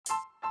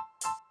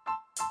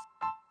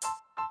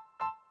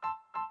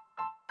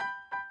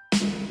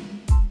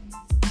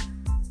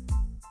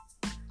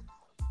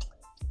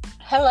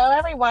Hello,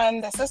 everyone.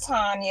 This is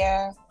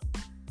Tanya,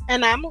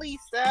 And I'm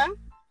Lisa.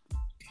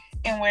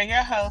 and we're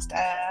your host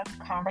of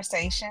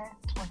Conversations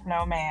with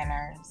No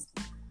Manners.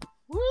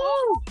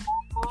 Woo!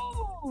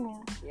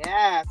 Woo!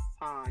 Yes,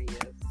 Tanya.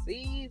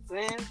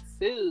 Season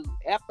 2,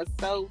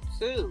 Episode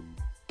 2.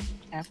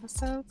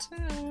 Episode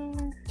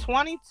 2.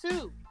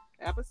 22.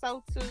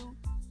 Episode 2,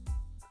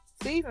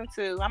 Season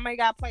 2. I may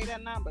gotta play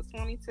that number,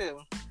 22.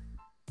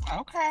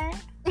 Okay.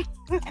 And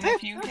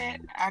if you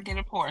hit, I get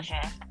a portion.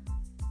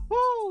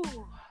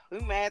 Woo!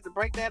 We may have to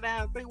break that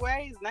down 3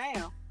 ways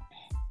now.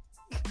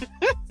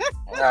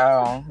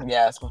 Oh,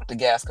 yes, with the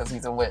guest because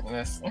he's a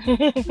witness.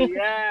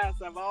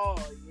 Yes, of all.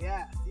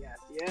 Yes.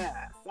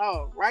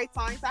 So, right,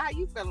 Tanya, so how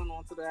you feeling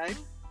on today?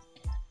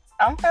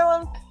 I'm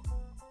feeling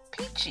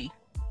peachy.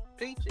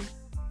 Peachy.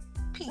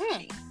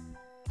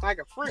 Like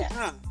a fruit, Yes.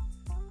 huh?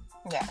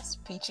 Yes,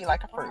 peachy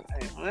like a fruit.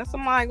 Right. Well,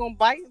 somebody gonna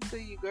bite into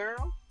you,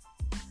 girl.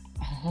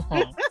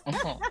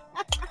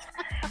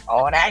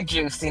 All that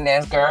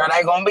juiciness, girl.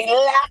 They gonna be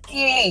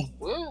lucky.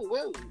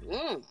 Woo.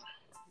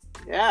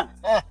 Yeah.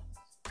 Uh.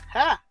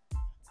 Ha.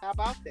 How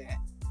about that?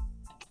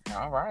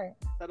 All right.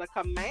 So the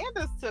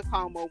Commanders took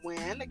home a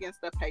win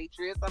against the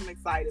Patriots. I'm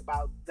excited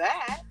about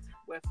that.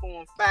 We're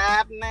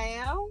 4-5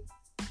 now.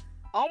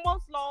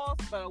 Almost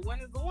lost, but a win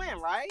is a win,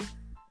 right?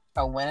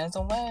 A win is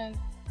a win.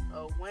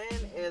 A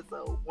win is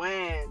a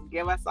win.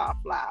 Give us our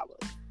flowers.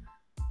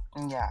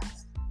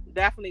 Yes.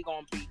 Definitely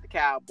gonna beat the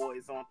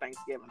Cowboys on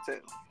Thanksgiving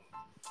too.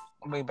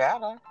 We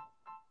better.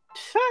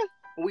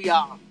 We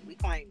are. We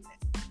claiming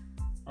it.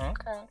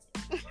 Okay.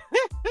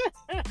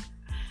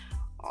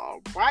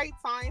 All right,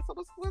 Tanya.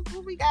 So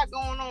what we got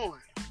going on?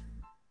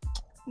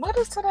 What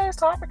is today's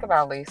topic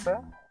about,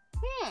 Lisa?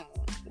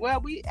 Well,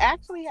 we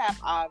actually have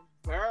our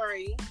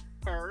very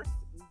first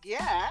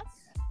guest.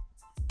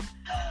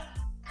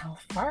 Our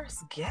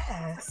first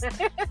guest.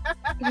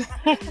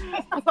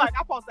 I'm like, I'm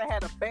supposed to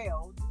have a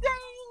bell. Ding!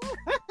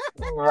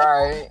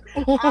 Right.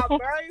 Our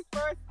very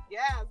first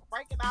guest,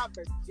 breaking our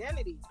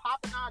virginity,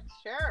 popping our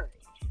cherry.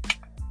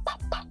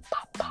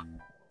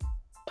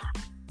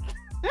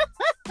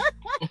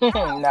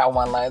 Not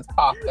one last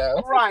pop,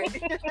 though. Right.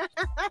 You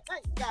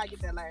gotta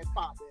get that last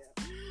pop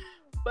there.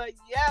 But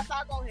yes,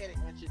 I'll go ahead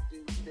and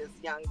introduce this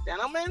young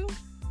gentleman.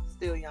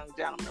 Still young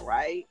gentleman,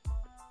 right?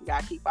 You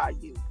gotta keep our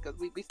youth because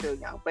we still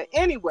young. But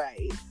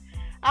anyways,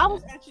 I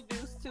was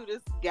introduced to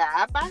this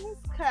guy by his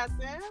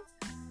cousin.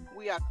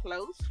 We are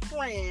close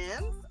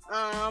friends.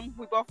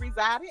 We both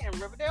resided in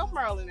Riverdale,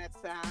 Maryland at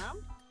the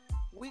time.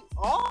 We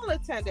all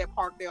attended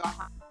Parkdale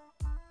High.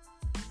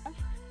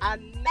 I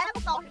never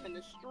saw him in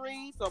the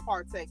streets or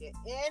partake in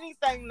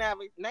anything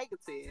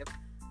negative.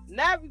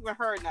 Never even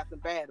heard nothing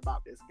bad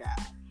about this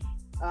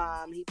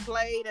guy. He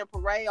played in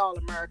Parade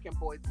All-American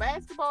Boys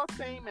Basketball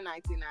Team in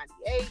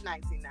 1998,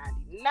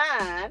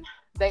 1999.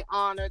 They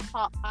honored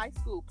top high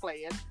school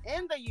players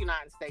in the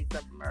United States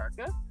of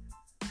America.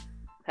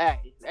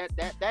 Hey,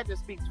 that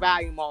just speaks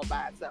volume all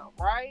by itself,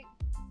 right?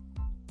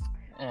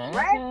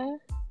 Mm-hmm.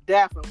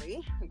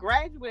 Definitely.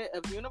 Graduate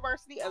of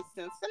University of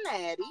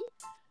Cincinnati.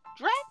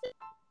 Drafted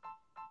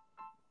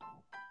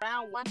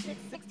round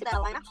 166 to the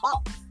Atlanta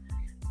Hawks.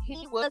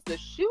 He was the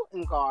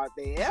shooting guard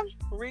there.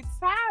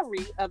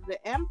 Retiree of the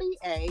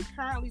NBA.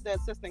 Currently the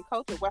assistant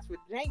coach of West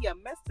Virginia,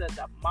 Mr.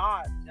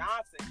 Dermarr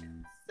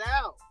Johnson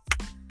himself.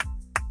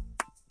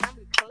 Let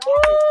me clap it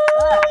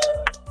up.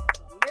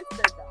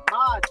 Mr.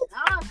 Demarr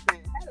Johnson.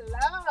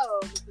 Hello,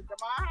 Mr.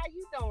 Demarr. How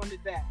you doing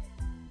today?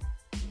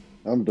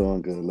 I'm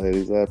doing good,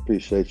 ladies. I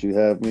appreciate you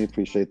having me.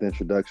 Appreciate the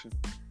introduction.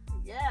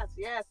 Yes.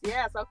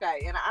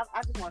 Okay. And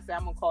I just want to say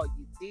I'm going to call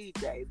you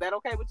DJ. Is that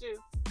okay with you?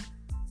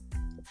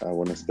 I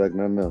wouldn't expect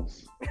nothing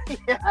else.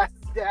 Yes,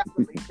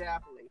 definitely.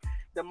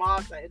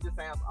 Demarr, it just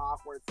sounds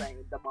awkward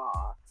saying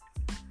Demarr.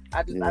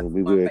 It'll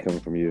be weird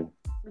coming from you.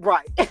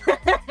 Right.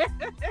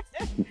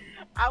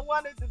 I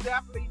wanted to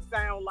definitely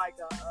sound like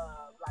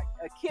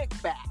a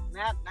kickback,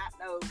 not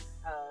no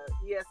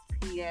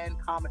ESPN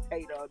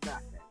commentator or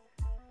nothing.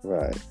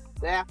 Right.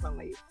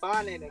 Definitely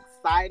fun and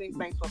exciting.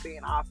 Thanks for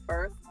being our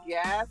first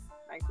guest.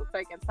 Thanks for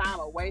taking time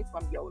away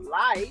from your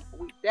life.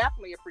 We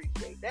definitely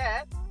appreciate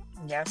that.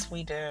 Yes,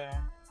 we do.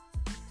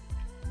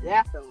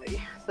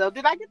 Definitely. So,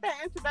 did I get that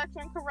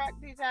introduction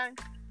correct, DJ?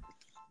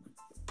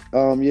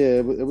 Yeah,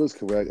 it was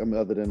correct. I mean,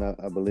 other than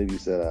I believe you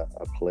said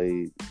I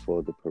played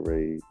for the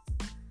Parade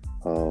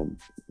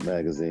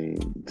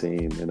magazine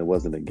team, and it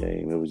wasn't a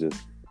game. It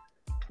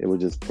was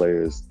just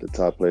players, the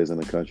top players in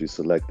the country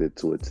selected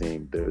to a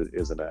team. There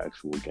isn't an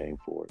actual game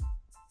for it.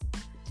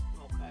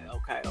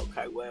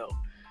 Okay. Well,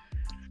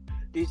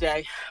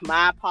 DJ,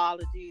 my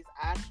apologies.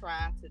 I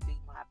tried to do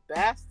my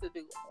best to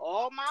do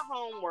all my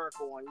homework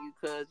on you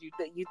because you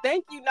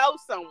think you know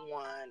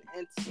someone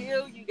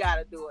until you got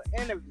to do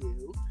an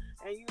interview,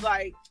 and you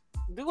like,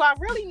 do I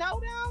really know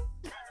them?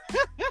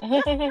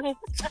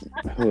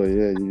 Well,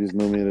 yeah, you just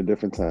know me at a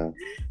different time.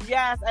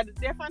 Yes, at a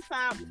different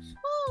time,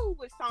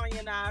 which Tanya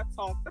and I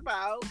talked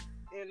about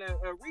in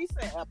a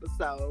recent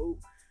episode.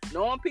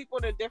 Knowing people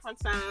at different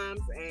times,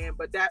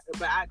 but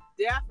I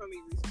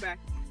definitely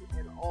respect you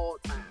in all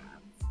times.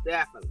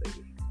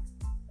 Definitely.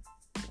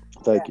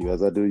 Thank you,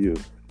 as I do you.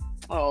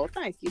 Oh,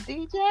 thank you,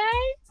 DJ.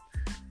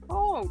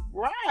 All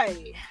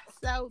right.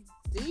 So,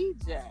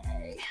 DJ,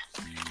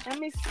 let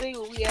me see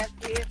what we have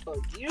here for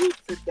you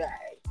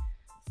today.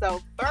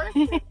 So, first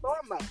and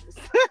foremost,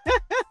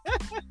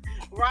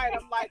 right?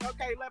 I'm like,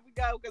 okay, let me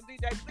go because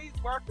DJ, please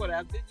work with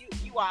us.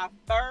 You are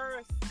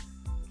first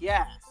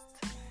guest.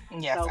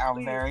 Yes, So our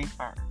please, very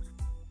first.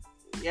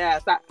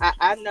 yes,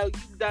 I know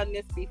you've done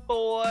this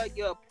before.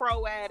 You're a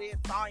pro at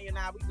it. Tanya and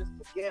I, we just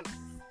beginners.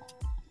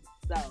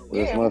 So Well,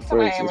 Yeah, we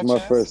some it's my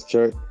amateurs. first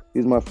cherry.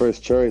 These are my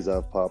first cherries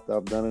I've popped.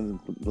 I've done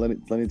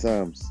it plenty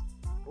times.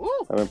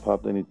 ooh, I haven't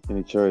popped any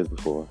cherries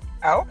before.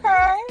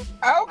 Okay.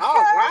 all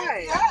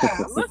right.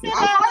 Yes. Look at I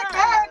like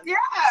that.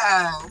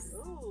 that. Yes.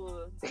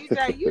 Ooh,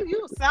 DJ,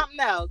 you something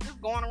else.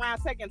 Just going around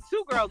taking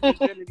 2 girls'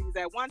 virginities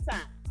at one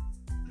time.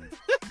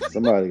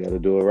 Somebody got to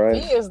do it right.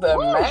 He is the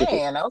Woo.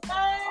 man, All okay?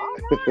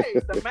 right,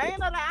 the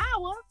man of the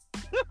hour.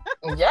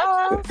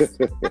 Yes.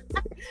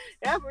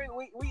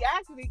 We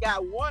actually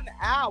got 1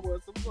 hour,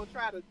 so we're gonna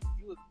try to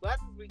do as much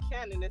as we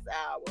can in this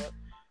hour.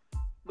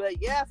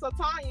 But yeah, so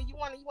Tanya, you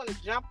wanna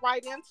jump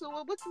right into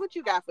it? What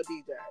you got for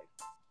DJ?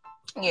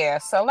 Yeah,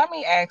 so let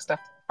me ask the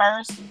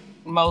first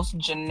most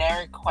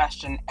generic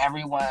question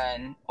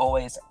everyone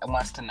always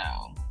wants to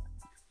know.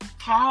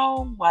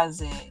 How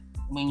was it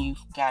when you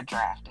got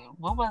drafted?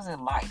 What was it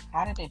like?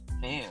 How did it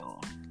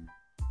feel?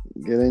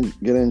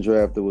 Getting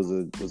drafted was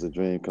a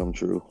dream come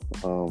true.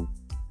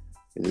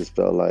 It just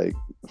felt like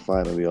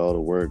finally all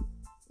the work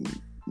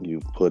you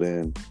put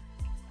in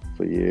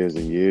for years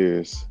and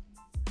years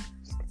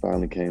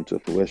finally came to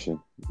fruition.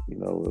 You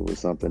know, it was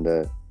something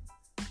that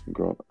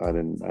I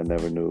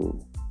never knew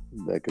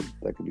that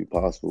could be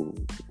possible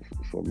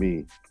for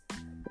me,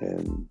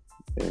 and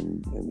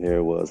here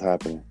it was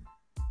happening.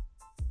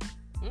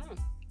 Okay.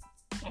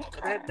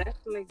 That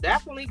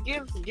definitely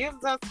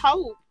gives us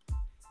hope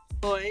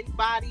for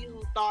anybody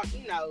who thought,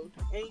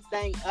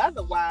 anything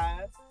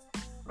otherwise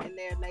in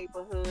their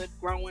neighborhood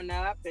growing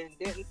up and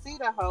didn't see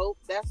the hope.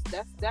 That's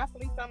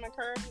definitely some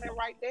encouragement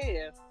right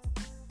there.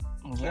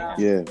 Yeah.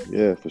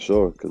 Yeah, for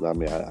sure. Because I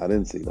mean, I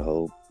didn't see the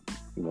hope.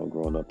 You know,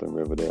 growing up in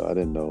Riverdale, I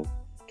didn't know.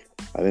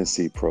 I didn't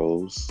see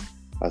pros.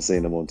 I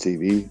seen them on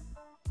TV,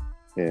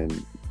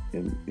 and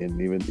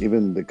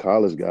even the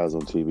college guys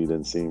on TV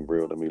didn't seem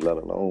real to me. Let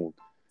alone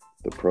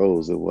the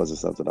pros. It wasn't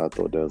something I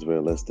thought that was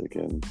realistic,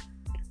 and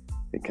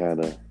it kind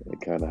of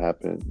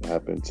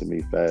happened to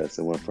me fast.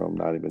 It went from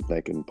not even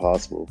thinking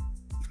possible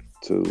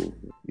to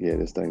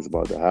this thing's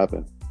about to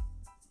happen.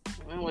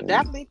 Well,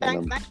 definitely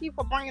thank you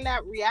for bringing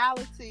that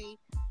reality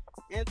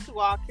into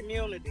our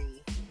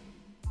community.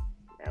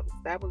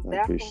 That was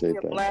definitely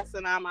a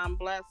blessing. I'm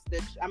blessed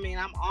I'm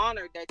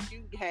honored that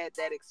you had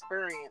that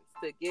experience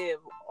to give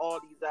all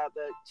these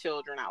other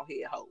children out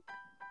here hope.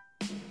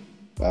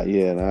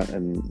 And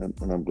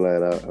I'm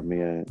glad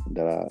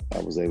that I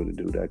was able to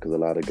do that, because a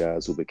lot of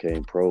guys who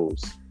became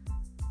pros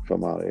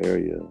from our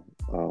area,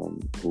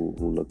 who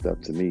looked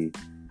up to me,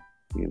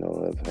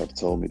 have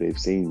told me they've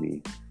seen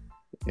me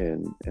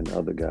and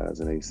other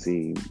guys, and they've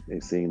seen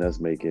us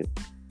make it,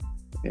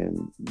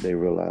 and they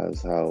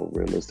realized how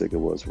realistic it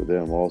was for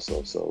them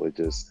also. So it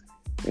just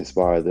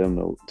inspired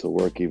them to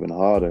work even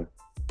harder,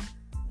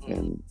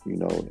 and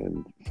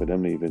and for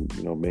them to even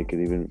make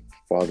it even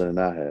farther than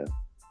I have.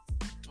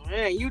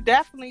 Yeah, you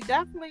definitely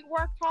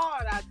worked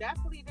hard. I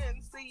definitely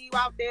didn't see you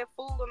out there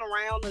fooling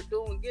around or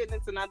getting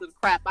into none of the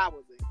crap I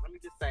was in. Let me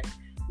just say,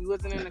 you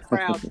wasn't in the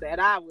crowds that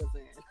I was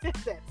in at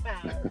that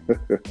time. You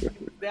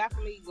was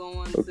definitely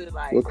going to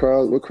like. What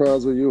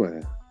crowds were you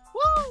in?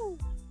 Woo!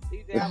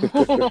 I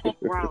want to be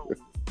grown.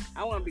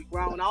 I want to be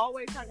grown. I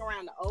always hung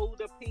around the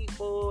older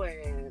people,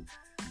 and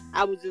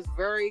I was just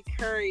very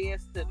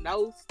curious to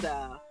know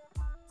stuff.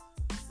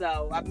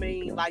 So I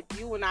mean, like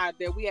you and I,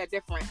 we had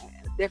different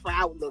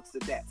outlooks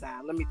at that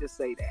time. Let me just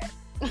say that.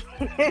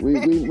 we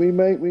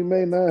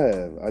may not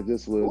have. I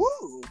just was.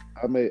 Ooh.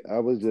 I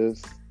was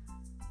just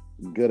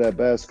good at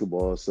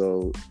basketball,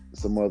 so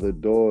some other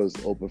doors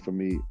opened for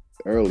me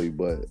early.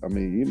 But I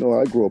mean,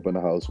 I grew up in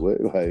a house where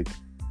like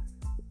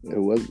I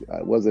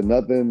wasn't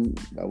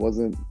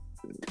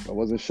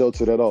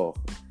sheltered at all.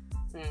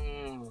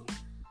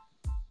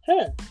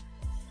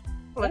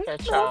 Look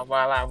at y'all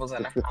while I was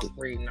in the house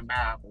reading the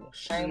Bible.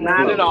 Shame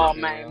not at all,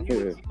 you. man.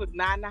 You was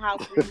not in the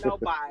house reading no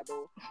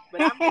Bible.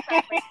 But I'm just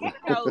saying, even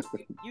though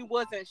you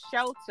wasn't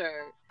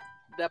sheltered,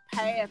 the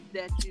path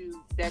that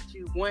you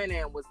went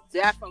in was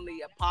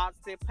definitely a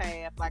positive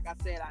path. Like I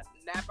said, I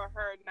never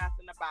heard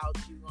nothing about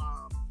you.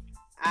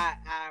 I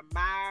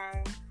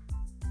admire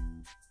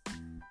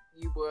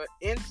you were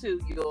into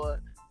your.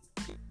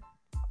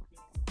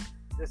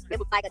 It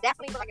was like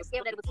definitely like a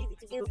skill that was easy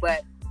to do,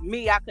 but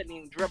me, I couldn't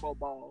even dribble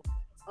ball.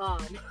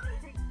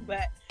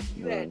 But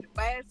you had the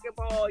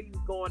basketball, you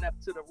was going up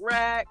to the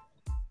rack.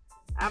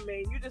 I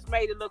mean, you just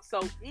made it look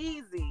so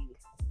easy.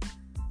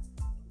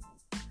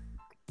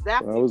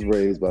 I was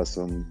raised by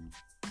some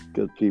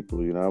good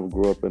people. I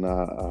grew up in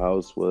a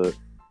house with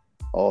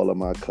all of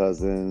my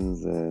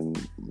cousins and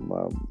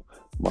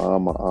my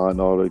aunt,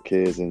 all the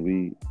kids, and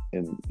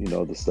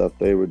the stuff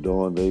they were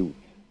doing, they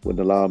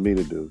wouldn't allow me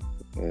to do,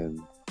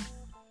 and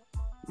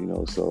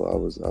so I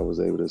was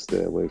able to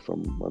stay away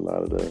from a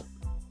lot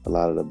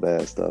of the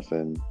bad stuff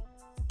and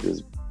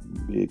just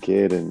be a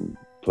kid and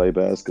play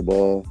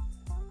basketball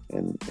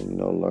and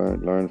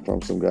learn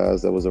from some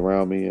guys that was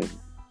around me and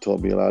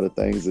taught me a lot of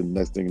things. And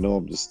next thing you know,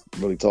 I'm just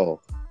really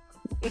tall.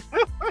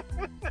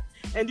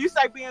 And you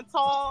say being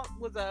tall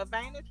was an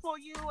advantage for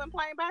you in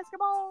playing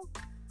basketball?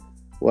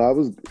 Well, I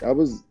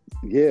was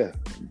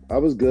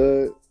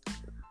good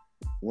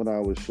when I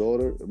was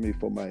shorter. I mean,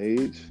 for my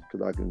age,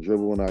 because I can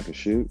dribble and I can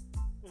shoot.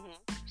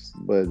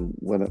 Mm-hmm. But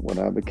when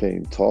I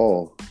became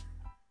tall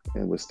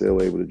and was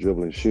still able to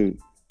dribble and shoot,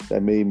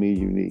 that made me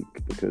unique,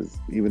 because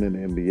even in the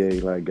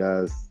NBA, like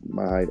guys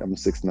my height, I'm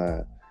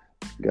 6'9",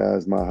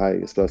 guys my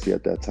height, especially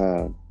at that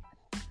time,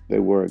 they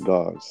weren't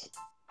guards.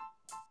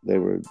 They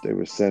were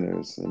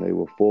centers and they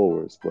were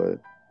forwards.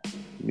 But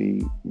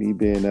me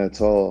being that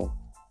tall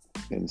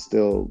and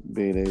still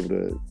being able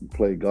to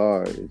play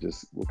guard, it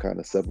just what kind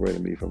of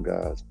separated me from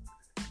guys.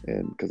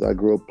 And because I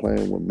grew up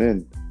playing with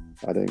men,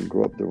 I didn't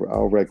grow up.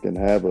 Our rec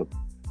didn't have a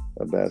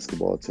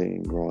basketball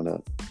team growing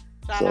up.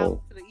 Shout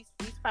out to the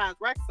East Pines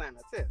Rec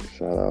Center too.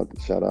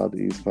 Shout out to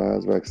East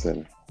Pines Rec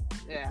Center.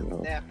 Yeah,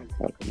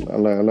 definitely. I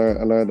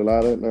learned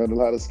a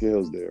lot of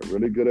skills there.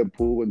 Really good at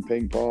pool and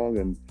ping pong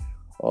and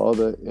all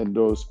the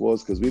indoor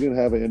sports, because we didn't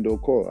have an indoor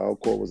court. Our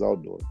court was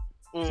outdoor.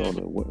 So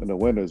in the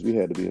winters we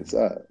had to be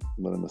inside,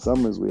 but in the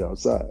summers we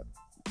outside.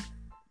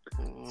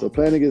 So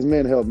playing against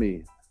men helped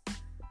me,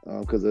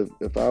 because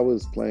if I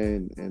was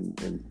playing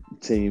in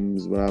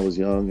teams when I was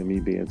young and me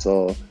being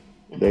tall,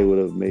 they would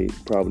have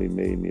probably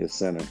made me a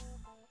center.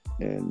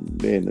 And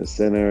being a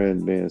center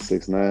and being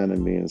 6'9"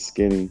 and being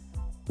skinny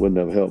wouldn't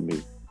have helped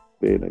me.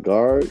 Being a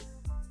guard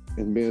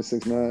and being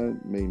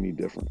 6'9" made me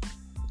different.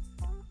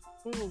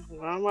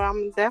 Well,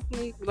 I'm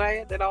definitely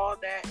glad that all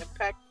that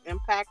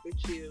impacted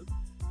you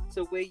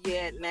to where you're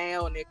at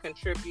now, and it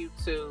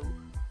contributes to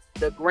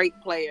the great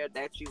player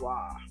that you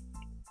are.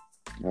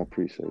 I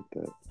appreciate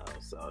that. Oh,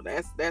 so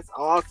that's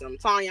awesome.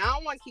 Tanya, I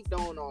don't want to keep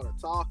doing all the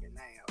talking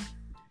now.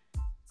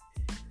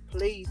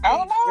 Please.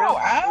 Oh no,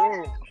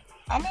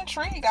 I'm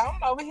intrigued.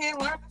 I'm over here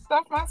learning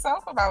stuff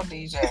myself about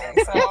DJ.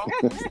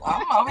 So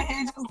I'm over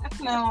here just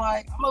listening,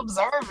 like I'm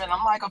observing.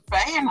 I'm like a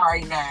fan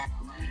right now.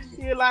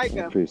 You're like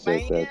I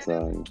appreciate fan. that,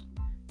 Tanya.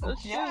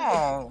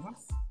 Yeah.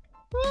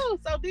 Ooh,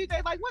 so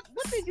DJ, like what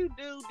did you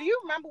do? Do you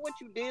remember what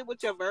you did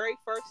with your very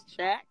first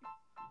check?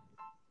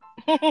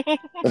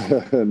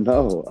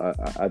 No,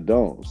 I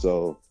don't.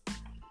 So,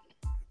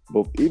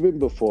 but even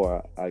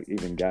before I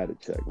even got a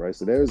check, right?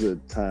 So there's a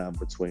time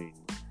between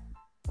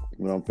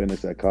when I'm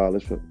finished at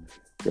college,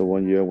 the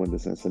 1 year I went to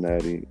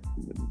Cincinnati.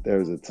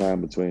 There's a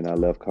time between I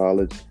left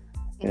college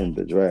and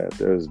the draft.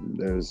 There's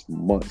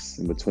months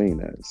in between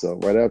that. So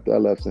right after I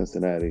left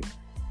Cincinnati,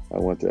 I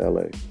went to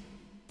LA,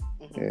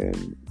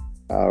 and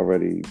I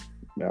already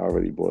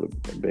bought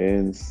a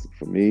Benz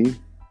for me.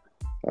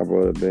 I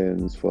brought a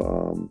Benz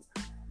for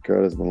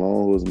Curtis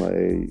Malone, who was my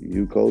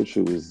AU coach,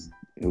 who was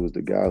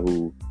the guy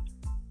who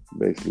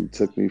basically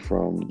took me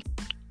from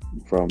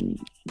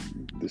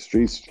the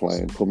streets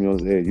playing, put me on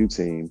his AU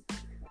team,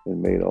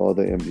 and made all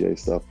the NBA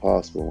stuff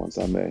possible. Once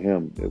I met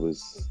him, it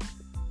was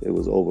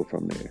over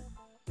from there.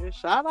 And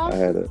shout out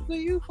to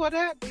you for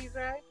that,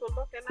 DJ, for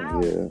looking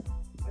out.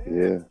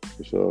 Yeah,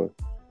 for sure.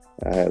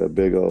 I had a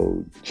big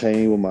old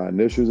chain with my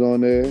initials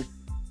on there.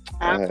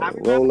 I had a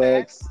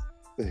Rolex.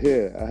 That.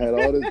 Yeah, I had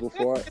all this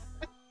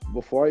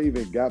before I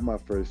even got my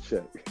first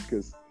check.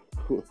 Because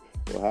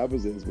what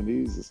happens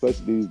is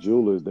especially these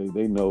jewelers,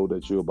 they know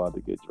that you're about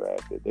to get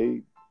drafted.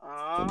 And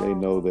they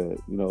know that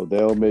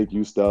they'll make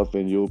you stuff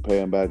and you'll pay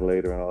them back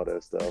later and all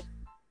that stuff.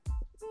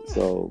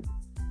 So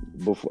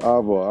before I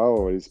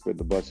already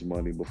spent a bunch of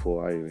money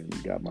before I even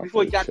got my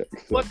first check.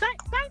 Well,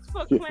 thanks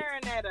for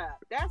clearing that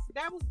up.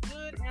 That was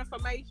good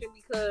information,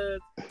 because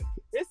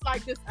it's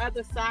like this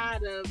other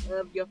side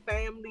of your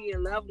family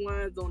and loved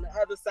ones on the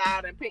other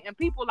side, and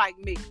people like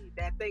me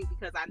that think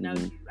because I know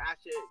you, I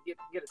should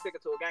get a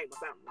ticket to a game or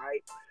something,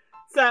 right?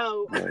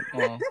 So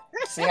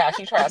see how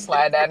she tried to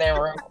slide that in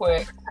real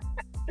quick.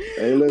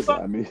 Hey, listen,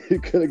 I mean, you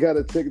could have got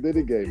a ticket to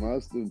the game.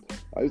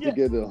 I used to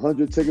get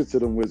 100 tickets to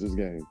them Wizards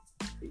game.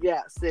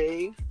 Yeah,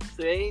 see,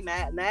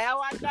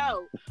 now I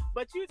know.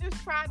 But you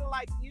just try to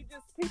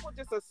people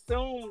just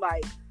assume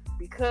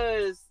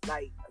because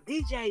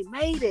DJ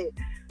made it,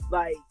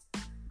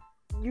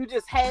 you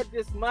just had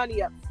this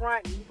money up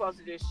front and you're supposed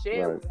to just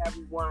share with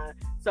everyone.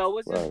 So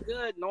it's just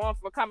good knowing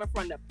for coming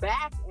from the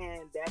back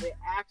end that it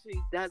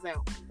actually doesn't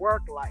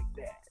work like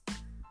that.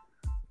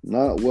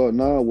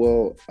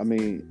 Well, I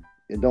mean,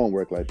 it don't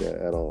work like that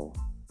at all.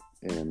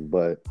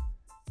 But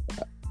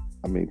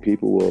I mean,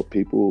 people will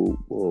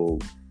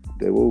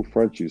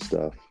front you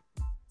stuff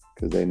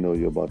because they know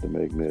you're about to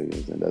make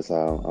millions, and that's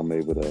how I'm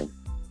able to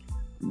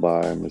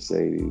buy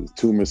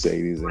two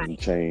Mercedes and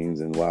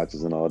chains and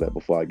watches and all that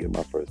before I get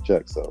my first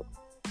check. So,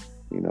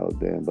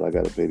 but I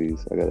gotta pay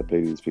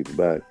these people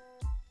back.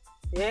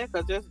 Yeah,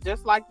 because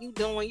just like you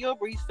doing your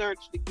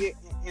research to get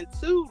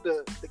into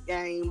the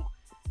game,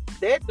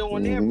 they're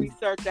doing their Hmm.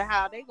 research of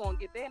how they gonna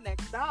get their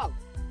next dollar.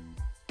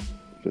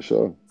 For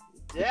sure,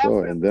 for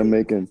sure. And them Definitely.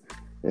 making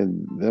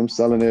and them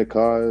selling their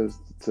cars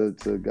to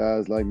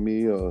guys like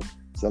me, or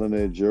selling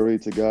their jewelry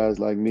to guys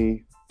like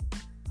me.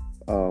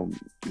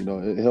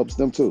 It helps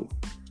them too.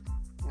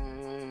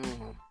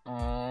 Mhm.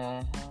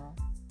 Mhm.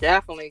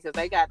 Definitely, because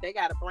they got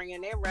to bring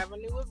in their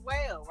revenue as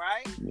well,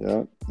 right?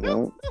 Yeah,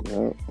 yeah, yeah.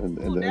 Ooh,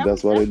 And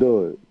that's why they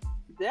do it.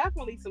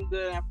 definitely some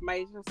good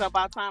information. So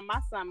by the time my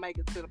son make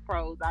it to the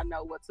pros, I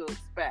know what to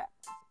expect.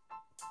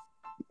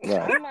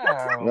 Right, I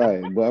know.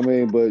 right. But I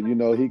mean, but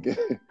he can,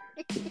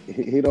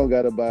 he don't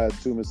got to buy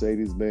two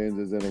Mercedes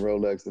Benzes and a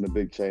Rolex and a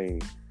big chain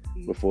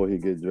before he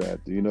get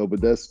drafted.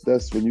 But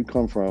that's when you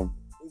come from,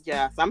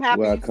 Yes, I'm happy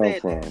where I you come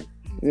said from. that.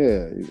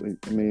 Yeah,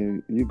 I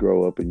mean, you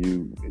grow up and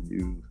you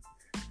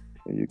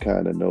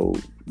kind of know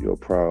your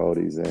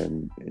priorities,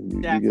 and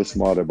you get Definitely.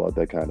 smarter about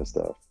that kind of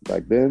stuff.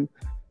 Back then,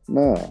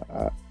 nah,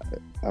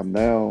 I'm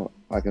now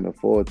I can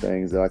afford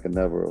things that I can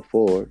never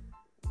afford.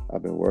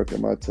 I've been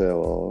working my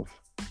tail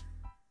off,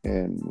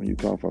 and when you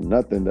come from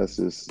nothing, that's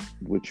just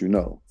what you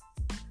know.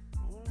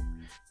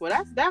 Well,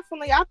 that's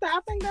definitely. I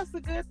think that's a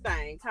good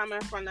thing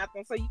coming from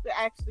nothing, so you can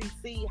actually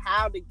see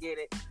how to get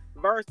it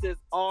versus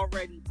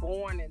already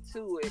born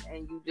into it,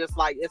 and you just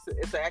like it's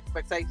an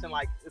expectation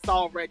like it's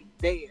already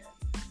there.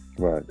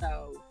 Right.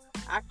 So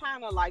I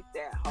kind of like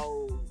that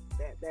whole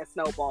that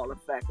snowball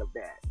effect of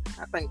that.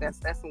 I think that's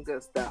some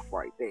good stuff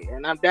right there,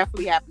 and I'm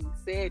definitely happy you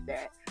said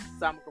that.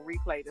 So I'm gonna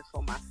replay this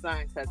for my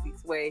son because he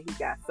swear he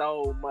got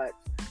so much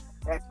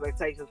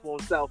expectations for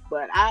himself.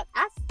 But I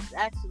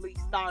actually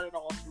started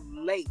off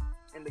late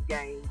in the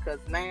game because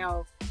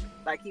now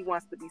like he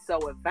wants to be so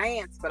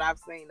advanced. But I've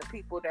seen the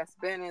people that's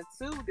been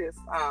into this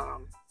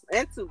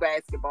into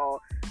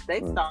basketball, they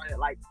Right. started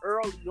like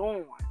early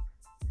on.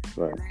 And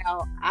Right.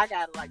 now I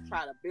gotta like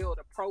try to build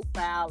a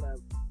profile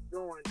of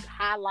doing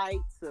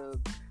highlights of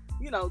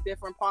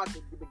different parts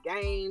of the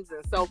games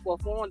and so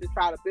forth on to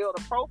try to build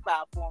a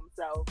profile for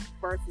himself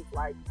versus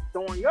like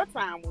during your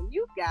time when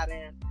you got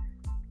in,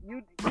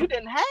 you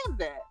didn't have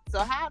that. So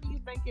how do you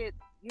think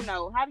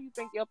how do you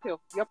think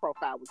your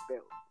profile was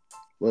built?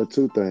 Well,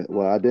 two things.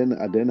 Well, I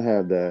didn't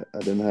have that. I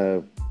didn't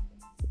have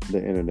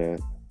the internet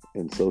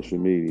and social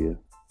media.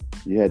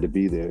 You had to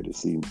be there to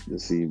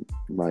see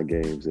my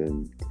games,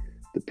 and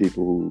the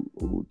people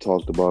who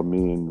talked about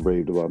me and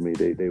raved about me.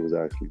 They was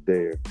actually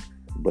there,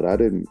 but I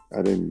didn't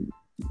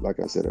like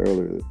I said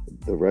earlier.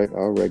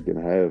 Our rec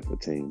didn't have a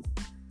team,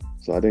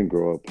 so I didn't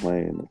grow up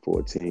playing for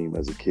a team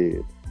as a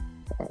kid.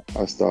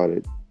 I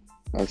started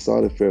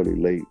fairly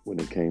late when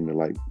it came to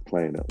like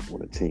playing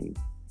on a team.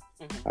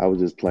 Mm-hmm. I was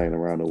just playing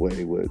around the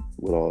way with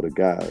all the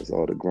guys,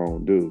 all the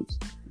grown dudes,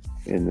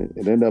 and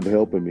it ended up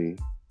helping me.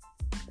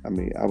 I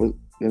mean, it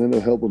ended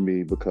up helping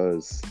me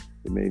because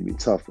it made me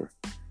tougher.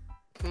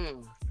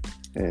 Mm.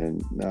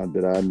 And now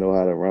that I know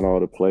how to run all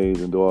the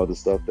plays and do all the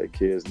stuff that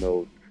kids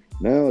know,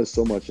 now it's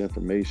so much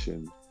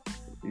information.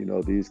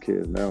 These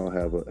kids now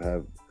have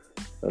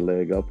a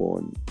leg up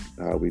on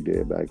how we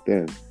did back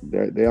then.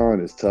 They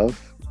aren't as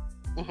tough,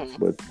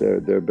 Mm-hmm. but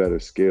they're better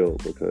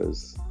skilled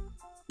because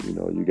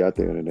you got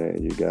the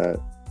internet, you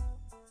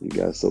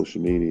got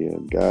social media,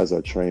 and guys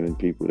are training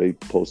people. They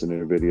posting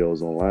their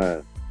videos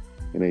online,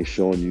 and they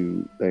showing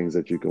you things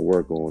that you can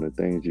work on and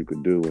things you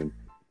can do. And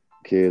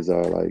kids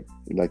are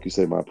like you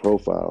say, my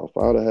profile.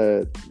 If I'd have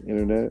had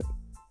internet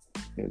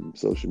and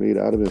social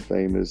media, I'd have been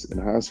famous in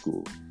high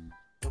school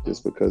Mm-hmm.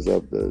 just because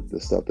of the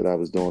stuff that I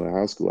was doing in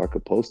high school. I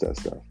could post that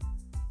stuff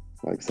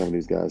like some of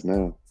these guys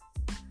now.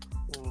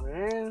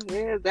 Yeah,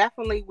 yeah,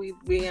 definitely.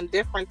 We in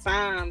different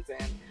times,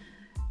 and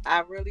I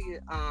really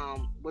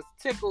was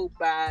tickled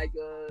by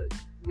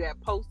you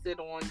had posted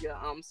on your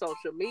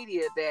social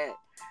media that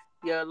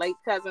your late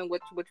cousin,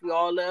 which we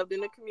all loved in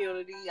the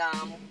community.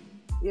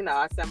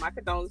 I sent my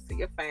condolences to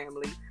your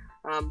family.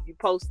 You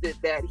posted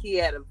that he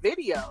had a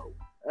video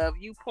of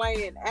you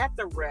playing at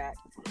the rec,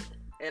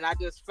 and I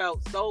just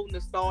felt so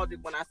nostalgic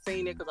when I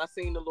seen it because I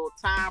seen the little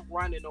time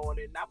running on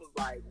it, and I was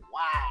like,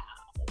 wow.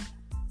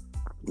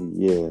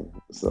 Yeah,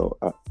 so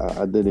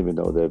I didn't even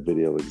know that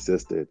video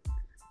existed.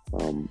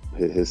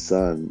 His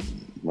son,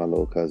 my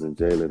little cousin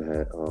Jalen,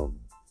 had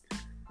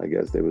I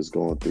guess they was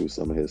going through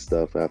some of his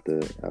stuff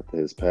after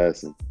his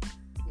passing,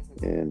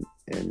 Mm-hmm.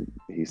 and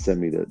he sent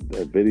me that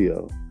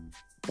video,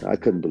 and I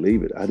couldn't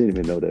believe it. I didn't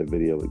even know that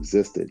video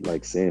existed.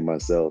 Like seeing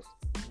myself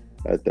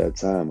at that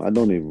time, I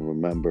don't even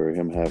remember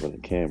him having a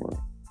camera.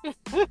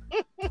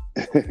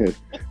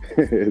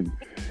 and,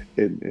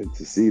 and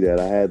to see that,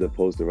 I had to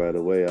post it right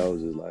away. I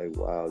was just like,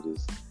 wow,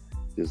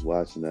 just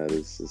watching that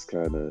it's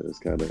kind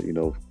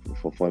of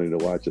for funny to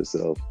watch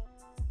yourself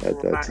at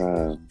that Right.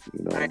 time.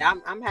 Right.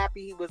 I'm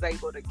happy he was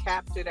able to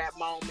capture that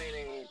moment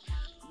and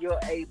you're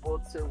able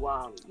to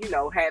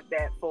have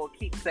that for a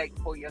keepsake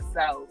for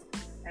yourself.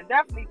 And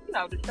definitely,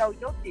 to show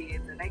your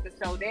kids and they can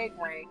show their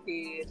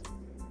grandkids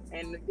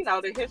and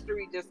the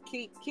history just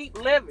keep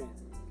living.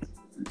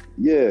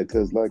 Yeah,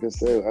 because like I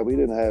said, we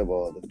didn't have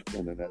all the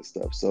internet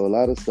stuff. So a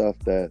lot of stuff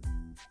that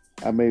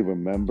I may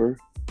remember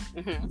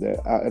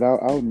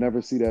Mm-hmm. I'll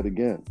never see that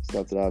again.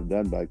 Stuff that I've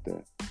done back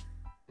then.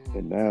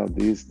 And now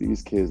these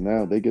kids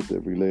now they get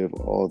to relive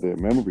all their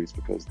memories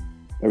because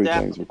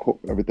Definitely.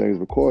 everything's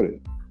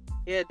recorded.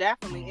 Yeah,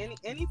 definitely.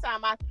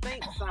 Anytime I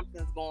think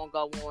something's gonna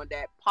go on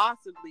that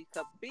possibly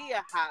could be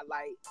a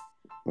highlight,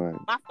 Right.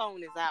 my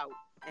phone is out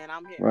and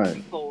I'm hitting Right.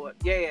 record.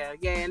 Yeah,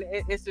 yeah, and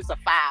it's just a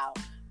file.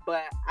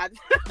 But but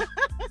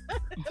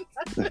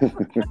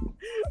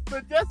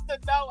just to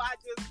know I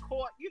just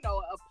caught,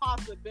 a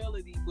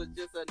possibility was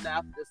just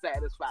enough to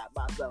satisfy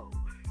my soul.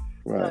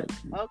 Right.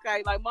 Like,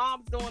 okay, like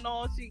mom's doing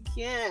all she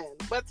can.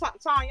 But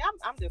Tanya,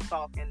 I'm just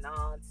talking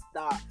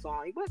nonstop,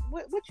 Tanya.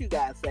 What you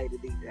guys say to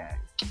DJ?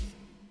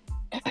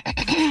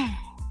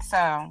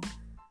 So,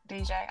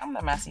 DJ, I'm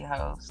the messy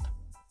host.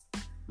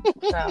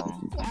 So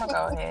I'm gonna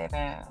go ahead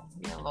and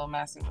get a little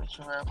messy with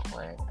you real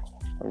quick.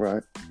 All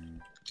right.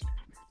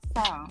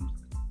 So,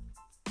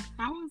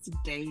 how is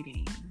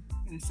dating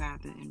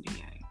inside the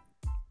NBA?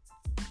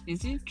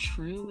 Is it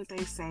true what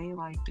they say,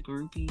 like the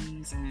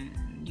groupies and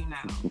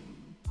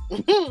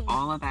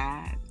all of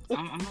that?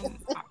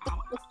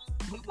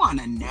 We want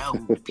to know.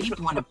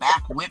 People in the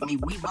back with me,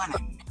 we want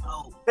to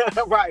know.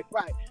 Right.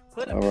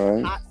 Put them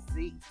in the hot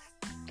seat.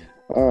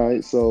 All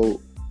right.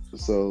 So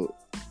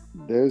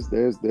there's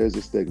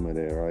a stigma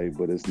there, right?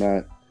 But it's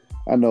not.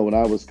 I know when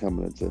I was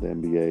coming into the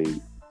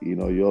NBA,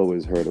 you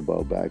always heard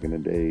about back in the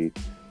day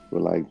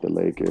with like the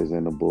Lakers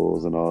and the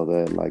Bulls and all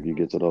that. Like you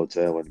get to the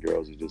hotel and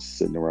girls are just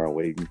sitting around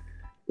waiting.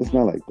 It's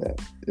not like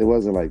that. It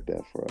wasn't like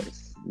that for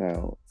us.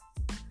 Now,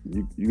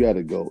 you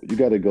gotta go. You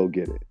gotta go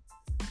get it.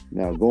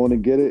 Now, going to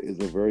get it is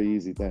a very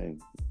easy thing.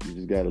 You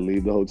just gotta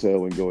leave the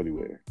hotel and go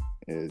anywhere.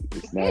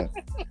 It's not.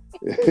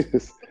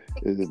 It's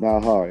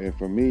not hard. And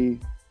for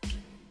me,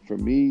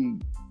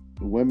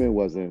 women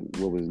wasn't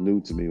what was new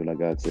to me when I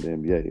got to the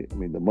NBA. I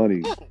mean, the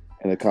money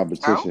and the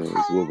competition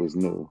is what was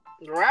new.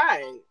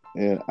 Right.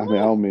 And I mean,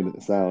 I don't mean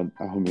to sound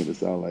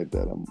like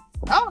that. I'm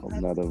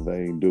not a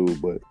vain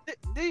dude, but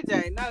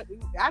DJ, no,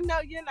 I know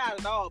you're not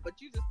at all,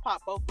 but you just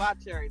popped both our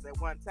cherries at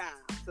one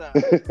time. So.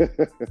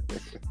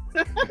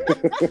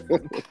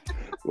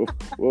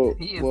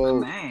 He is the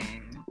man.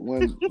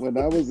 When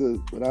I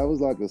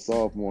was like a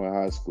sophomore in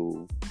high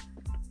school,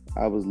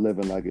 I was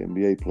living like an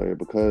NBA player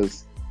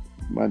because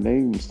my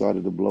name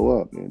started to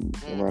blow up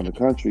around the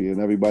country,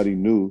 and everybody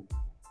knew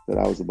that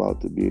I was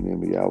about to be in the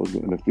NBA. I was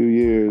in a few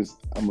years,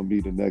 I'm gonna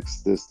be the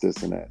next this,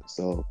 and that.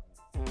 So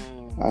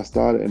I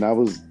started, and I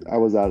was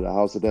out of the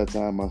house at that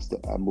time. I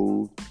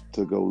moved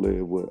to go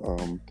live with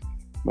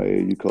my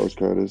AAU coach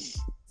Curtis,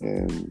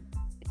 and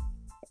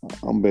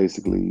I'm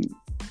basically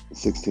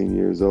 16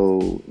 years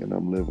old, and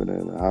I'm living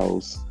in a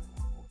house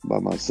by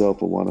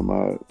myself with one of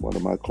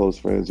my close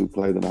friends who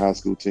played in the high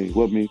school team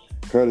with me.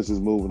 Curtis is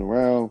moving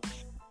around.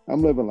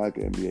 I'm living like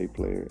an NBA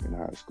player in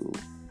high school.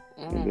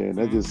 And then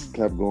that just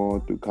kept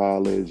going through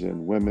college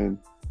and women,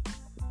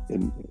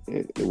 and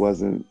it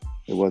wasn't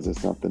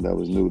something that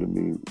was new to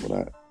me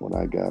when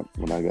I got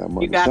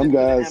money. Some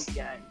guys,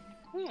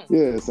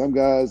 some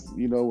guys,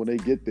 when they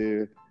get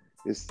there,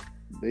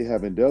 they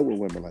haven't dealt with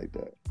women like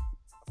that.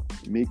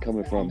 Me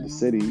coming from the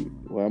city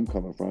where I'm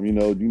coming from,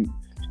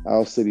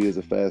 our city is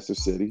a faster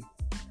city,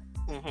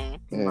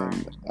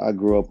 and I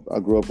grew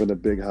up in a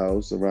big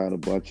house around a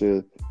bunch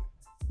of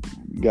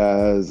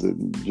guys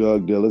and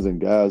drug dealers and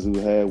guys who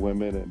had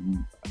women,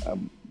 and I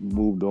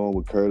moved on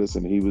with Curtis,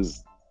 and he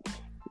was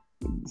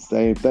the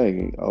same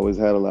thing. He always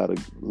had a lot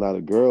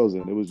of girls,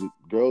 and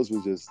girls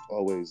was just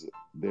always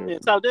there. Yeah,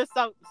 so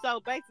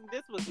basically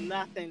this was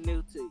nothing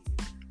new to you.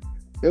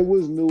 It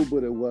was new,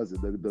 but it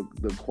wasn't.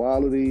 The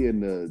quality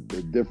and the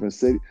different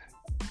city.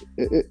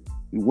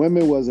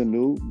 Women wasn't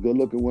new. Good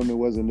looking women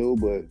wasn't new,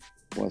 but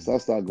once I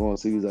started going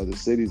to these other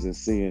cities and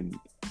seeing,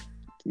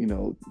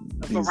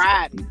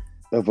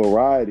 a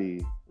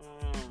variety,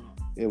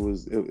 it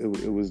was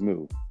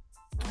new.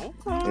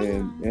 Okay.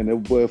 And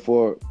it was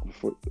for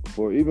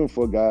even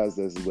for guys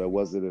that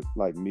wasn't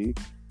like me,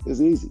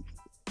 it's easy.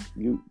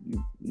 You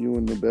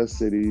in the best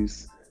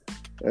cities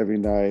every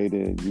night,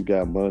 and you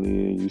got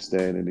money, and you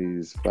staying in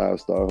these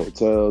 5-star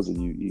hotels,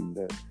 and you eating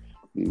at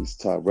these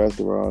top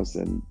restaurants,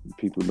 and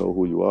people know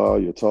who you are.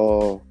 You're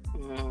tall,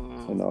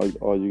 and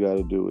all you got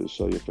to do is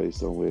show your face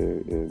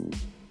somewhere, and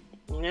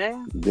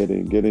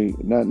getting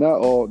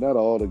not all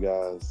the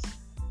guys,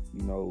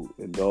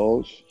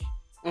 indulge.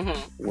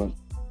 When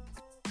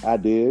I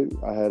did,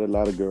 I had a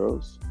lot of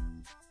girls,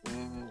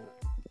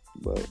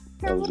 but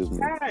that was just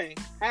me.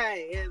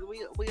 Hey,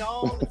 we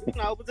all, it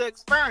was an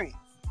experience.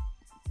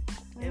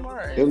 It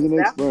was an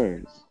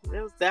experience.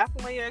 It was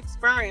definitely an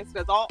experience,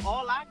 because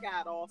all I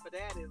got off of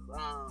that is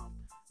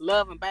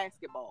love and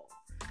basketball.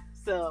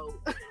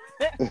 So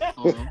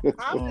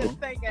I'm just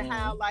thinking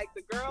how like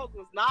the girls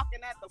was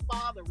knocking at the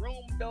father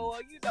room door,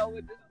 and just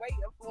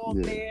waiting for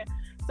them there.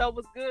 So it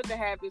was good to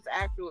have this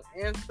actual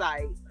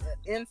inside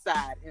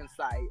insight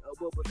of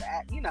what was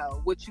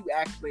what you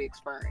actually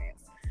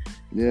experienced.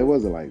 Yeah, it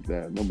wasn't like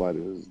that. Nobody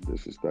was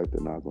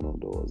disrespecting, knocking on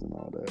doors and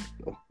all that.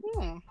 So,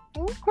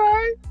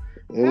 Okay.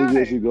 it was just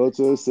Nice. you go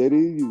to a city,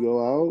 you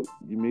go out,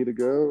 you meet a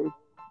girl,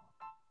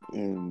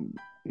 and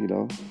you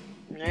know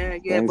Yeah,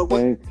 yeah, things but what?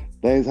 things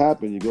things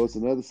happen. You go to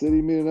another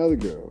city, meet another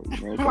girl.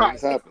 Things Right.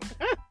 happen.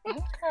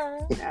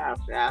 Okay. Yes,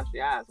 yes,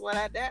 yes. Well,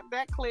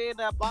 that cleared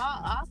up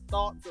our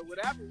thoughts or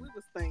whatever we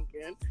was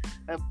thinking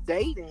of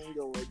dating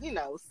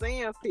or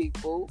seeing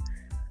people.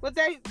 But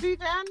DJ,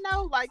 I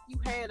know like you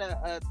had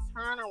a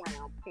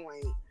turnaround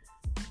point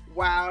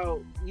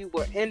while you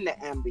were in the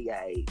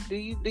NBA. Do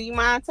you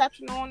mind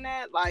touching on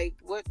that? Like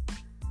what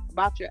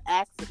about your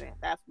accident?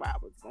 That's where I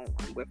was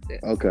going with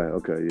this.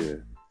 Okay, yeah.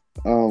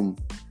 Um,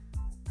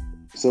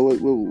 so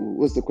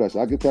what's the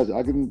question? I can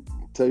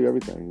tell you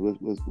everything.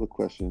 What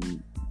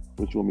question?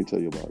 What you want me to tell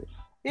you about it?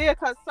 Yeah,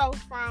 cause so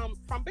from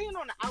being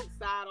on the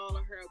outside, all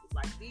I heard was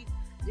like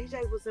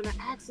DJ was in an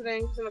accident.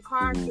 He was in a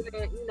car Hmm.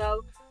 accident.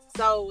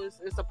 So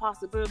it's a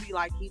possibility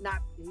like he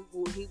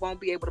won't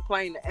be able to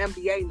play in the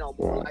NBA no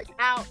more. Right.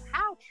 Like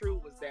how true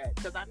was that?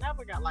 Because I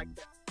never got like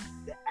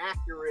the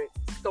accurate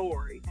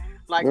story.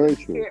 Like Very let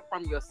me true. hear it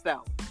from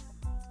yourself.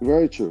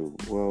 Very true.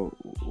 Well,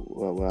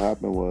 what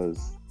happened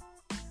was,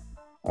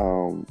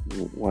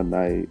 one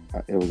night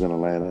it was in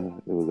Atlanta.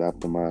 It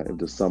was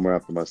the summer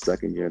after my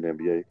second year in the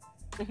NBA,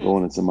 Mhm.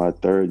 going into my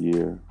third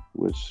year,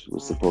 which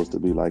was supposed to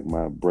be like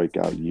my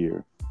breakout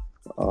year.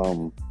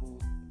 Um,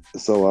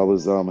 so I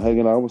was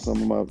hanging out with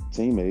some of my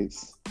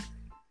teammates,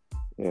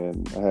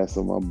 and I had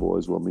some of my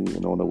boys with me.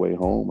 And on the way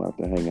home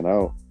after hanging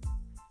out,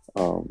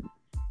 um,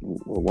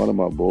 one of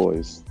my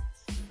boys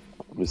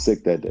was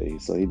sick that day,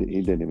 so he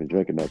didn't even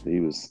drink nothing. He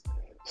was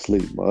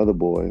asleep. My other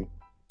boy,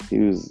 he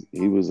was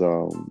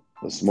a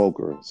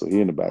smoker, so he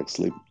in the back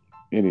sleep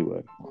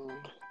anyway.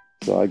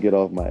 So I get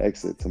off my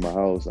exit to my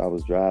house. I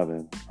was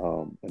driving,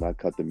 and I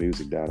cut the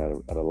music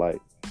down at a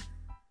light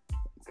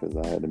because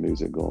I had the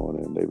music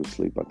going and they were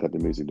asleep. I cut the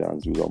music down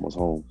because we was almost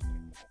home,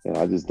 and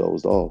I just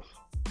dozed off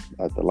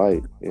at the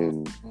light.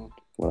 And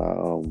when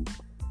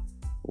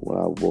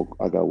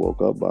I got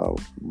woke up by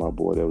my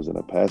boy that was in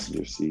a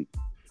passenger seat,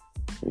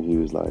 and he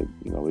was like,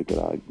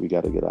 we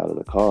got to get out of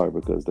the car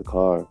because the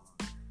car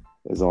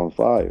is on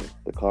fire.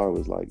 The car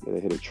was like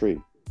it hit a tree,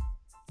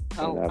 and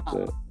Oh wow.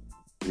 after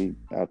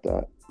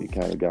he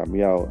kind of got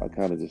me out, I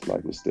kind of just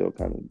like was still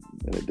kind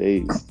of in a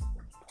daze.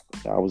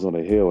 I was on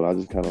a hill and I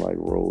just kind of like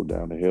rolled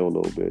down the hill a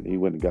little bit. He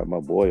went and got my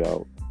boy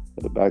out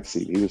of the back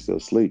seat. He was still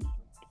asleep,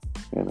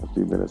 and a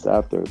few minutes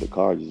after, the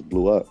car just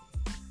blew up.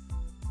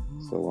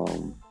 So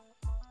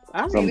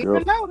I some didn't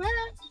even girl, know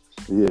that.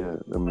 yeah.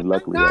 I mean, But thank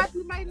luckily, God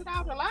you made it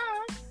out alive.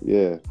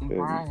 yeah,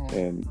 Right.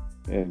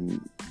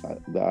 and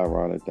the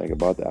ironic thing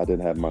about that, I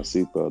didn't have my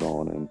seatbelt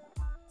on,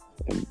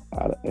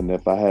 and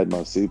if I had my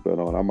seatbelt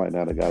on, I might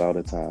not have got out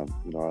in time.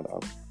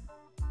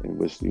 In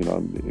which you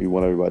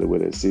want everybody to wear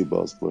their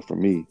seatbelts, but for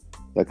me,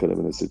 that could have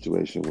been a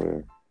situation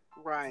where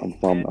Right.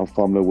 I'm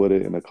fumbling with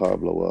it and the car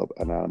blow up,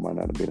 and I might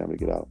not have been able to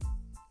get out.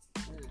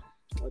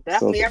 Well,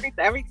 So definitely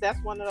every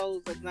that's one of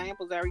those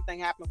examples. Everything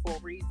happened for a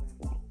reason.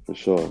 for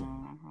sure.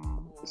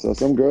 So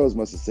some girls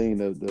must have seen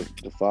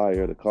the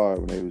fire of the car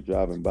when they was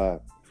driving by,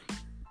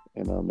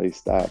 and they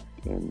stopped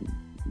and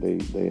they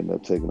ended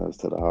up taking us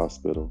to the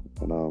hospital.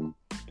 And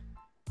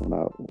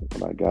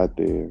when I got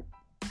there,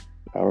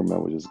 I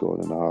remember just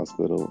going in the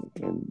hospital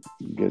and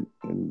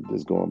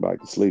just going back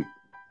to sleep.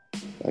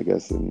 I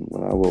guess, and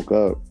when I woke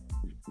up,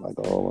 like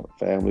all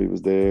my family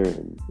was there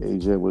and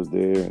agent was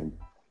there,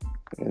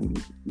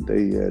 and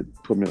they had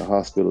put me in the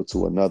hospital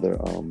to another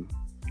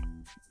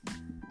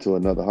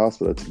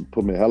hospital, to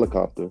put me in a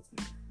helicopter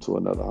to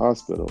another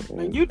hospital, And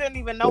and you didn't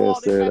even know they had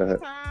all this said at I the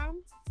had time.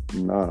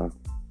 nah.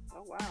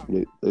 Oh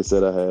wow. They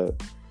said I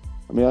had.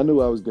 I mean, I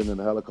knew I was getting in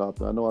the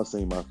helicopter. I know I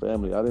seen my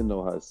family. I didn't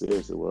know how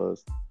serious it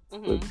was,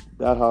 but Mhm.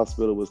 that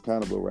hospital was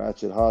kind of a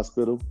ratchet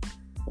hospital,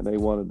 and they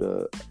wanted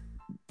to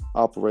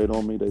operate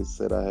on me. They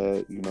said I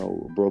had, a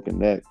broken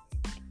neck,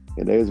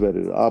 and they was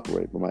ready to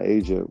operate, but my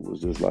agent was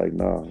just like,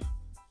 nah.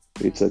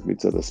 He took me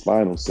to the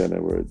spinal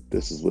center where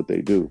this is what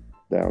they do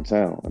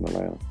downtown in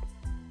Atlanta.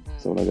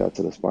 So when I got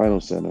to the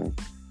spinal center,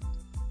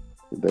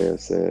 they had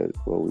said,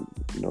 well,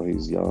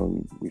 he's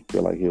young. We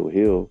feel like he'll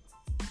heal.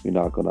 You're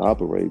not going to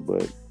operate,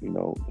 but,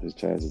 his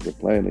chances of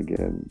playing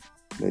again,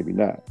 maybe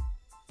not.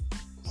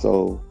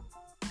 So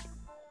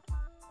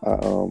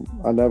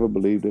I never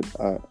believed it.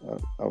 I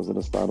was in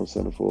the spinal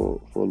center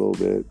for a little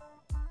bit.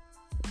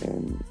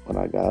 And when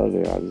I got out of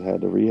there, I just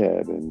had to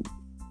rehab and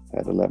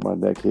had to let my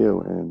neck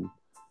heal. And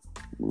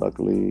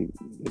luckily,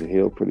 it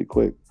healed pretty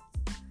quick.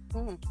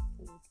 Mhm.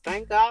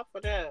 Thank God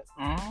for that.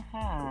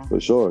 For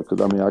sure.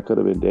 Because, I mean, I could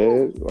have been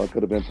dead, or I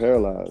could have been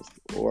paralyzed,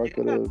 or I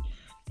could Yeah. have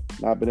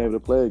not been able to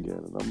play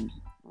again. And I'm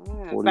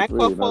Yeah.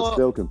 43 and I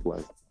still can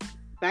play.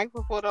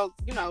 Thankful for those,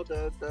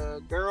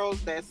 the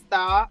girls that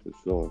stopped. For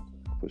sure.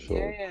 For sure.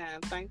 Yeah,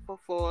 and thankful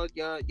for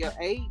your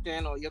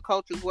agent or your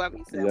coach or whoever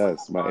you said was.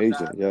 Yes, I my agent.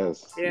 apologize.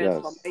 Yes,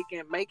 Yes, for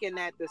yes, making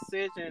that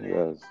decision and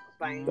yes.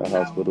 saying, That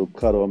hospital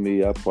cut on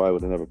me. I probably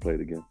would have never played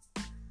again.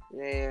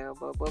 Yeah,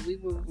 but we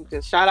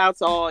just shout out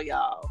to all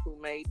y'all who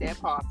made that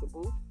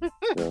possible.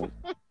 Yeah.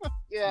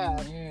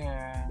 Yeah,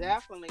 Yeah.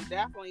 definitely.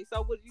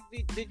 So,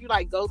 did you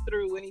like go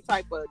through any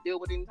type of deal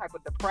with any type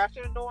of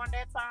depression during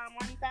that time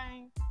or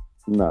anything?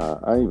 Nah,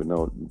 I didn't even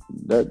know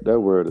that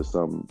word is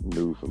something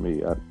new for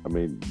me. I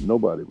mean,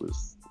 nobody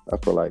was. I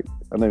feel like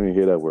I didn't even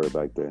hear that word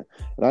back then,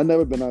 and I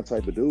never been that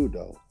type of dude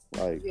though.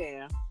 Like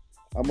Yeah.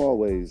 I'm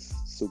always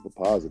super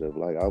positive.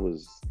 Like I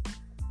was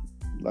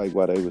like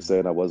what they were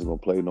saying I wasn't gonna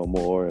play no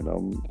more, and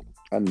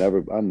I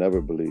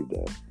never believed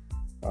that.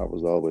 I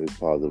was always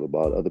positive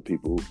about other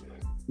people.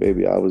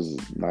 Maybe I was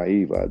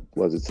naive. I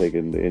wasn't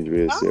taking the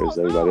injury as serious Oh as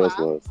everybody no, else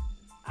was.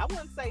 I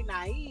wouldn't say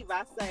naive.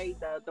 I say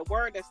the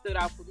word that stood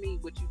out for me,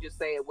 what you just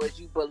said, was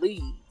you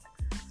believe.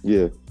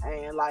 Yeah,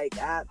 And like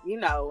I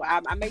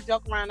may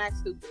joke around that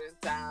stupid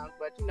at times,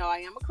 but I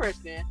am a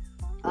Christian.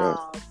 right,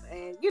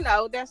 And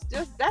that's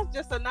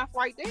just enough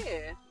right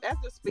there. That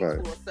just speaks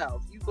right, for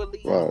itself. You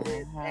believe right,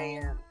 it, Mhm.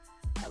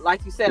 and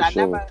like you said, for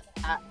sure.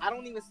 I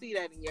don't even see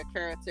that in your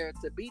character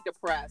to be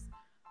depressed,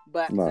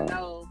 but to Nah,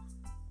 know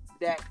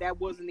that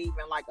wasn't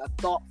even like a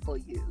thought for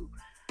you,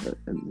 it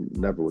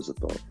never was a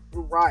thought.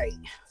 right?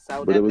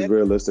 So But it was that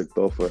realistic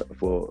though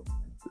for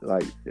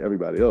like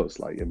everybody else,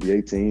 like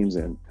NBA teams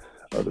and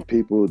other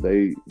people.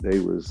 They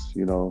was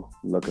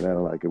looking at it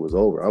like it was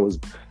over. I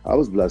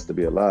was blessed to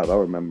be alive. I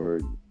remember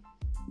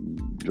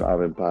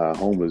driving by a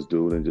homeless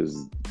dude and just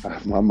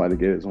I might have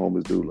gave this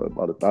homeless dude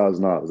about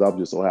 $1,000. I was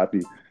just so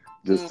happy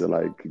just to mm,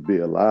 like be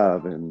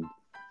alive and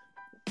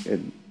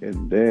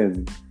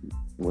then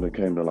when it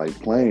came to like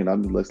playing,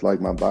 I'm just like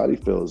my body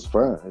feels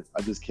fine.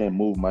 I just can't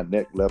move my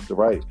neck left to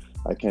right.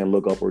 I can't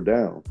look up or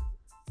down.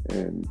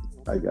 And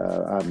I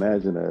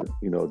imagine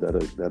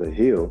that that'll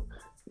heal.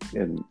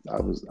 And I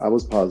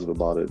was positive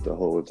about it the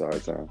whole entire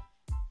time.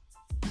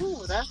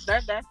 ooh, that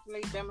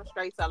definitely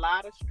demonstrates a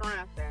lot of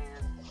strength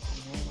and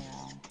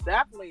Yeah.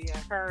 definitely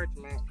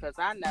encouragement. Because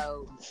I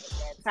know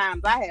at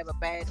times I have a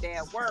bad day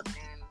at work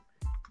and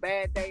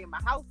bad day in my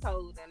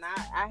household, and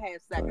I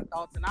have second Right,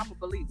 thoughts, and I'm a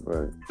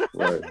believer. right,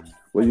 right.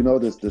 Well,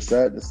 this the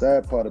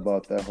sad part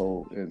about that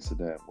whole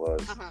incident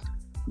was Uh-huh.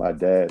 my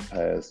dad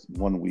passed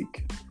 1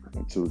 week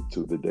to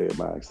the day of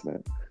my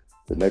accident.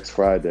 The next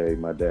Friday,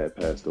 my dad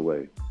passed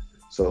away.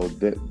 So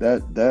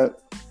that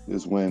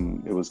is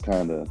when it was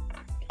kind of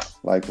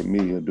like for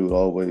me, a dude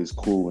always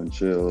cool and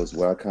chill is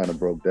where I kind of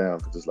broke down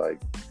because it's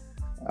like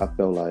I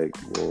felt like,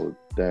 well,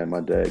 damn,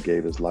 my dad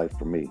gave his life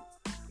for me.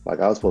 Like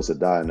I was supposed to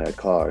die in that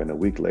car, and a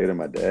week later,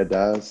 my dad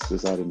dies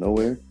just out of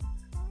nowhere,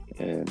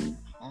 Yeah, and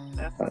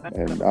that's Mhm.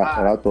 a and I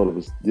lot. thought it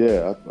was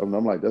yeah. I'm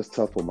like that's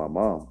tough for my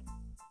mom.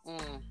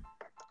 Mm.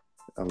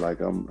 I'm like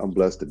I'm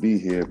blessed to be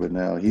here, but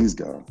now he's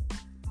gone.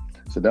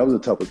 So that was the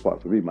toughest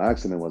part for me. My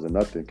accident wasn't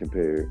nothing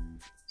compared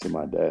to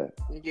my dad.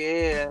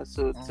 Yeah,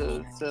 to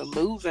Mhm.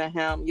 losing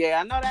him. Yeah,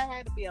 I know that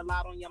had to be a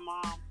lot on your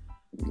mom,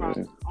 Yeah.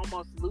 from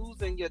almost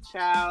losing your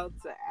child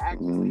to Hmm.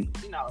 actually,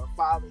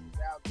 falling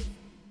out.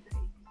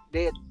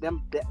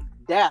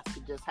 Death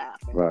just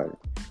happened. Right.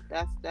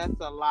 That's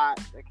a lot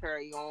to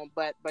carry on.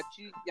 But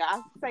yeah,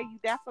 I say you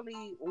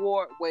definitely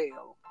wore it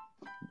well.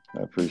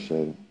 I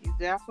appreciate it. You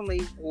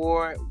definitely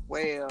wore it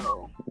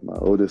well. My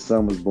oldest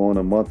son was born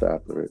a month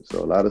after it,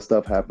 so a lot of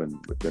stuff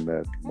happened within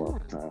that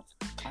month Mm. time.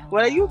 Oh,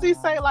 Well, they usually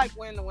say wow. like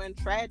when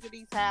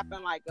tragedies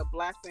happen, like a A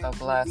blessing usually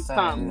blessing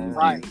comes. is. Hmm.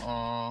 Right,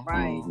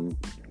 right. Mhm.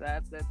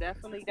 Hmm.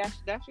 Definitely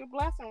that's your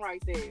blessing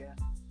right there.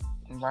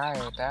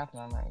 Right.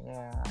 Definitely.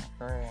 Yeah.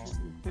 I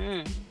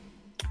agree. Hmm.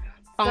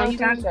 So You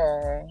got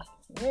DJ.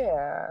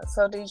 Yeah.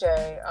 So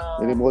DJ.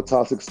 Any more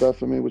toxic stuff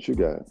for me? What you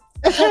got?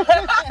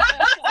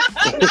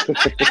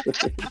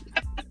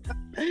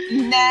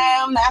 No,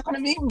 I'm not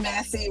gonna be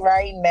messy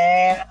right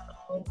now.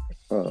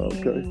 Oh, okay.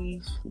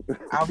 Sheesh.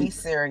 I'll be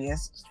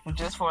serious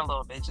just for a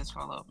little bit. Just for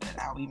a little bit.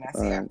 I'll be All messy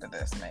right. after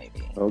this,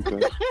 maybe. Okay.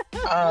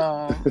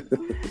 Um.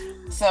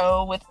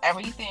 So with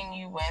everything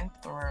you went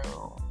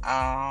through,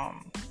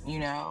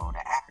 the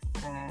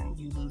accident,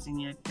 you losing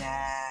your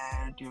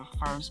dad, your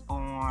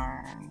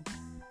firstborn,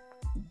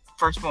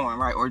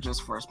 right, or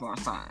just firstborn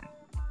son.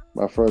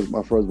 My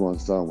firstborn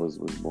son was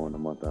born a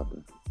month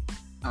after.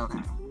 Okay.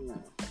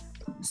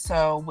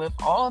 So, with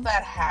all of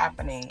that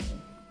happening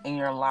in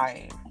your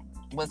life,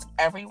 was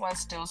everyone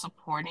still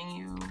supporting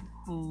you?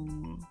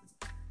 Who,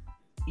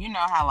 you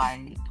know, how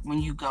like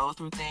when you go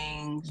through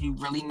things, you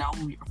really know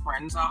who your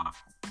friends are.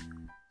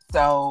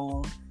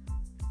 So,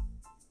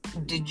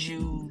 did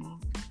you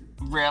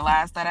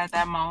realize that at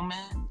that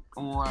moment?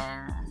 Or,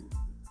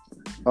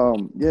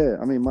 Yeah.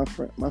 I mean,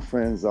 my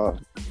friends are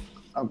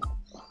I'm,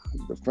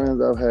 the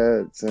friends I've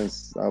had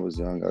since I was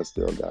young. I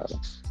still got them.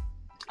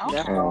 That's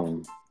okay. Um,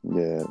 awesome.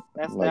 yeah.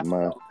 That's Like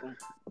definitely awesome.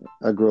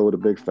 I grew up with a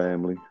big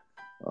family.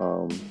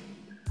 Um,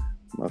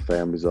 my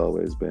family's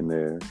always been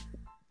there.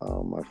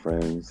 My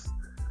friends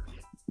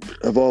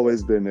have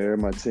always been there.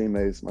 My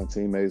teammates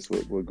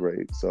were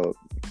great. So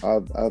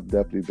I've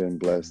definitely been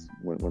blessed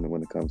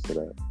when it comes to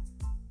that.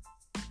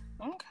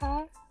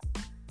 Okay.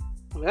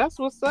 That's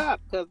what's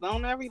up. Cause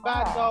don't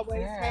everybody Wow.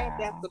 always have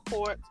that Yeah.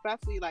 support,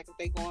 especially like if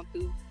they going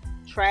through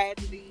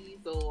tragedies,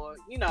 or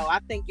I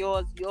think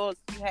yours you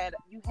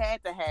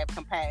had to have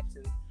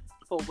compassion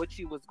for what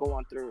you was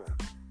going through,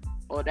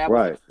 or that would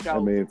Right. have I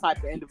showed the mean,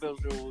 type of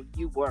individual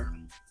you were.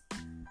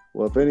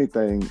 well, if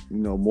anything,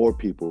 more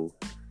people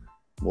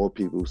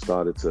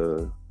started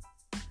to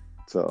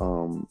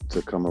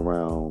come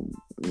around,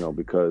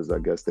 because I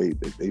guess they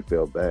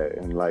felt bad,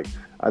 and like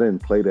I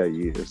didn't play that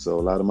year, so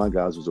a lot of my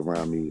guys was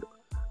around me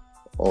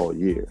all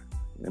year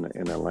in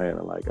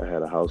Atlanta. Like I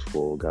had a house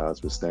full of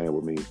guys was staying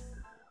with me.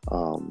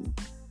 Um,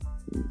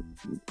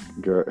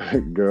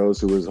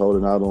 girls who was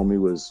holding out on me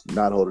was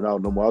not holding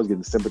out no more. I was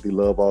getting sympathy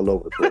love all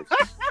over the place.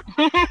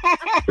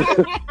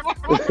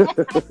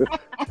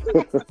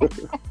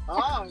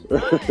 Oh,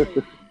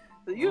 nice.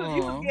 So you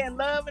was getting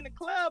love in the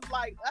club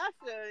like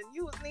Usher, and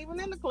you wasn't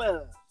even in the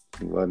club.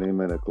 Wasn't even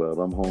in a club.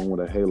 I'm home with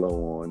a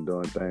halo on,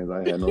 doing things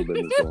I had no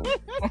business doing.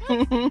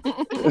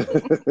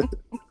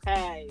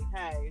 Hey.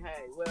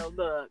 Well,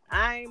 look,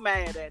 I ain't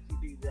mad at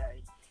you,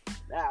 DJ.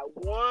 Not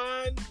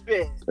one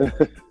bit.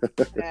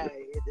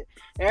 Hey,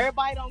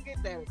 everybody don't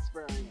get that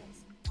experience.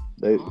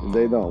 They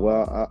don't.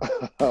 Well,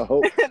 I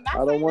hope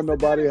I don't want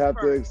nobody to have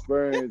to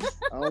experience.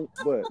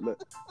 But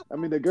look, I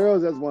mean, the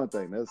girls, that's one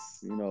thing.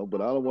 That's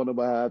but I don't want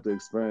nobody to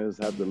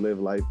have to live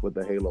life with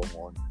the halo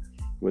on,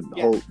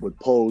 with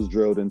poles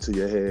drilled into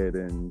your head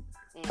and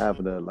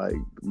having to like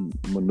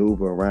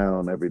maneuver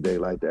around every day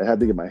like that. I had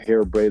to get my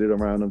hair braided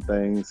around them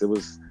things. It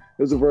was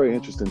a very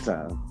interesting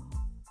time.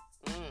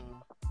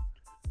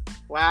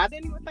 Wow, I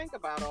didn't even think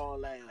about all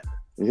that.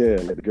 Yeah,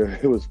 the girl.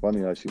 It was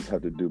funny how she'd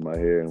have to do my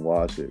hair and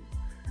wash it.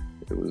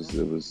 It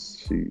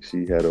was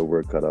she had her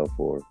work cut out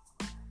for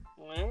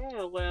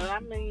her. Well, I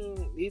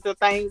mean, these are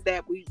things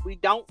that we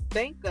don't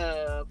think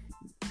of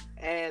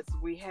as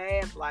we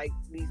have like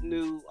these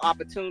new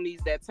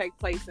opportunities that take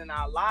place in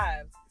our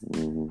lives.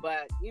 Mm-hmm.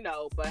 But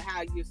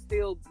how you're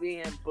still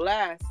being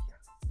blessed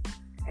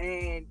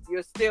and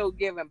you're still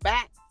giving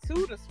back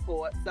to the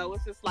sport, so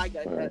it's just like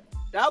a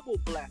double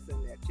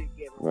blessing that you're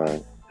giving.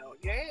 Right. So,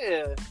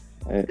 yeah,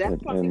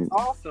 that's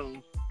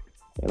awesome.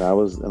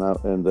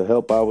 And the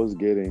help I was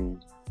getting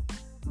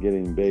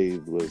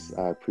bathed was,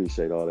 I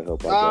appreciate all the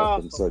help I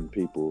got from certain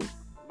people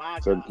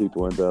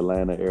in the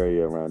Atlanta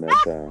area around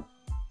that time.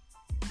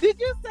 Did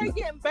you say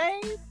getting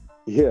bathed?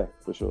 Yeah,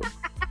 for sure.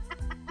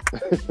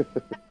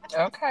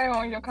 Okay,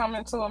 when you're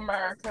coming to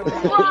America.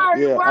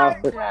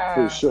 Right.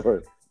 For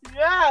sure.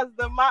 Yes,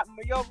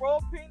 your raw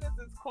penis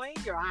is clean,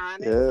 Your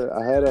Highness. Yeah,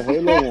 I had a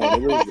halo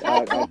on. It was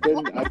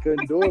I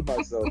couldn't do it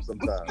myself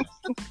sometimes.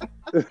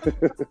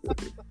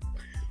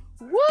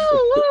 Woo.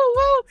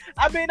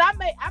 I mean, I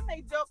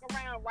may joke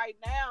around right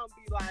now and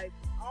be like,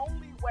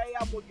 only way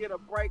I will get a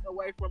break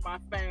away from my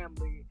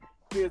family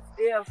is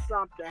if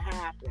something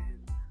happens.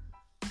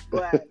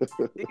 But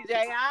DJ,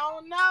 I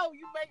don't know.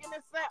 You making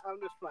it sound. I'm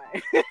just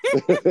playing.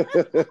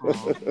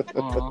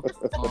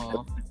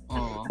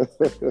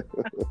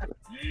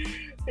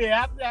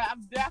 Yeah,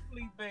 I'm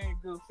definitely being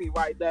goofy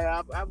right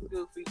now. I'm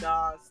goofy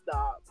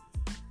nonstop.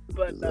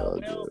 But no,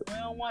 we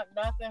don't want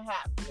nothing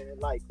happening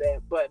like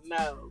that. But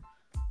no.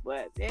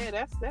 But yeah,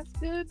 that's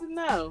good to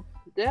know.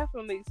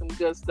 Definitely some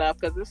good stuff,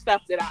 because it's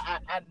stuff that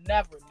I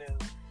never knew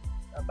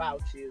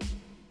about you.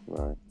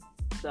 Right.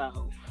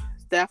 So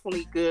it's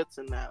definitely good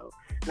to know.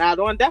 Now I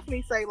don't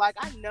definitely say like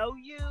I know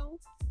you,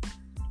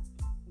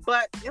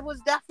 but it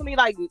was definitely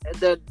like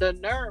the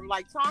nerve.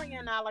 Like Tanya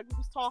and I, like we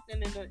was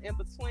talking in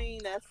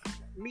between us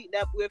meeting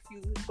up with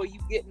you for you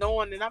getting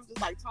on, and I'm just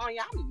like,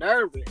 Tanya, I'm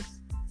nervous.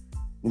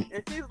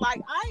 And she's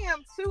like, I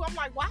am too. I'm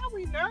like, why are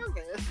we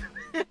nervous?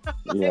 Like,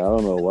 yeah, I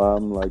don't know why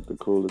I'm like the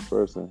coolest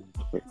person.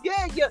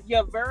 Yeah,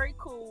 you're very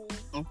cool.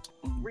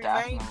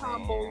 Remain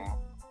humble.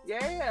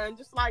 Yeah, and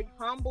just like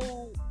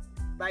humble,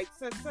 like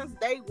since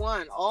day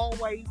one,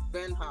 always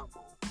been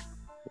humble.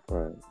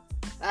 Right.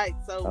 Right.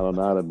 So I don't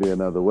know how to be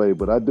another way,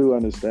 but I do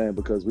understand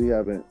because I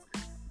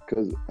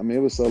mean,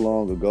 it was so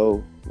long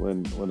ago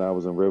when I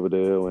was in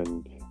Riverdale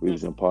and we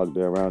was in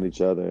Parkdale around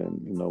each other, and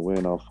we're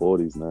in our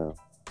 40s now.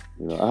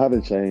 I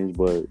haven't changed,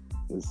 but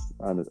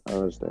I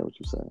understand what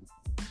you're saying.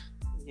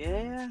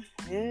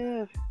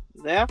 Yeah,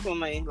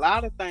 definitely. A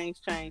lot of things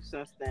changed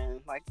since then.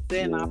 Like you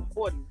said, in our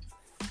 40s,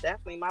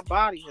 definitely my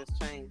body has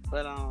changed.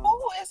 But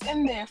who is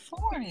in their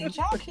 40s?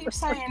 Y'all keep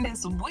saying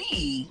this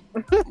we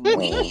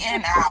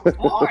in our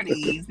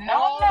 40s.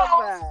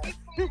 No.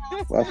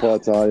 My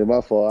fault, Tanya.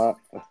 My fault.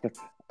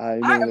 I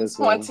am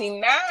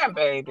 29,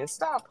 baby.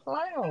 Stop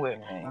playing with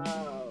me.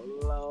 Oh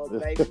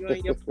Lord, baby, you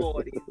in your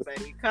 40s,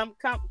 baby. Come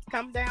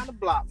down the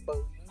block,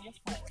 boo. You in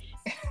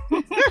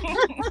your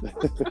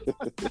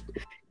 40s.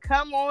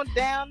 Come on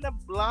down the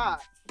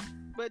block.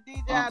 But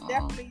DJ, I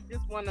definitely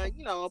just want to,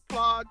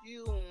 applaud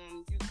you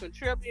on you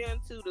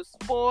contributing to the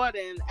sport,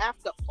 and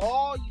after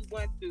all you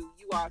went through,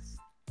 you are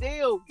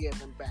still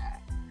giving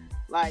back.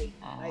 Like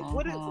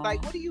what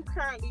are you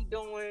currently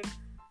doing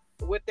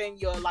within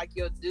your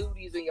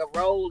duties and your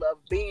role of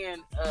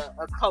being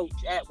a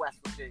coach at West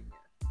Virginia?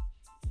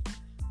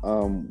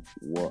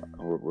 Well,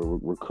 we're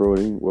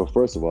recruiting. Well,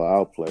 first of all,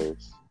 our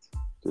players.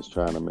 just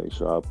trying to make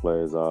sure our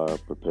players are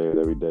prepared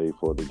every day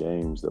for the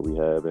games that we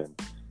have, and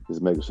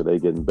just making sure they're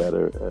getting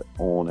better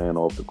on and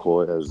off the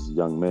court as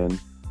young men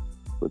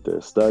with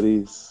their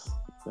studies.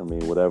 I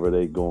mean, whatever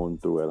they going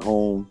through at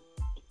home,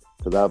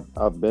 because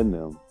I've been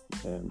them,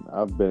 and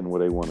I've been where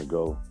they want to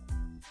go.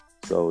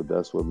 So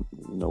that's what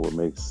what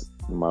makes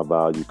my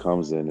value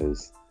comes in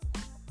is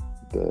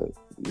the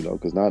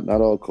because not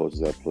all coaches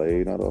have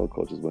played, not all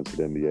coaches went to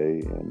the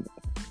NBA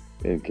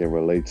and can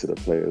relate to the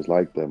players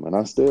like them. And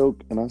I still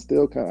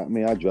kind of, I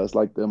mean, I dress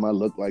like them, I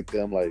look like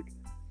them,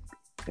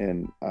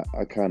 and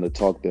I kind of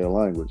talk their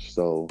language.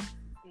 So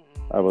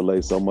I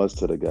relate so much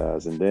to the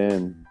guys. And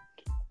then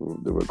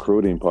the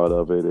recruiting part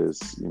of it is,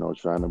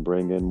 trying to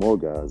bring in more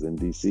guys. And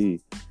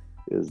DC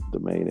is the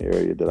main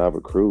area that I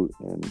recruit.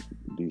 And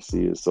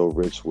DC is so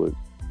rich with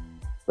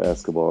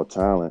basketball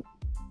talent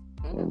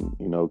and,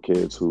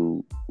 kids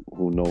who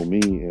know me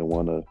and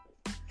want to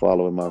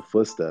follow in my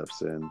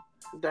footsteps, and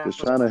just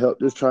trying to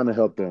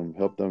help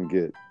them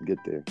get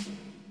there.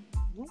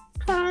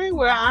 Okay,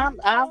 well,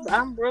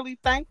 I'm really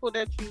thankful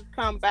that you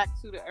come back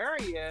to the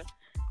area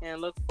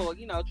and look for,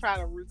 try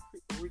to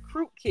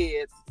recruit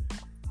kids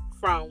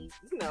from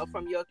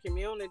your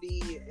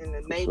community and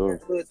the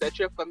neighborhoods that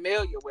you're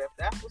familiar with.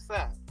 That's what's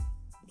up.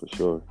 For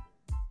sure.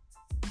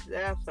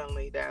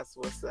 Definitely, that's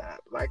what's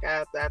up. Like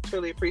I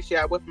truly appreciate.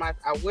 I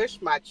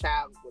wish my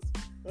child was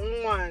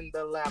on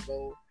the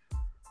level,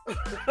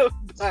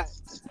 but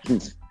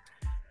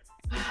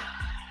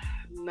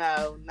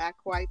no, not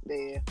quite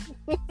there.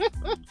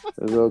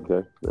 It's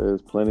okay.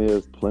 There's plenty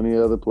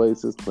of other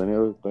places, plenty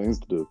of other things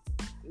to do.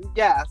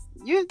 Yes,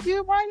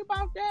 you're right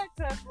about that,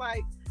 because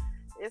like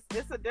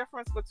it's a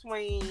difference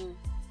between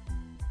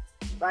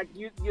like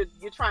you're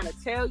trying to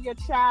tell your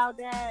child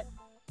that,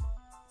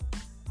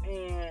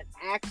 and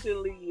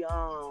actually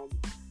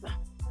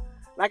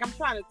like I'm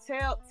trying to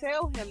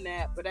tell him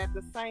that, but at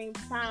the same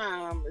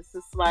time it's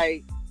just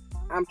like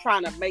I'm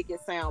trying to make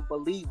it sound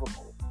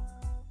believable.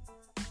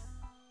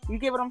 You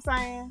get what I'm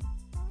saying?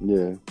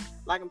 Yeah.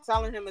 Like I'm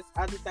telling him it's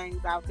other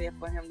things out there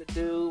for him to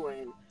do,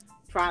 and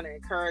trying to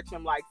encourage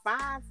him, like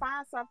find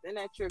something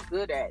that you're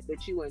good at,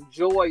 that you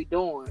enjoy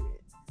doing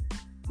it.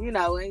 And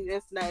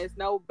it's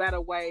no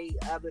better way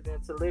other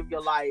than to live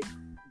your life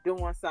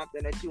doing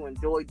something that you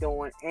enjoy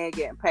doing and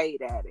getting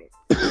paid at it.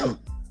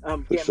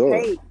 Getting sure.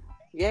 paid.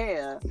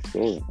 Yeah. For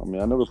sure. I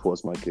mean, I never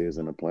forced my kids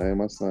into playing.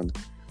 My son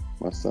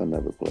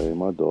never played.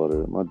 My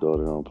daughter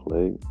don't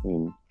play,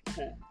 and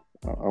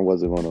I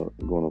wasn't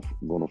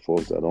gonna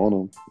force that on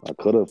them. I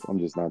could have. I'm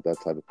just not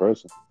that type of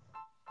person.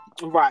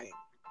 Right.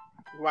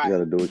 You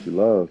gotta do what you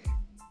love.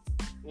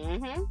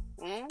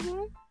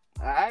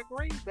 I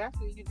agree.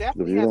 Definitely. You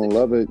definitely. If you don't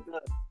love it,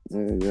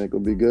 you ain't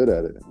gonna be good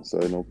at it. So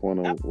ain't no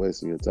point in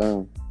wasting your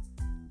time.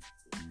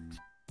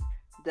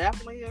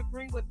 Definitely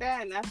agree with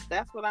that, and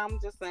that's what I'm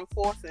just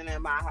enforcing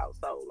in my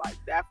household. Like,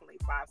 definitely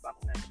find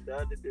something that you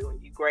love to do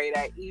and you great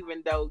at,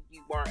 even though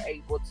you weren't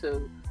able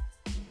to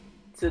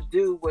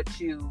do what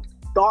you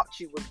thought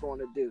you was going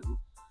to do.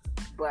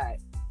 But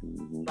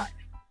like,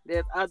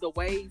 there's other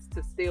ways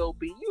to still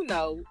be,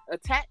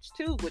 attached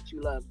to what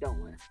you love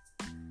doing.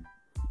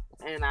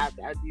 And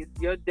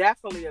you're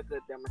definitely a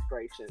good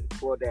demonstration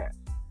for that.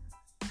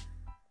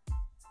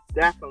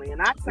 Definitely.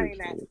 And I'm saying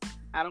that,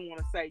 I don't want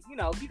to say,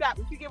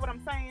 if you get what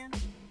I'm saying?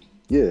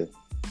 Yeah.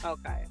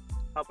 Okay.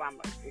 Hope I'm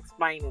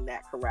explaining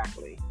that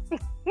correctly.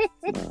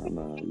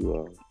 Nah, you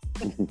are.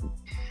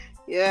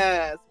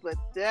 Yes, but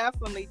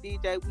definitely,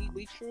 DJ,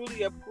 we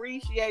truly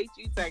appreciate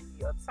you taking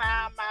your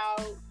time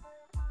out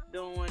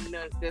doing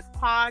this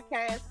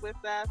podcast with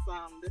us.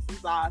 This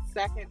is our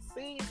second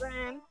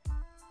season.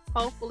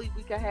 Hopefully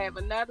we can have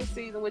another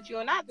season with you,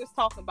 and not just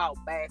talking about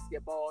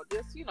basketball,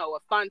 just a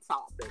fun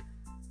topic.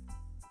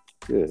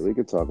 Yeah, we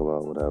could talk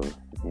about whatever.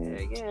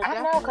 Yeah,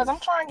 I know, because I'm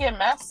trying to get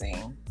messy.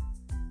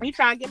 You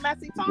trying to get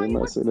messy, Tanya? Get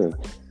messy then.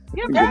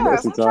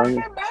 Yes, I'm trying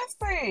to get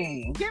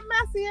messy. Get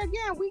messy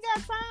again. We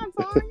got time,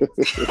 Tanya.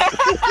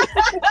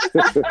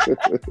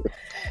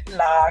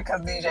 Nah,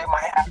 because DJ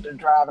might have to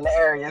drive in the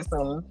area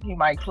soon. He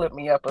might clip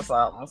me up or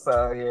something.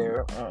 So,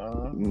 yeah.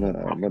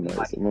 Nah, I'm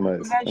nice. I'm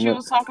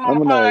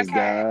a nice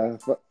guy.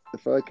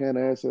 If I can't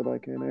answer it, I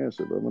can't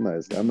answer it. But I'm a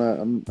nice guy.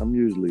 I'm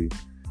usually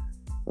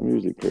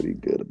pretty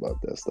good about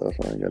that stuff.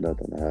 I ain't got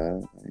nothing to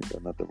hide. I ain't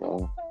got nothing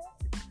wrong.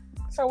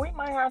 So we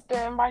might have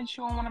to invite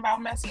you on one of our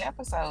messy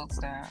episodes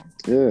then.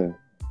 Yeah.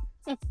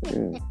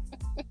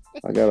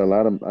 I got a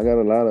lot of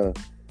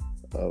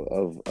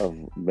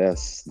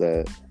mess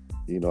that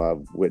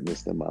I've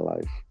witnessed in my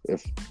life,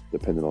 if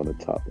depending on the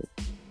topic.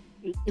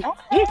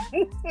 Okay.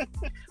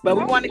 But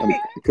we want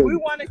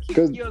to keep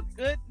your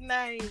good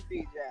name,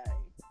 DJ.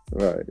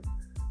 Right.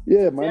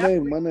 Yeah, my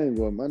name's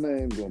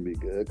gonna be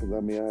good, because I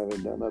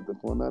haven't done nothing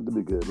for not to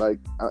be good. Like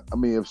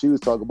if she was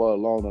talking about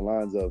along the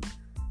lines of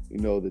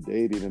the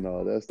dating and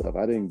all that stuff,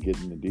 I didn't get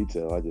into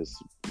detail. I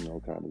just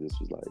kind of just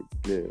was like,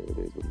 yeah, it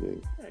is what it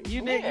is.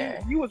 You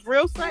did. You was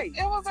real safe.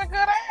 It was a good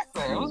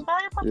answer. It was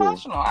very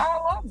professional. Yeah.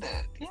 I loved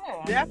it.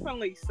 Yeah.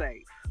 Definitely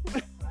safe.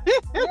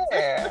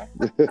 Yeah.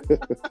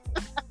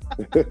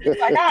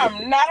 Like,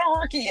 I'm not a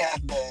rookie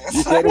at this.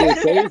 You said it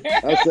was safe.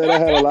 I said I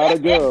had a lot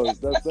of girls.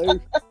 That's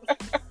safe.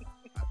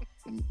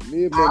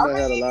 Me and Brenda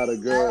had a lot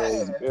of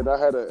girls, yeah. and I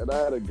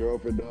had a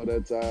girlfriend all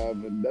that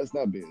time, and that's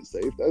not being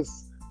safe.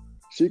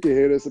 She could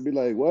hear this and be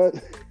like, "What?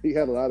 He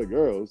had a lot of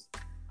girls."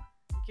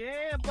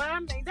 Yeah, but I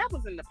mean that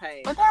was in the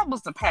past. But that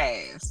was the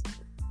past.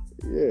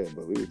 Yeah,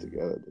 but we were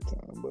together at the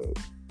time. But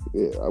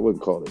yeah, I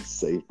wouldn't call it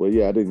safe. But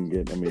yeah, I didn't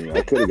get. I mean,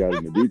 I could have got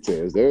into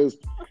details.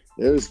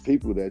 There's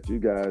people that you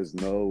guys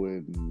know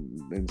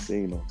and been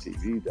seen on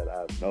TV that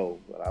I know,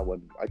 but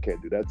I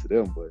can't do that to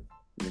them. But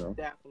you know,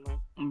 Definitely.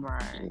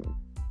 Right.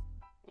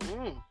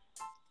 Yeah.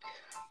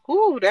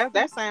 Ooh,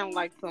 that sounds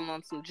like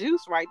some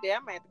juice right there.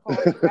 I'm gonna have to call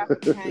you after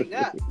you hang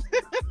up.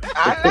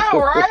 I know,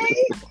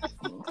 right?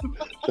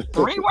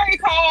 Three-way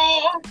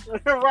call.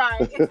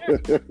 Right.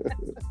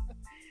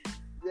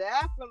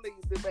 Definitely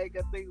to make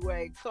a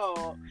three-way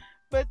call.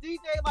 But DJ,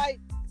 like,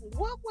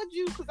 what would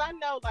you? Because I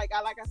know, like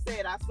I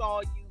said, I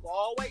saw you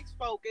always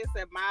focus,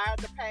 admire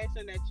the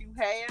passion that you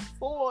had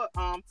for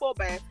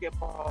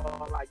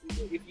basketball. Like,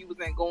 if you was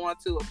going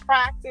to a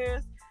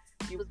practice,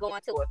 you was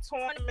going to a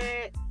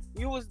tournament,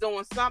 you was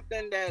doing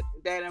something that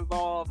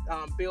involved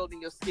building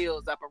your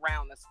skills up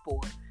around the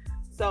sport.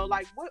 So,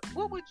 like,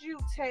 what would you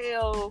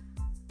tell,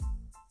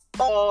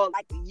 or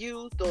like the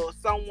youth or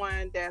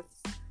someone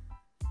that's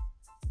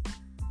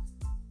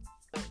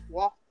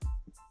walk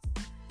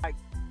like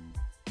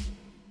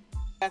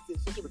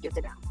message that you would give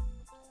to them?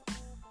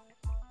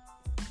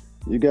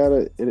 You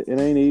gotta. It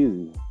ain't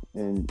easy,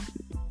 and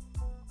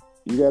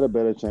you got a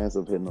better chance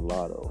of hitting the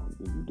lotto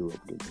if you do it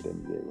against the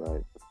NBA,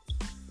 right?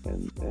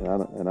 And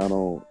I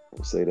don't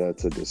say that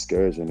to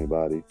discourage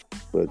anybody,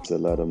 but to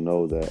let them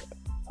know that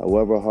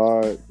however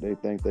hard they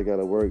think they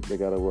gotta work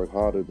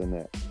harder than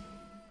that.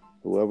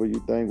 Whoever you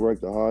think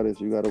worked the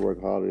hardest, you gotta work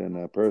harder than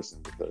that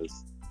person,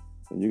 because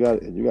you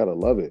gotta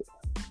love it.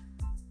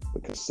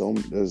 Because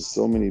there's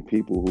so many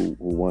people who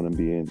want to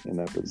be in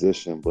that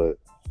position, but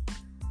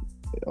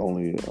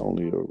only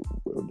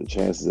the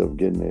chances of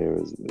getting there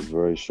is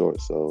very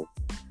short. So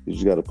you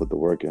just got to put the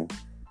work in.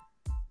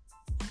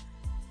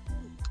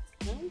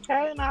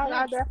 Okay, and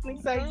I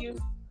definitely say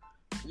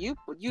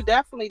you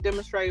definitely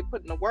demonstrated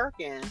putting the work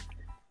in,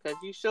 because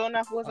you sure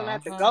enough wasn't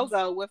at the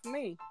go-go with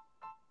me.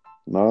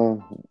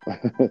 No,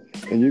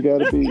 and you got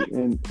to be,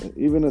 and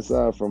even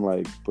aside from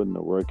like putting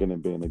the work in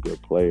and being a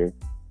good player,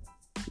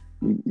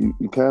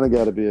 you kind of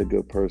got to be a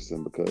good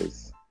person,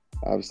 because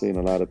I've seen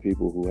a lot of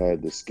people who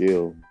had the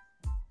skill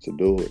to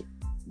do it,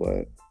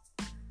 but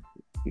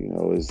you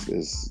know, it's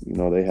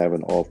they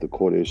having off the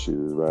court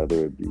issues,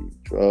 whether it be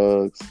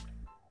drugs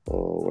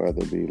or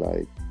whether it be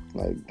like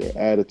their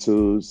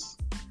attitudes,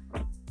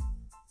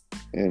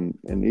 and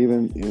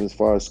even as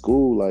far as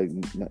school, like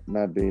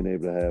not being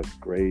able to have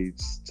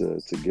grades to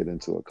get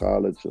into a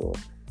college, or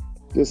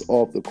just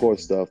off the court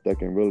stuff that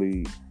can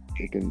really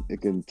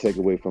it can take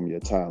away from your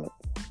talent,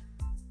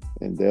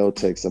 and they'll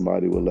take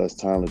somebody with less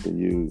talent than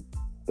you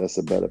that's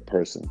a better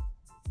person.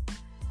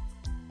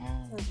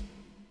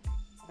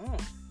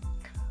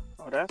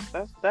 Oh,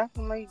 that's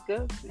definitely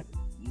good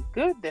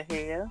to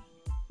hear.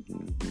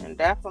 Mm-hmm. And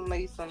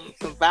definitely some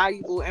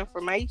valuable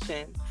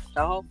information.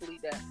 So hopefully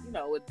that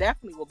it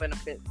definitely will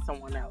benefit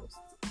someone else.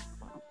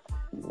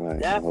 Right,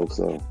 definitely. I hope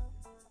so.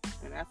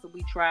 And that's what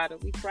we try to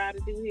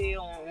do here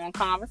on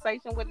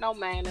Conversation with No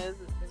Manners.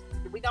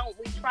 We don't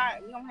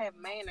have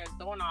manners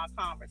during our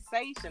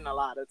conversation a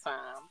lot of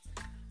times,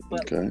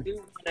 but we do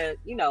want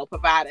to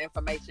provide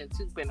information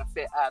to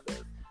benefit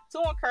others,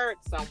 to encourage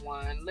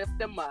someone, lift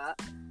them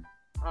up.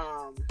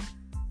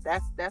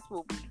 That's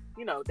what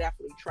we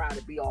definitely try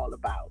to be all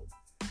about.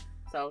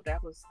 So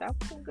that was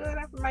some good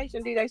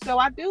information, DJ. So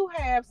I do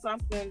have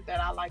something that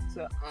I like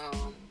to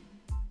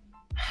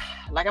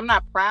like, I'm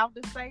not proud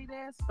to say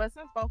this, but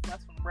since both of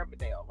us from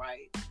Riverdale,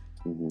 right?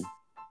 Mm-hmm.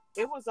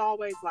 It was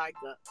always like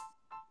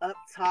a up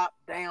top,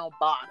 down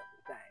bottom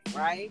thing,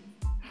 right?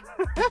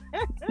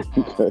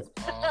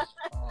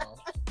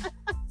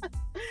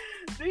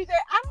 DJ,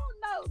 I don't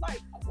know,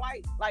 like,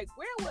 quite, like,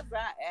 where was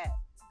I at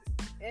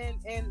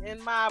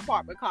in my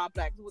apartment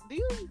complex? Do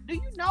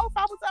you know if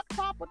I was up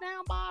top or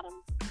down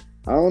bottom?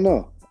 I don't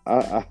know.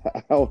 I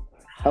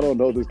don't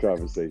know this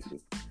conversation.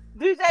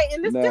 DJ,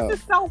 and this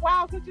is so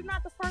wild, because you're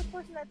not the first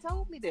person that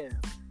told me this.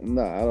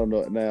 No, I don't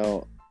know.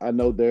 Now, I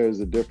know there is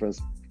a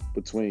difference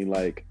between,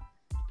 like,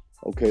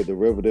 okay, the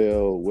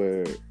Riverdale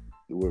where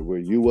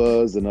you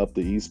was, and up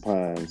the East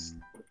Pines,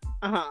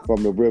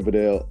 from the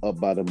Riverdale up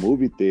by the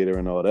movie theater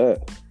and all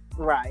that.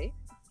 Right.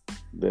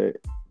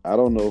 I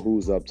don't know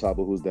who's up top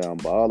or who's down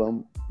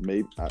bottom.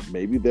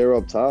 Maybe they're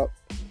up top.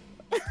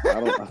 I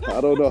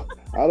don't know.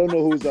 I don't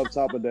know who's up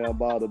top and down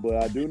bottom, but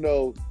I do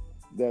know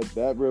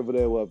that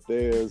Riverdale up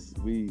there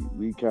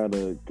we kind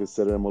of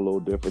consider them a little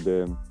different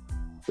than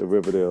the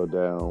Riverdale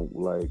down,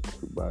 like,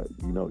 by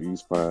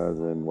East Pines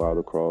and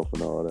Wildercroft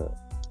and all that.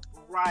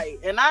 Right,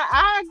 and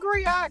I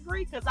agree,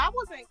 because I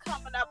wasn't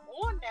coming up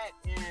on that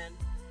end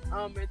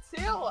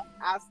until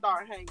I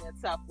start hanging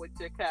tough with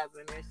your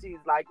cousin, and she's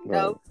like,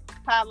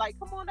 Pat, like,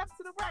 come on up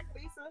to the rack,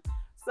 Lisa.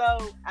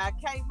 So I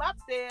came up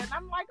there and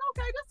I'm like,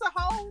 okay, this is a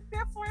whole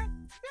different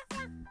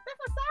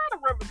side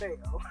of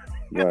Riverdale.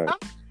 Right.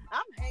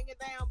 I'm hanging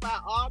down by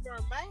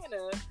Auburn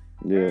Manor.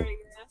 Yeah.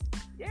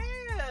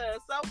 Yeah.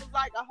 So it was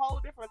like a whole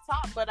different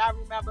talk. But I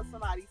remember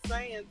somebody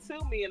saying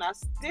to me, and I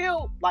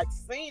still like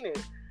seen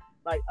it,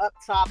 like up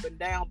top and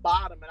down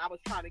bottom, and I was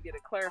trying to get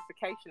a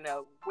clarification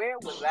of where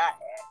was I at.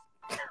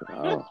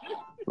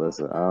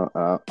 Listen,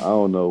 I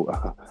don't know.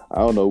 I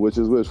don't know which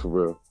is which for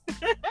real.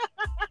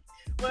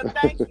 Well,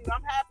 thank you.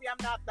 I'm happy I'm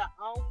not the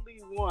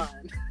only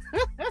one.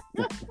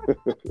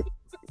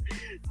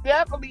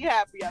 Definitely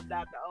happy I'm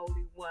not the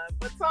only one.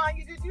 But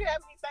Tanya, did you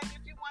have anything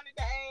that you wanted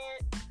to add?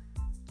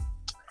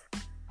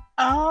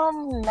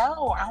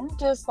 No, I'm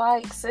just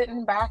like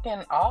sitting back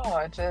in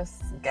awe,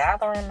 just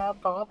gathering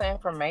up all the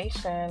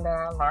information that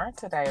I learned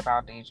today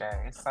about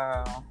DJ.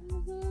 So,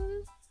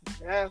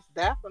 Yes,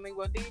 definitely.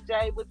 Well,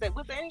 DJ, was there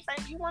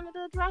anything you wanted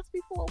to address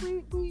before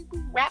we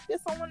wrap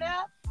this on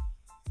up?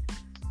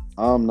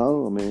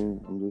 No, I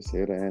mean, I'm just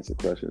here to answer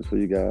questions for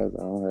you guys. I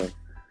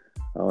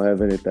don't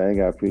have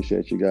anything. I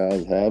appreciate you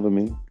guys having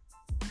me.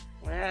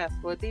 Yes,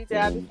 well,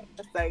 DJ, I just want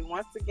to say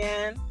once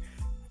again,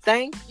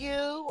 thank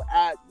you.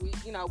 We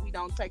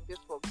don't take this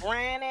for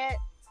granted.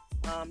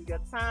 Your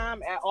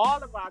time,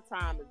 all of our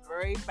time is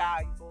very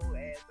valuable.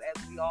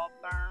 As we all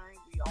learn,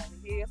 we only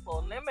here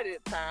for a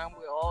limited time.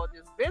 We're all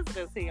just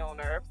visitors here on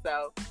Earth,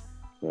 so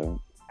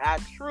I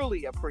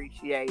truly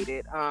appreciate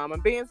it.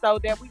 And being so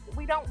that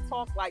we don't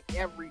talk like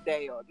every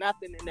day or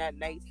nothing in that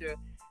nature.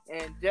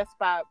 And just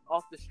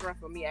off the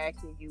strength of me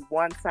asking you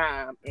one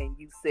time and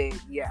you said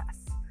yes.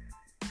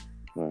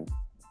 Right.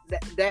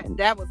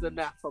 That was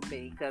enough for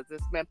me, because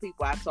it's been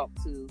people I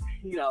talked to,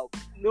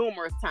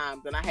 numerous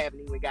times, and I haven't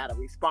even got a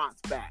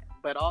response back.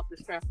 But off the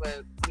strength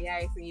of me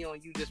asking you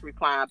and you just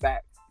replying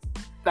back,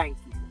 thank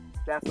you.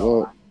 That's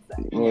all I can say.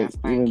 Well, yes,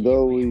 even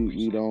though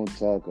we don't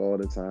talk all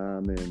the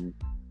time, and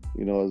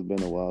it's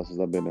been a while since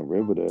I've been in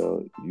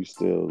Riverdale, you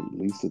still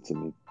Lisa to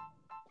me.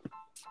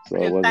 So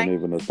it wasn't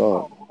even a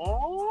thought.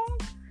 Oh,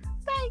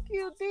 thank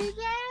you,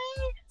 DJ.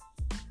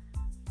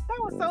 That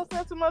was so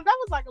sentimental. That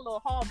was like a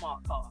little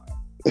Hallmark card.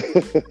 I was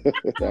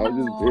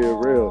just being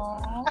real.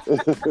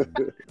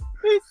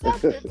 He's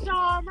such a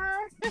charmer.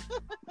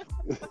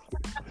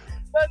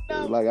 But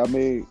no,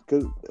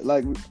 because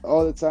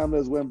all the time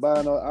that's went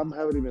by, I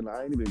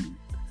ain't even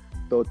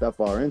thought that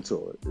far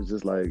into it. It's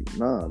just like,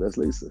 nah, that's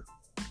Lisa.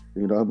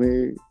 You know what I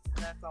mean?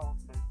 That's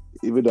awesome.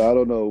 Even though I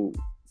don't know,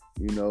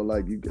 you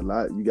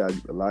got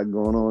a lot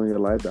going on in your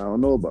life that I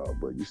don't know about,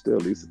 but you still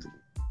Lisa to me.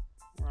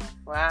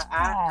 Well,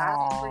 I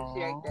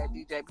appreciate that,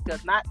 DJ,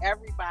 because not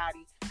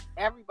everybody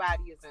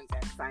isn't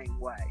that same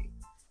way.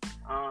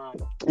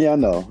 Yeah, I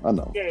know.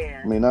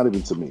 Yeah. I mean, not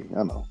even to me.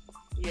 I know.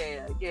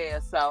 Yeah.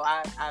 So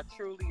I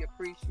truly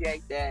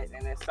appreciate that,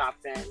 and it's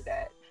something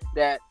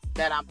that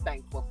I'm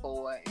thankful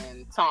for,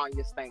 and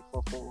Tanya's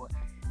thankful for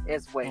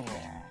as well.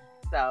 Yeah.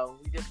 So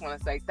we just want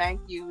to say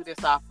thank you. This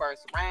is our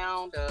first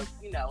round of,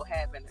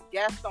 having a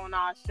guest on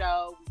our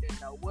show. We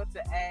didn't know what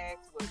to ask.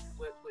 What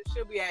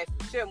should we ask?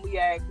 What shouldn't we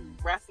ask? We were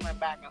wrestling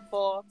back and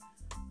forth.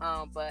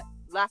 But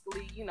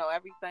luckily,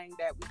 everything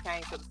that we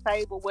came to the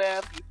table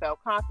with, we felt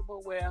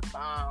comfortable with.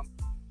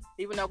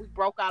 Even though we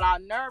broke out our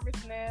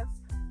nervousness,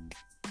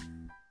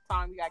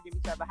 we got to give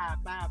each other a high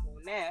five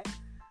on that.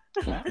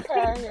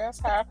 Okay, yes,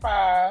 high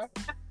five.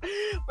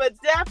 But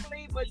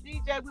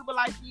DJ, we would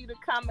like for you to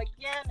come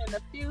again in the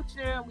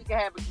future. We can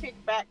have a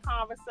kickback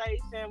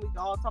conversation. We can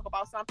all talk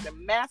about something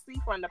messy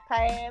from the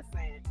past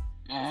and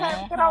just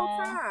have a good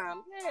old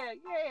time.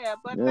 Yeah.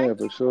 But yeah,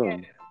 for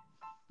sure.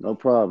 No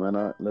problem. And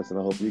I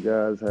hope you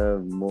guys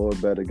have more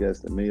better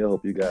guests than me. I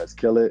hope you guys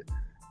kill it.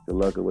 Good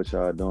luck at what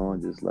y'all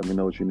doing. Just let me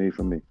know what you need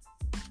from me.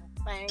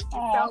 Thank you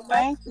so much.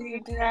 Thank you,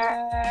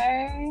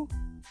 DJ.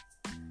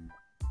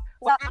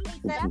 Well, I'm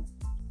Lisa.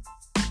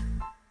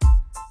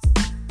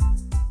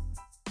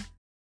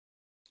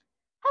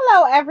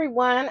 Hello,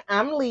 everyone.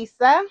 I'm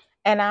Lisa.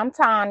 And I'm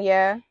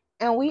Tanya.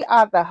 And we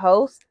are the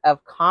hosts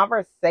of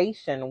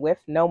Conversation with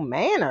No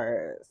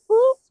Manners.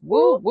 Woo,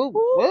 woo, woo,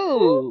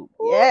 woo.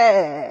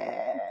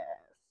 Yes.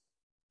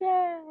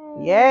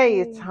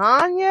 Yay,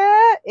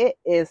 Tanya. It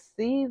is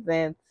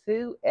season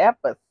 2,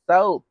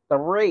 episode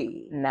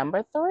 3.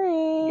 Number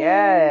 3.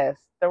 Yes,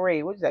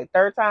 3. What'd you say?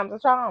 Third time's a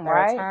charm,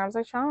 right? Third time's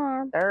a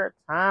charm. Third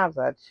time's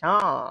a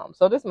charm.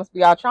 So this must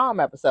be our charm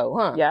episode,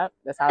 huh? Yep,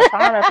 that's our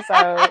charm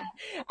episode.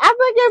 I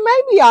think it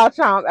may be our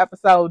charm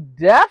episode,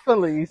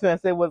 definitely,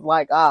 since it was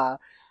like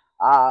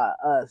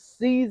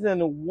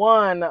season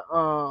 1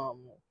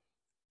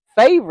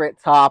 favorite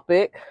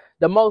topic,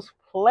 the most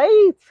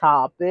played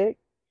topic,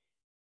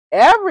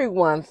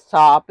 everyone's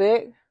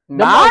topic,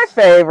 my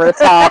favorite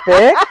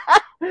topic,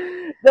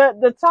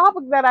 the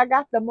topic that I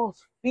got the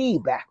most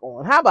feedback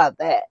on. How about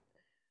that?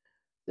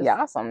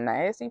 Y'all some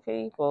nasty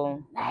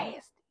people.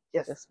 Nasty.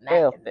 Just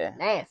filthy.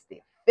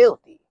 Nasty.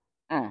 Filthy.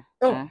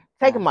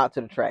 Take them out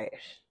to the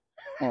trash.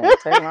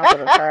 Take them out to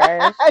the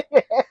trash?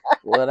 Yeah.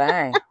 Well,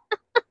 dang.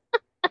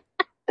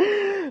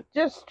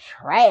 Just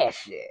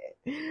trash it.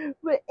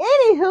 But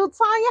anywho, Tanya,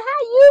 how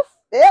you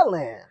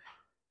feeling?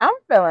 I'm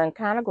feeling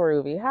kind of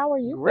groovy. How are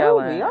you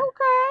Groovy, feeling?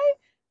 okay.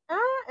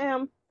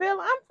 I'm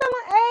feeling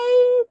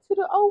A to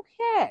the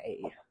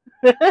okay.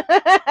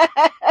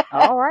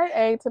 All right,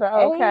 A to the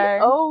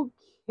okay.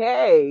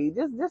 Okay.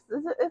 Just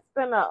it's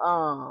been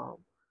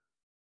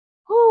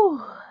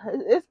whew,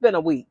 it's been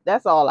a week.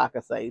 That's all I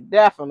can say.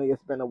 Definitely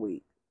it's been a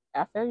week.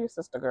 I feel you,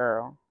 sister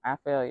girl. I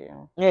feel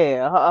you.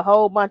 Yeah, a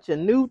whole bunch of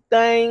new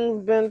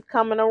things been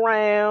coming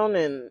around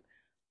and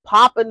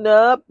popping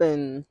up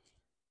and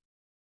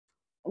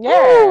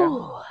Yeah.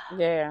 whew.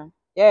 Yeah.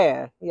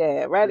 Yeah.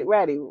 Ready.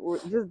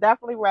 Just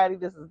definitely ready.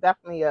 This is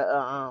definitely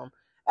an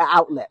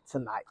outlet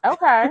tonight.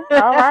 Okay.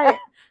 All right.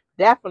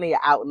 Definitely an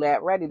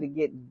outlet. Ready to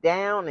get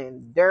down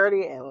and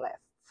dirty and let's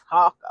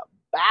talk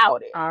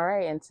about it. All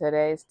right. And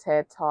today's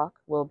TED Talk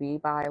will be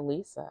by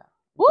Lisa,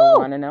 Woo! the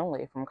one and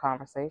only from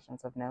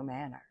Conversations of No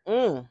Manner.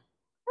 You're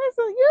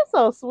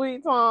so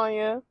sweet,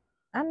 Tanya.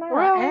 I know.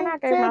 Really? And I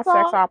gave TED my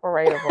Talk? sex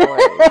operator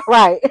voice.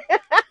 Right.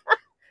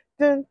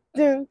 Dun,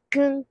 dun,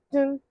 dun,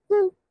 dun,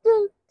 dun,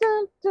 dun,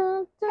 dun,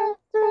 dun, dun,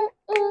 dun.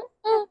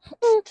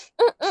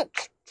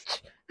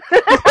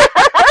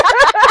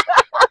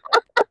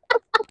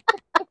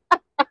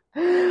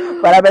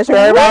 But I bet you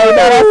everybody know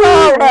that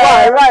song.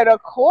 Right.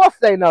 Of course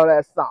they know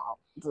that song.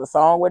 It's a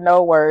song with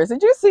no words.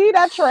 Did you see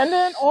that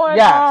trending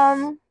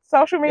on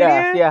social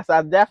media? Yes.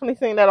 I've definitely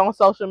seen that on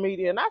social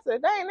media, and I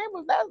said, "Dang,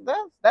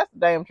 that's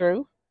damn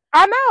true."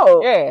 I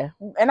know. Yeah.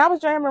 And I was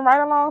jamming right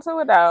along to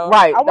it though.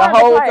 Right. I the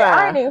whole time.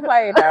 I ain't even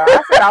played though.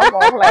 I said I was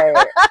gonna play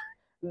it.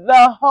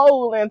 The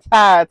whole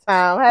entire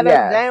time. Had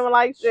Yes. us jamming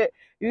like shit.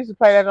 You used to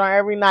play that on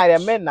every night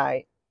at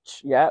midnight.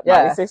 Yep.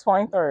 Yeah.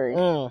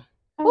 96.3.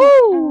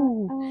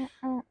 Woo!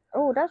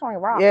 Oh, that's only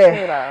rock Yeah.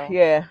 too though.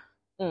 Yeah.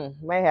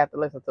 May have to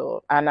listen to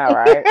it. I know,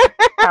 right?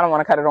 I don't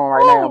want to cut it on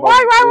right now. But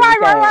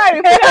Right.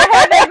 If you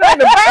had that in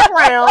the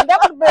background, that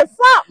would have been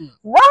something.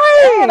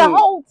 Right. Yeah, the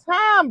whole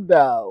time,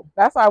 though.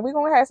 That's why we're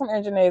going to have some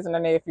engineers in the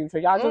near future.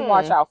 Y'all just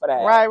watch out for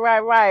that. Right.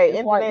 Wait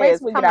till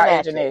we get our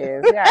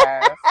engineers.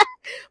 Yes.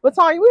 But,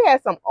 Tanya, we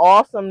had some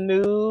awesome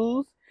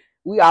news.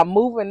 We are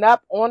moving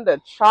up on the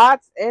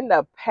charts in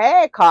the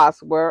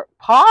podcast world.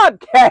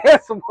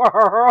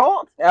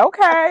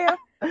 Okay.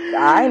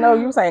 I know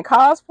you saying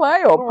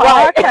cosplay or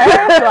Right.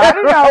 podcast. So I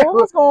don't know what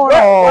was going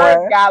on.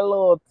 Words got a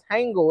little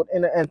tangled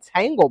in an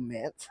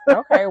entanglement.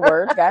 Okay,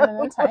 words got an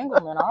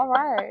entanglement. All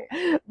right.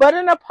 But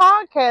in the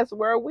podcast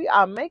world, we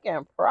are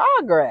making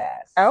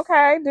progress.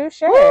 Okay, do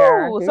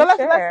share. Ooh, do so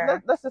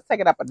share. let's just take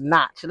it up a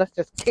notch. Let's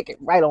just kick it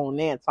right on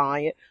in,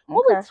 Tanya.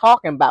 What we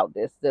talking about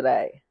this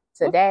today?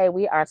 Today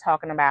we are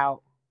talking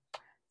about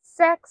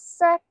sex.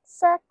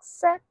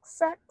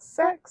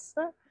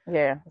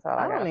 Yeah, that's all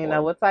I don't even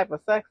know what type of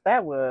sex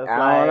that was.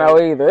 I don't know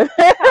either.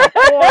 What kind of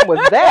porn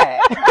was that?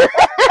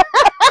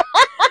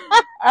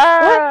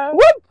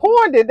 What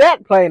porn did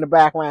that play in the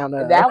background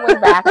of? That was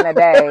back in the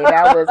day.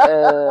 That was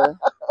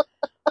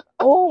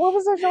what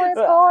was the joint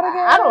called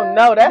again? I don't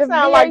know. That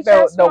sounds like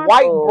the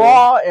white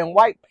bra and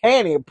white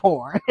panty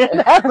porn.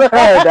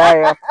 That's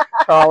damn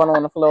crawling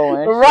on the floor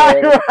and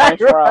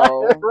shit.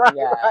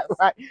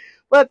 Right.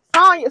 But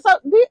Tanya, so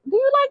do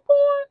you like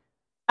porn?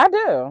 I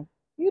do.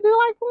 You do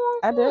like porn?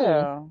 I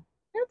do.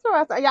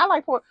 Interesting. Yeah, I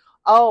like porn.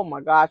 Oh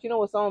my gosh, you know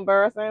what's so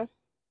embarrassing?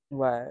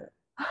 What?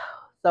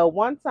 So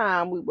one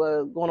time we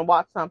were going to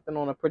watch something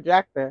on a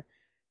projector,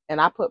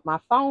 and I put my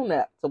phone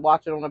up to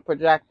watch it on a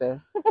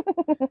projector. As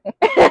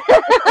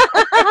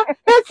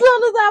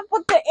soon as I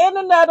put the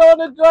internet on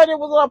the joint, it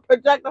was on a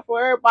projector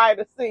for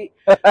everybody to see.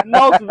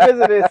 Most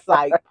visited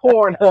site,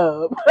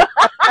 Pornhub.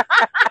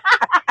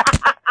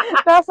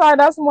 That's right.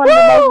 That's one of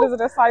the most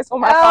visited sites on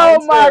my phone.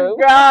 Oh my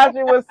gosh,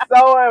 it was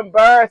so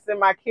embarrassing.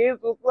 My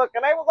kids was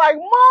looking. They was like,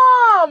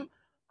 "Mom."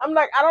 I'm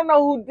like, I don't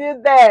know who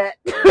did that.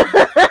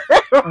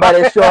 But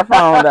it's your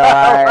phone, though.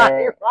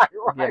 Right.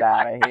 Get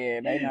out of here.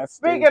 They not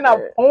Speaking of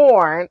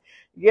porn,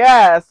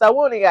 yeah. So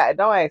what do you got?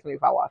 Don't ask me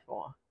if I watch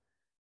porn.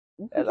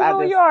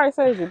 You already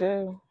said you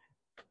do.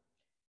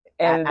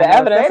 And the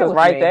evidence is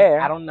right there.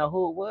 I don't know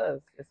who it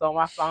was. It's on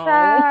my phone.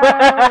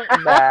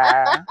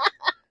 Nah.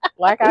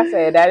 Like I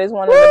said, that is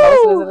one of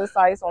the most visited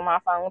sites on my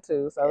phone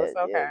too, so it's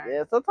okay.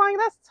 Yeah. So Tanya,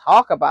 let's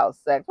talk about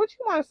sex. What you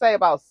want to say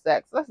about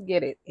sex? Let's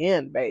get it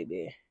in,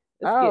 baby.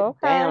 Let's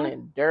get down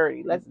and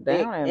dirty. Let's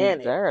down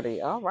and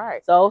dirty. All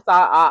right. So it's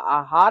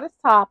our hottest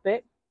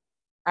topic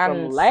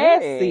from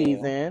last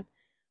season.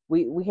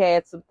 We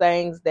had some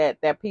things that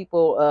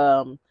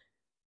people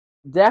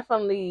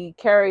definitely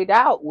carried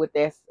out with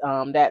this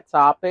that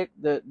topic.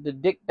 The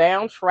dick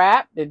down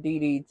trap, the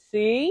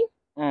DDT.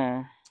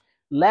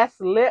 Less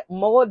lip,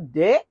 more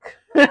dick.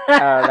 Oh,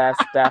 that's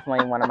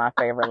definitely one of my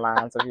favorite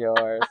lines of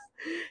yours.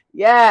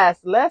 Yes,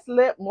 less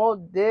lip, more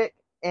dick,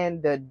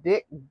 and the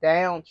dick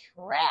down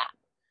trap.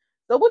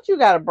 So what you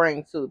got to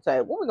bring to the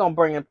table? What we going to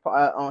bring in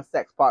on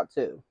sex part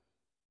 2?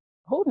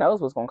 Who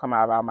knows what's going to come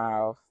out of our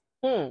mouths?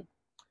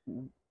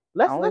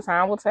 Only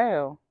time will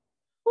tell.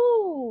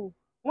 Ooh.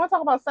 Want to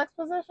talk about sex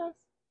positions?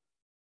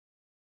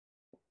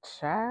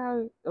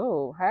 Child,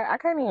 I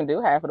can't even do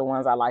half of the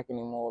ones I like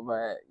anymore,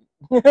 but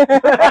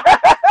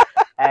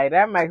Hey,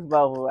 that makes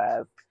both of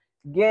us.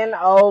 Getting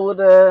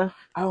older,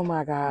 Oh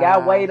my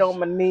got weight god. on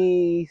my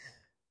knees.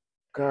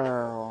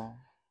 Girl.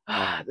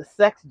 The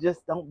sex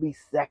just don't be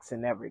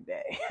sexing every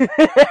day.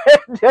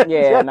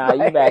 Yeah, nah,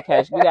 you gotta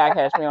catch me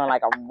on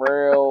like a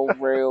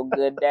real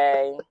good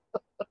day.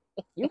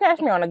 You catch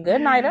me on a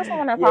good night, that's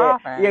when it's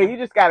popping. Yeah, you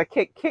just gotta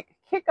kick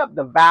up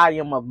the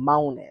volume of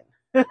moaning.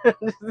 Turn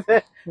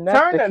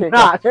the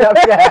notch up.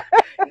 Yeah.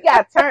 You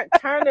gotta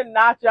turn the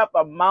notch up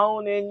of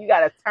moaning. You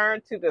gotta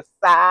turn to the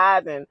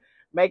side and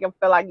make them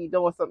feel like you're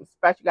doing something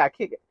special. You gotta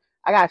kick it.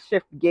 I gotta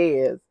shift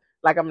gears.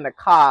 Like I'm in a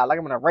car, like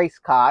I'm in a race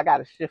car. I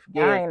gotta shift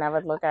gears. I ain't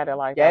never look at it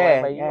like that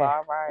way, but you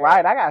are right.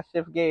 Right, I gotta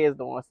shift gears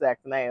doing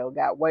sex now.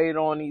 Got weight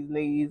on these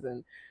knees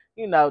and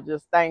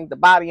just things. The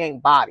body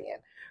ain't bodying.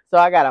 So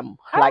I gotta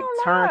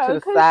turn to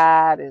the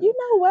side and you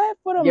know what?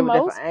 For the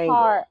most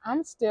part,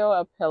 I'm still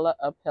a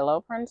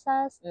pillow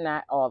princess.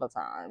 Not all the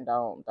time.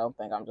 Don't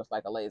think I'm just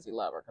like a lazy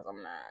lover because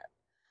I'm not.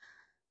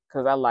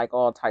 Because I like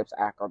all types of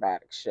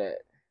acrobatic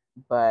shit.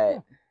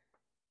 But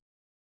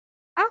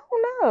I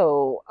don't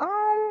know.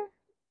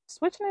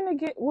 Switching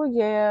into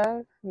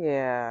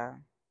yeah.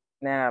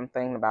 Now I'm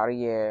thinking about it.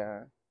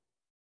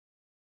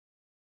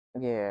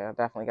 Yeah,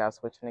 definitely got to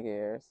switch into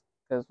gears.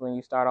 Because when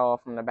you start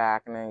off from the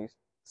back and then you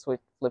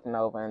flipping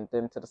over and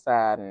then to the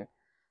side and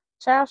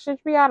child shit,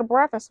 you be out of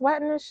breath and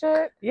sweating and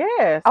shit.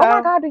 Yeah. Oh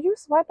my god, do you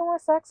sweat during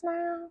sex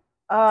now?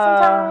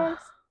 Sometimes.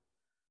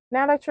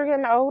 Now that you're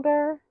getting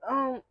older.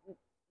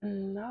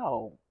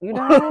 No. You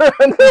don't?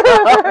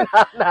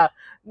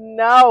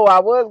 No, I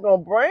was gonna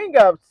bring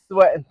up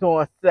sweating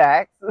during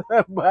sex,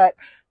 but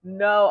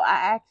no, I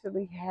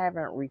actually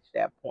haven't reached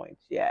that point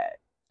yet.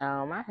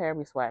 My hair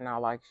be sweating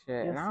out like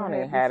shit, and I don't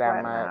even have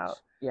that much.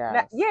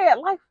 Yeah. Yeah,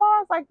 like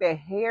far as like the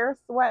hair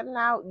sweating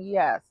out,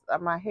 yes.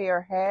 My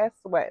hair has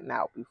sweating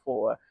out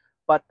before,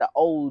 but the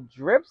old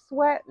drip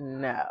sweat,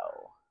 no.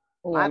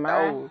 Yeah, not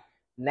the old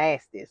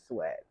nasty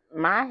sweat.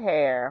 My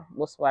hair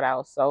will sweat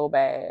out so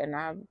bad, and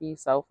I'd be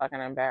so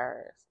fucking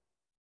embarrassed.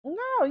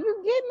 No,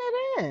 you getting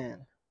it in.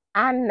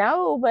 I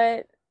know,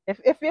 but if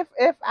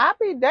I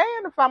be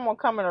damned if I'm gonna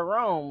come in a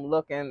room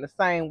looking the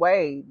same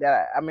way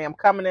that I'm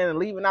coming in and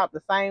leaving out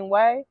the same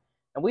way,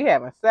 and we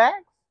having sex.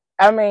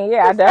 I mean,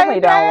 yeah, I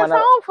definitely don't want to.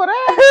 Home for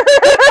that.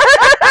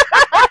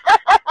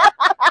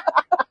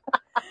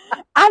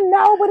 I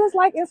know, but it's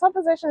like in some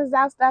positions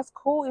that's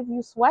cool if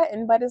you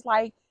sweating, but it's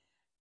like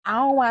I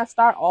don't want to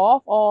start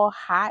off all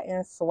hot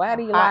and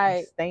sweaty,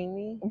 and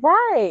steamy.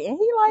 Right. And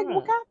he like,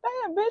 well,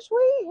 goddamn, bitch,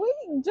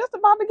 we just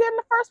about to get in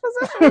the first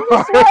position. You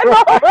sweating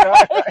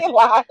already.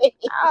 Like,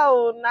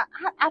 oh, no,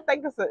 I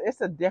think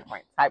it's a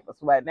different type of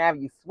sweat. Now, if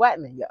you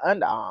sweating and your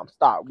underarms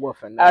start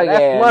woofing. Oh,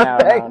 yeah,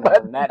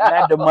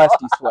 not the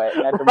musty sweat.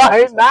 Not the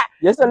musty sweat.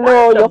 Just a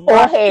little, your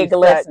forehead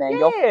glistening.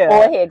 Your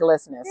forehead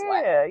glistening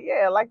sweat.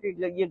 Yeah, like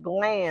your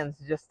glands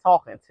just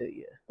talking to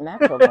you.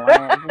 Not your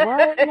glands.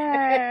 What,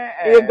 man?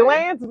 Your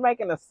glands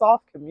making a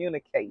soft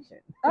communication.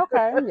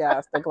 Okay,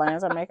 yes, the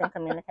glands are making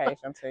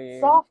communication to you.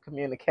 Soft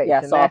communication.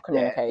 Yeah, soft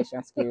communication,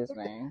 excuse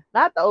me.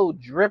 Not the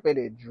old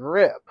drippity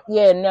drip.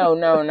 Yeah, no,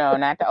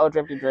 not the old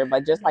drippity drip,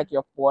 but just like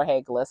your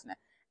forehead glistening.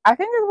 I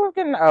think as we're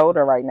getting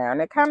older right now,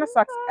 and it kind of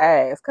sucks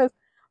ass.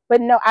 But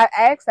no, I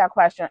asked that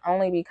question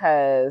only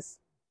because,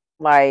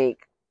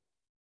 like,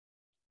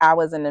 I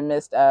was in the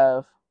midst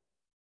of,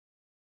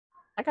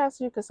 I guess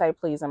you could say,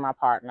 pleasing my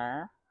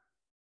partner.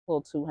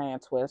 Little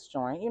two-hand twist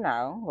joint, going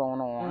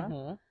on.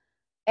 Mm-hmm.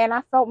 And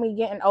I felt me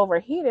getting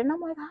overheated, and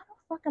I'm like, how the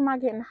fuck am I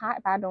getting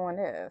hot by doing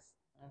this?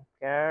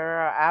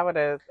 Girl, I would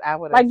have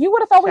like you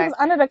would have thought we was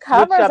under the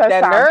covers up or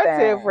that something.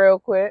 Narrative real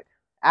quick.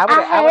 I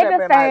had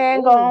the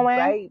fan like, going.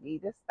 Baby,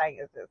 this thing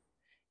is just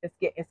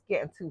it's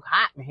getting too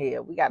hot in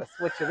here. We got to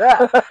switch it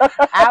up.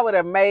 I would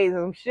have made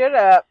some shit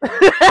up.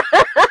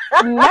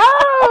 No,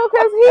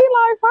 because he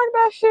like, fuck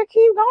that shit,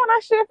 keep going,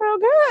 that shit feel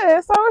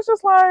good. So it's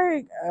just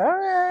like,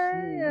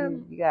 okay.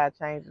 You gotta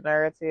change the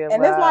narrative.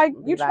 And it's like,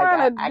 you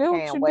trying to do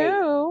what you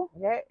do.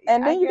 Yeah,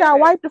 and then you gotta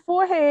wipe the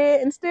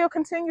forehead and still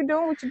continue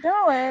doing what you're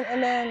doing.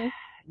 And then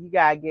you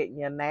gotta get in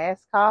your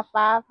NASCAR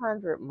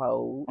 500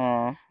 mode.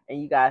 And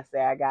you gotta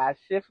say, I gotta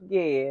shift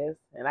gears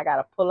and I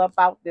gotta pull up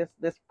out this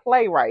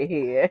play right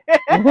here.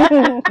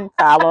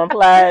 Follow and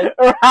play.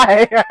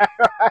 Right.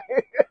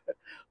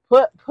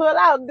 Put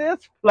out this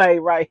play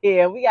right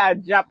here. We gotta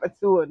jump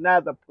into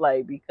another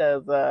play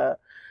because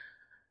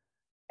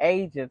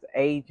age is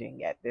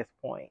aging at this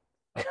point.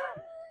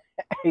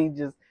 Age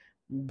is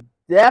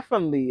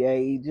definitely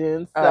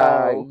aging.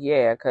 So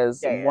yeah,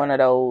 because one of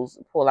those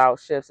pull out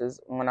shifts is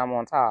when I'm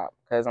on top.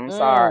 Because I'm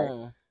sorry,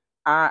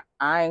 I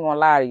ain't gonna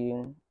lie to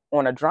you.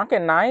 On a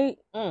drunken night,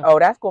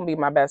 that's gonna be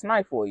my best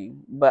night for you.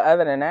 But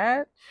other than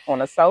that,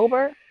 on a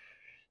sober,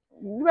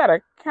 you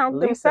better count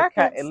them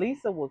seconds.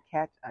 Lisa will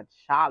catch a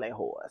Charlie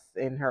horse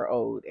in her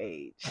old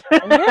age. Yeah,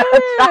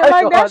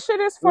 like that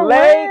shit is for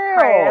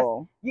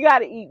real. You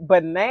gotta eat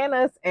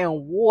bananas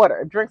and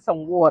water. Drink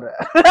some water.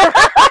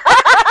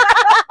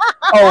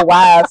 Oh,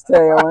 wise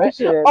tale and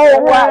shit. Oh,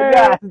 wow,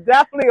 yeah,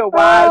 definitely a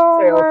wise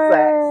tale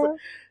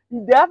sex.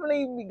 You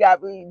definitely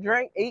got to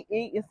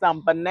eating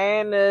some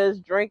bananas,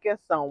 drinking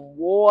some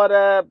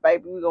water.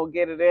 Baby, we gonna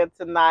get it in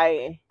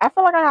tonight. I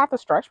feel like I have to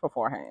stretch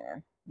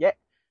beforehand. Yeah.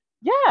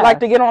 Yeah. Like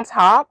to get on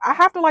top, I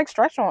have to like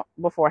stretch on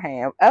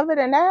beforehand. Other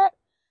than that,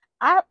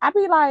 I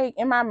be like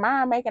in my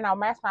mind making out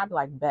math. I be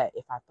like, bet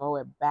if I throw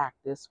it back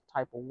this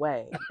type of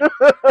way,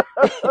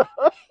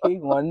 he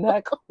gonna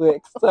nut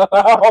quick, so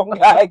I don't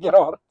gotta get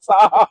on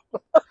top.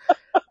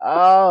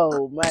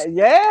 Oh man,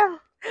 yeah.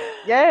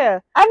 Yeah.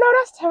 I know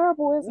that's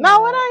terrible, isn't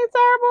No, it? it ain't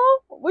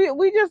terrible.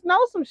 We just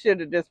know some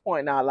shit at this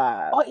point in our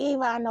lives. Or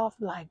even I know if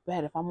like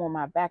bet if I'm on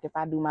my back, if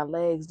I do my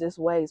legs this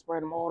way,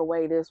 spread them all the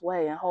way this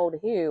way, and hold the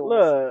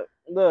heels.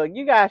 Look,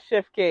 you got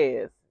shift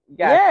gears. You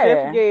got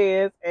shift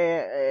gears,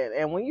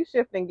 and when you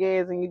shifting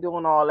gears and you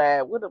doing all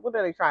that, what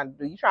are they trying to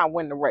do? You trying to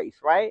win the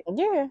race, right?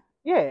 Yeah.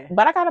 Yeah.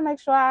 But I gotta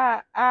make sure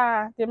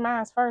I get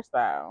mine first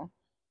though.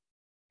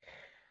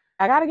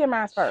 I gotta get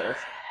mine first.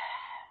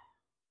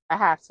 I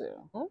have to.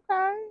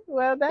 Okay.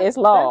 Well, it's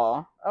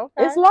law.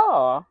 Okay. It's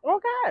law.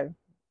 Okay.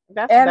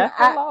 That's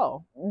the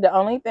law. The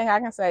only thing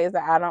I can say is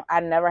that I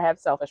never had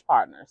selfish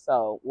partners.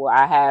 So, well,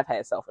 I have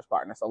had selfish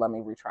partners. So let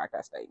me retract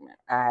that statement.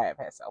 I have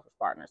had selfish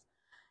partners.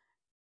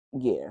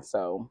 Yeah.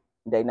 So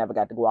they never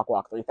got the Guac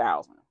Walk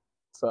 3000.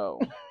 So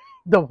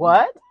the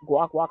what?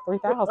 Guac Walk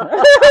 3000.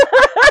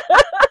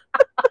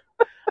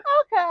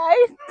 Okay.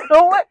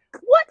 So what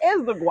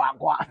is the Guac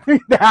Walk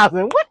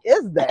 3000? What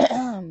is that?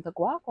 The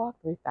Guac Walk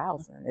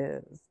 3000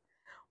 is,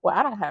 well,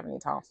 I don't have any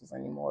tonsils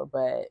anymore,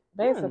 but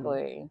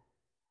basically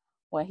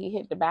when he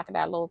hit the back of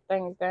that little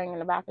thing in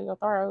the back of your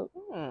throat,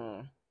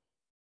 okay.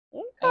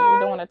 And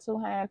you're doing a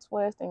 2-hand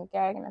twist and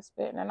gagging and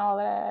spitting and all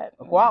of that.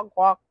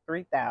 Guac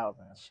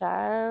 3000.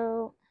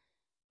 Child.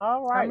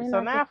 All right.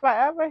 So now if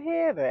I ever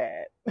hear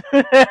that,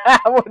 I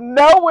would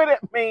know what it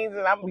means,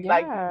 and I'm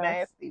like, you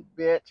nasty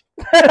bitch.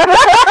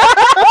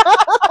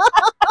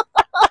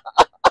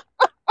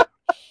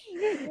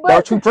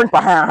 Don't you drink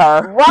behind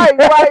her.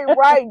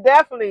 Right.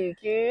 Definitely,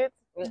 kids.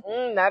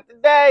 Not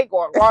today.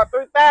 Guac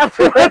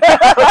 3000.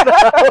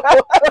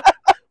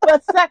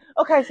 But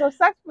so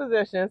sex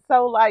position.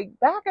 So like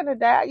back in the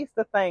day, I used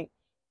to think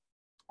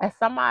as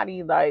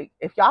somebody like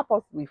if y'all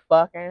supposed to be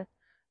fucking,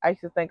 I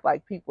used to think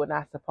like people are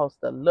not supposed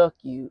to look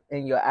you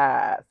in your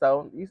eyes.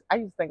 So I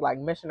used to think like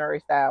missionary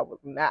style was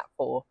not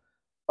for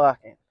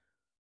fucking.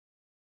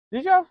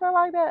 Did you ever feel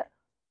like that?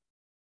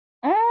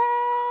 I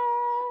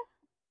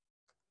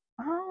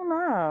don't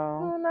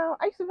know.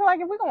 I used to feel like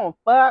if we're gonna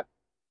fuck,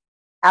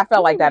 I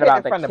felt like that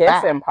about the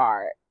kissing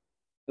part.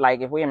 Like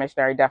if we a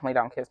missionary, definitely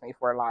don't kiss me. If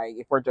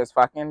we're just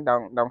fucking,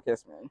 don't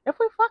kiss me. If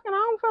we fucking, I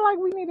don't feel like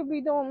we need to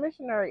be doing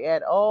missionary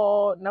at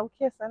all. No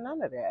kissing,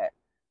 none of that.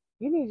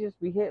 You need to just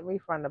be hitting me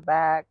from the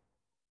back,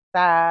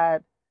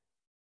 side.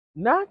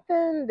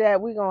 Nothing that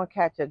we gonna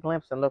catch a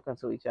glimpse and look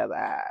into each other's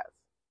eyes.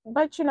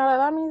 But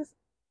that means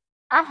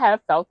I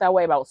have felt that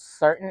way about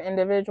certain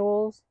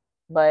individuals.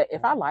 But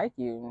if I like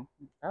you,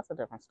 that's a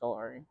different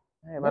story.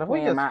 Yeah, but if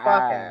we just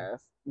fucking.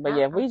 But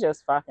yeah, if we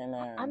just fucking.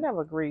 I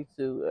never agreed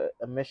to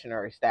a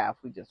missionary style if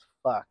we just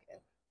fucking.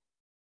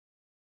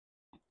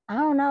 I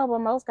don't know, but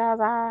most guys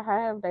I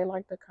have, they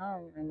like to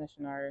come in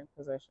missionary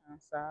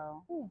positions.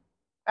 So.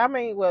 I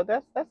mean, well,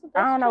 that's I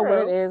don't know what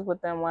it is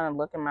with them wanting to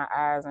look in my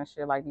eyes and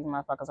shit like these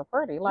motherfuckers are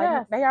pretty.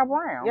 Like, they are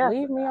brown. Yes.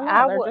 Leave me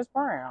alone. They're just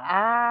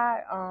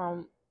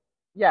brown.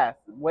 Yes,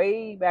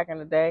 way back in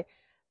the day,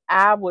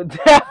 I would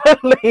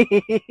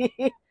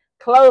definitely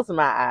close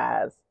my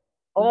eyes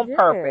on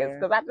purpose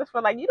because I just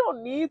feel like you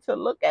don't need to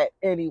look at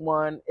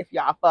anyone if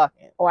y'all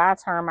fucking. Or I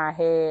turn my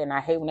head, and I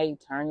hate when they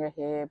turn your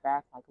head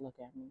back, like, look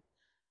at me.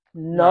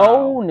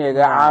 No,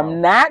 nigga,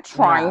 I'm not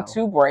trying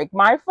to break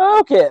my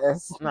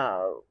focus.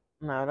 No,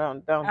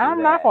 don't.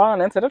 I'm not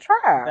falling into the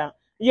trap.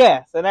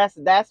 Yes, and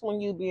that's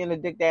when you be in the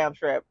dick down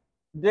trap,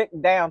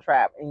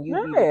 and you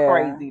be the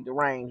crazy,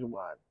 deranged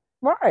one.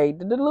 Right,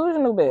 the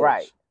delusional bitch.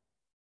 Right,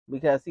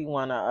 because he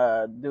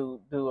wanna do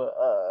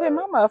a hit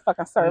my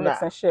motherfucking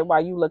cervix and shit while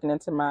you looking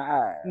into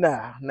my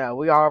eyes. No,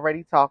 we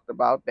already talked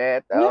about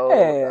that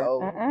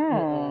though.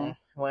 Yeah.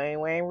 We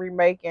ain't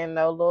remaking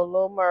no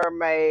little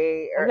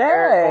mermaid or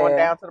going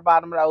down to the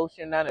bottom of the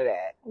ocean. None of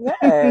that.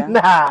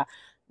 Yeah.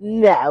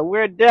 Nah,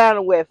 we're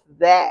done with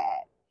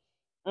that.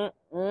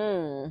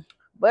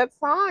 But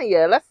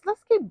Tanya, let's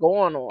keep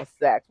going on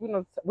sex.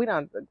 We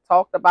done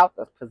talked about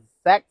the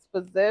sex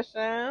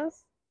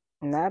positions.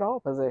 Not all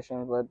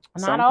positions, but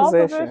not all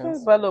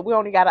positions. But look, we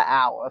only got an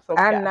hour, so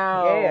I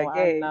know.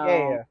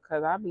 Yeah.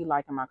 Because I be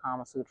liking my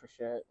Kama Sutra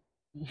shit.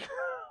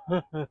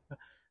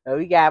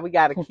 We got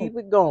to keep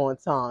it going,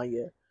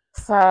 Tanya.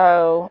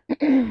 So,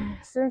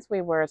 since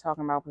we were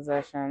talking about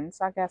positions,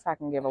 I guess I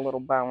can give a little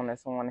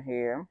bonus on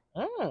here.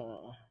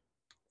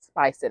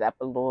 Spice it up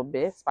a little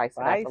bit.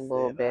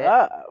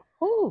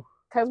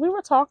 Because we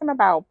were talking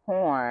about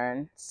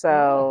porn.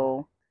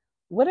 So,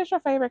 what is your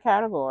favorite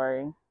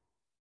category?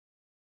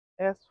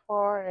 As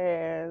far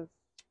as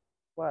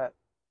what?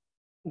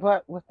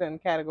 What within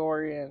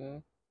category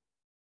and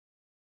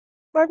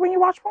like when you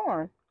watch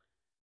porn?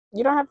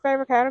 You don't have a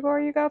favorite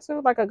category you go to?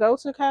 Like a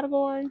go-to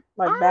category?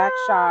 Like back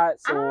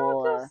shots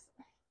or...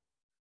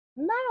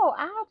 No,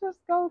 I'll just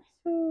go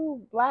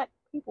to black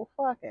people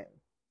fucking.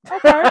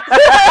 Okay.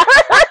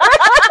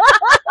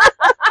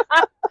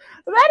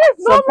 That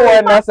is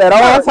supporting us at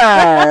all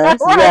times.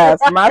 Right. Yes,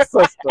 my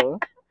sister.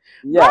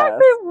 Yes. Black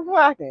people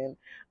fucking.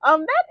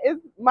 That is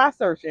my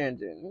search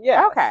engine.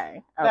 Yeah.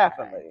 Okay.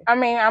 Definitely. I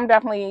mean, I'm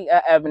definitely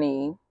an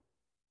Ebony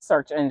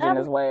search engine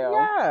as well.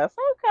 Yes.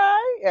 Okay.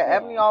 Yeah,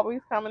 Ebony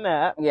always coming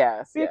up.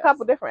 Yes. See a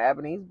couple different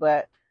Ebonies,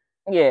 but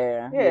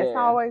yeah, it's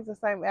always the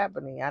same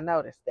Ebony. I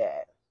noticed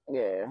that.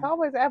 Yeah. It's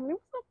always Ebony.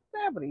 What's up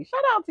with Ebony?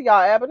 Shout out to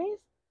y'all Ebonies.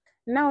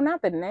 No,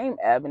 not the name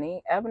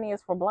Ebony. Ebony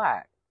is for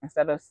black.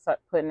 Instead of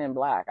putting in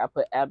black, I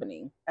put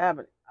Ebony.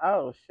 Ebony.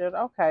 Oh, shit.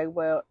 Okay.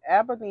 Well,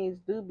 Ebonies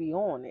do be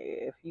on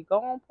it. If you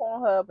go on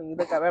Pornhub and you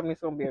look up Ebony,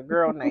 it's going to be a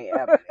girl named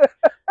Ebony.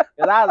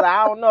 Because I was like,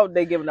 I don't know if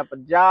they're giving up a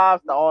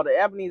job to all the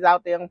Ebonies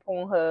out there on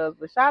Pornhub.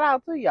 But shout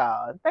out to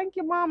y'all. And thank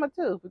your mama,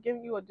 too, for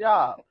giving you a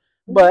job.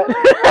 But...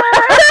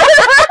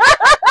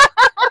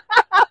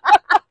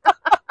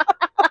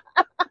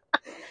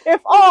 if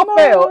all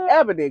fail,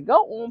 Ebony,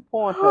 go on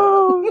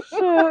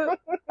Pornhub.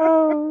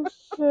 Oh,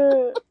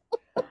 shit.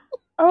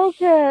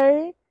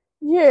 Okay.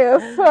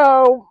 Yeah,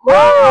 so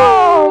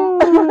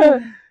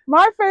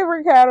my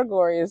favorite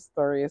category is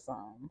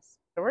threesomes.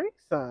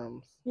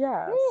 Threesomes?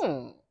 Yes.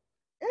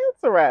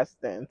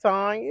 Interesting,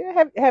 Tanya.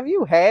 Have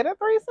you had a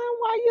threesome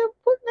while you're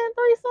putting in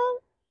threesome?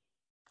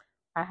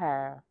 I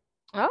have.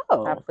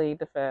 Oh. I plead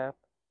the fifth.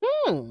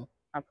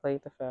 I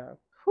plead the fifth.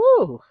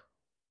 Whew.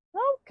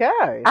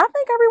 Okay. I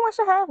think everyone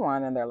should have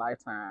one in their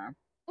lifetime.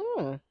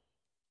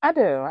 I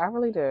do. I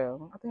really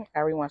do. I think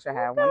everyone should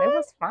have one. It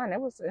was fun.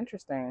 It was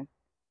interesting.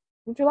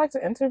 Would you like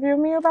to interview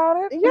me about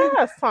it?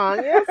 Yes,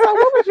 Tanya. So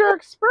what was your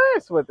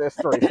experience with this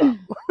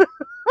threesome?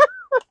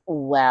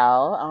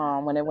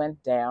 Well, when it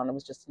went down, it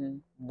was just a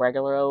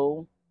regular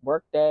old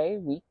work day,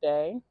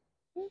 weekday.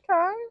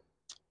 Okay.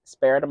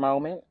 Spare the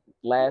moment,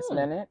 last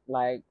minute.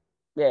 Like,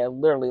 yeah,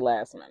 literally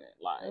last minute.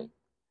 Like.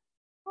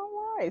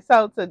 All right.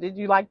 So did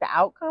you like the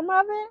outcome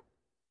of it?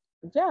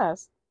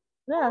 Yes.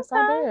 Yes,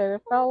 okay. I did.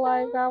 It felt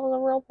like I was a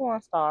real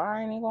porn star.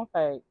 I ain't even gonna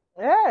fake.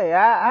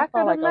 Yeah, I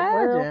could like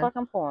imagine. A real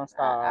fucking porn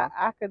star.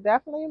 I could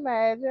definitely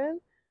imagine.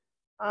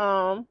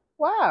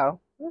 Wow.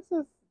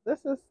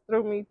 This is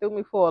threw me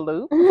for a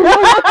loop.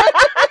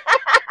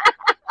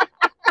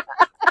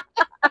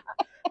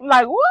 I'm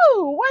like,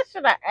 woo, what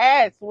should I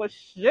ask? What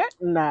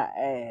shouldn't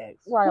I ask?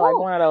 Right, like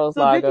one of those.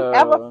 So did you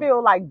ever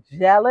feel like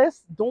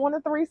jealous doing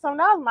a threesome?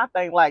 That was my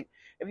thing. Like,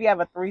 if you have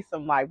a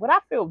threesome, like, would I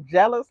feel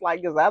jealous?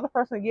 Like, does the other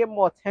person get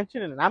more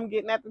attention than I'm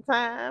getting at the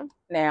time?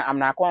 Now, I'm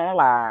not going to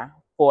lie.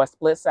 For a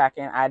split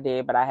second, I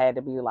did, but I had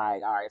to be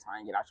like, all right,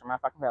 Tanya, get out your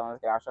motherfucking feelings.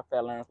 Get out your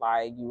feelings.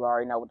 Like, you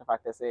already know what the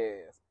fuck this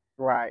is.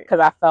 Right. Because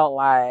I felt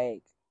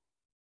like,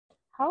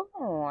 hold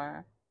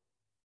on.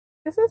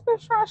 Is this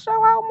bitch trying to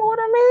show out more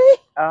than me?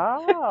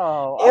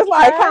 Oh. It's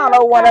like kind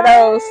of one of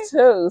those,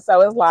 too.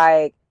 So it's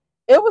like,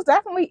 it was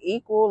definitely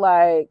equal.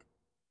 Like,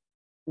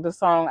 the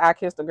song I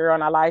Kissed a Girl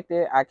and I Liked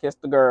It. I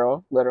kissed the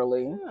girl,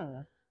 literally.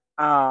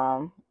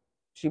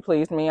 She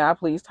pleased me, I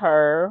pleased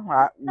her.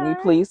 We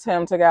pleased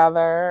him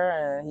together,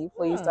 and he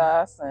pleased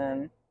us.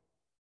 And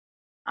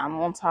I'm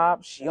on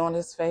top, she on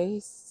his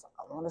face.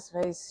 I'm on his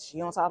face,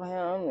 she on top of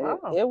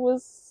him. It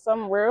was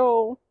some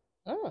real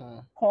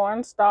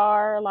porn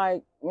star,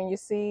 like when you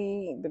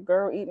see the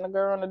girl eating the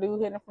girl and the dude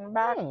hitting from the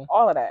back.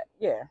 All of that,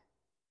 yeah.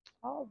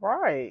 All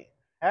right.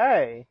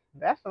 Hey,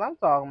 that's what I'm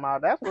talking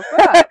about. That's what's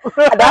up.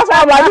 That's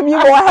why I'm like, if you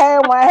go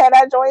ahead and have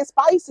that joint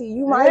spicy,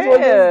 you might as well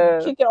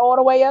just kick it all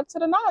the way up to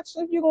the notch.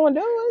 If you're gonna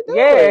do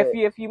it,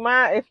 if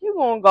you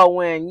gonna go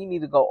in, you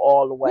need to go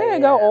all the way. Yeah,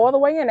 go all the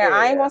way in there.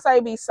 I ain't gonna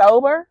say be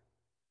sober,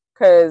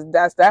 because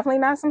that's definitely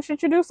not some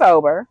shit you do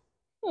sober.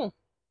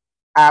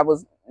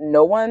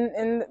 No one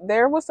in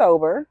there was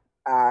sober.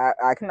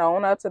 I can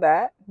own up to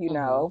that, you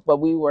know. But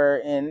we were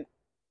in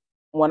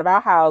one of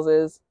our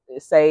houses,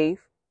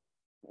 safe.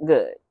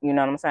 Good, you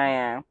know what I'm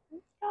saying?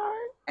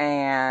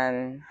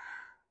 And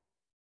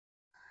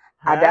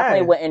I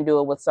definitely wouldn't do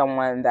it with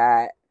someone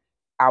that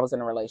I was in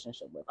a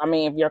relationship with. I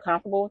mean, if you're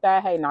comfortable with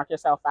that, hey, knock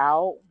yourself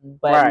out.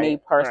 But me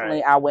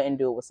personally, I wouldn't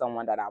do it with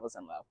someone that I was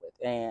in love with.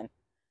 And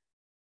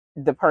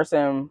the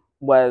person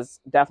was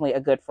definitely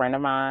a good friend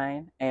of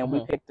mine, and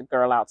we picked the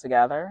girl out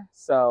together.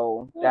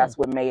 So that's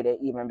what made it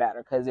even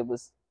better, because it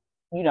was,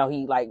 you know,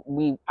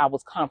 I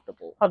was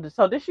comfortable. Oh,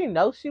 so did she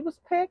know she was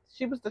picked?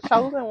 She was the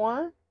chosen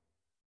one?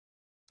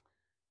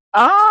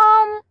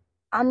 I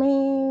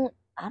mean,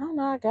 I don't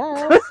know, I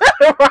guess.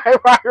 right.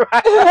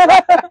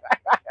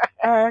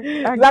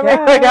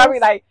 I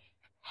mean, like,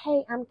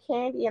 hey, I'm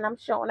Candy and I'm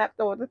showing up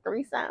for the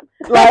threesome.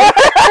 Like,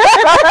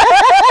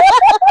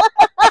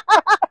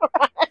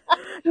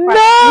 no,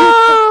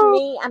 you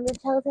me, I'm the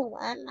chosen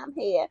one. I'm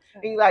here.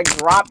 And you like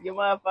drop your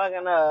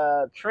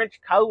motherfucking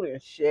trench coat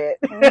and shit.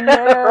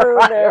 No,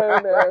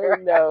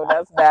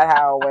 that's not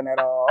how it went at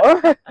all.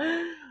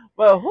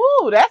 But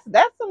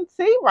that's some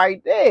tea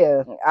right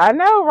there. I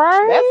know,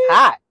 right? That's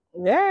hot.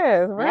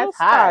 Yes, real That's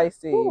hot.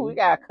 spicy. Ooh, we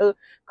got to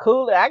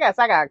cool it. I guess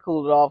I got to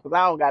cool it off because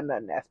I don't got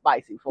nothing that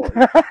spicy for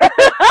you.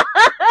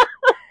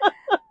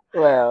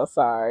 Well,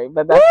 sorry,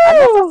 but I guess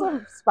that's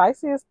the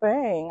spiciest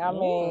thing. I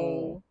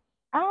mean,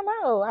 I don't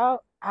know.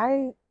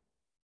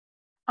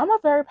 I'm a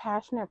very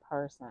passionate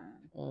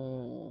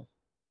person.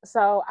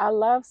 So I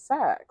love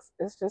sex.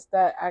 It's just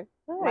that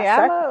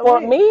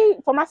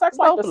for my sex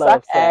life to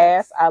suck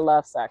ass. I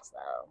love sex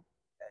though.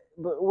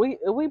 But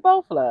we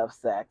both love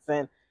sex,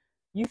 and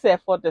you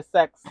said for the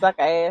sex suck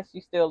ass,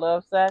 you still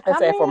love sex. I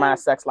said for my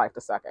sex life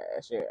to suck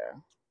ass. Yeah.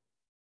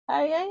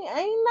 Hey, ain't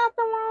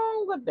nothing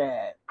wrong with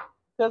that.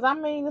 Because I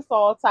mean, it's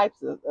all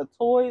types of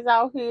toys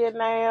out here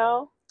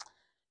now.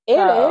 It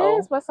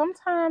is, but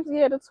sometimes,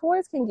 the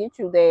toys can get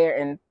you there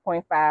in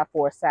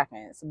 0.54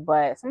 seconds.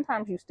 But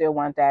sometimes you still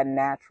want that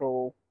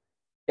natural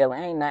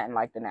feeling. Ain't nothing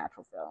like the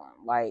natural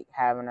feeling. Like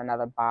having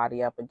another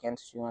body up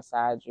against you,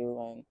 inside you,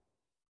 and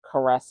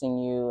caressing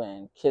you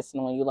and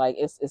kissing on you. Like,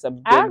 it's a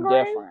big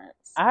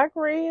difference. I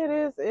agree.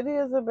 It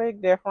is a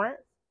big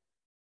difference.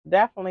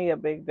 Definitely a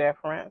big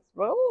difference.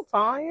 But,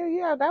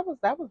 Tanya, that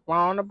was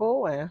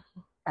vulnerable, and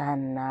I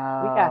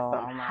know. We got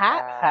some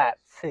hot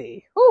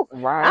tea. Whew.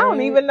 Right. I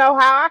don't even know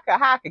how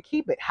I could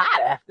keep it hot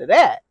after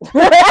that.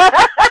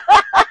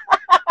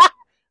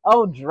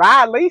 Oh,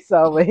 dry Lisa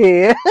over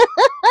here.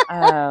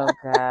 Oh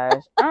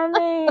gosh. I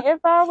mean,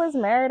 if I was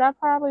married, I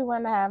probably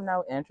wouldn't have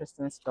no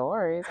interesting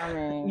stories. I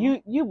mean,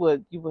 you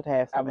would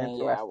have some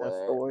interesting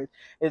stories.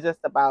 It's just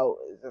about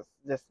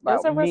it's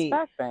a me.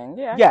 Respect thing.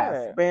 Yeah.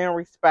 Yes, being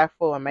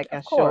respectful and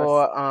making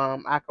sure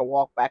I could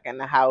walk back in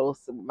the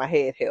house with my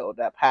head held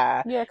up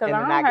high. Yeah, because I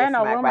don't have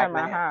no room in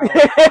my house.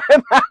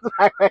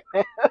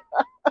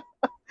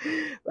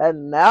 But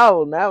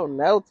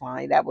no,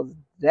 Tony, that was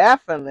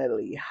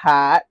definitely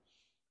hot.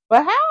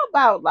 But how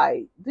about,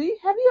 like,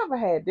 have you ever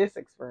had this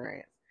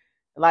experience?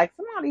 Like,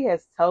 somebody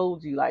has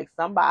told you, like,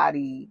 their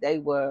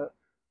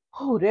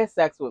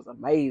sex was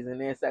amazing,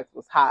 their sex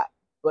was hot.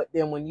 But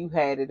then when you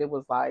had it, it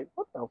was like,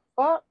 what the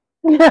fuck?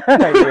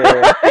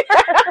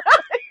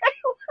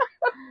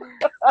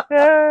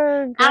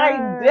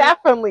 I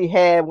definitely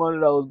had one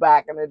of those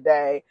back in the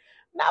day.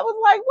 And I was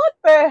like, what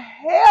the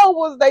hell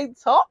was they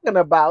talking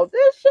about?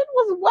 This shit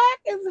was whack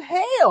as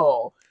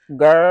hell.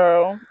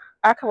 Girl,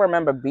 I can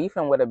remember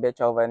beefing with a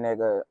bitch over a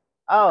nigga.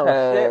 Oh,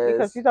 shit,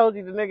 because she told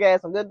you the nigga had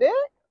some good dick?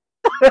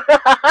 Girl,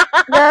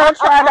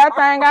 try that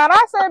thing out.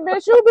 I said,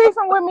 bitch, you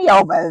beefing with me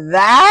over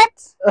that?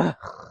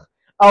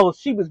 Oh,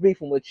 she was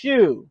beefing with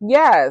you.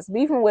 Yes,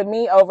 beefing with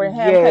me over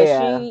him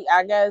because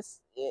I guess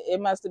it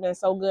must have been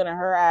so good in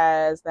her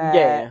eyes that.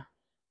 Yeah.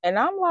 And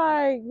I'm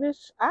like,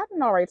 bitch, I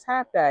didn't already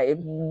tap that. If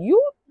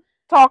you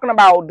talking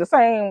about the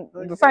same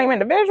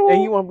individual,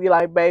 and you want to be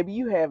like, baby,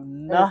 you have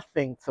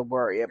nothing to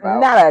worry about.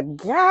 Not a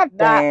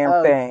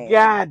goddamn thing.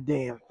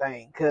 Goddamn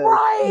thing.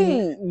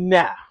 Right.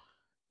 No.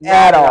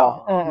 At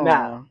all.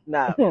 No.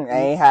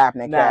 Ain't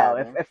happening.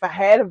 No. If I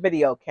had a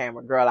video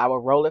camera, girl, I would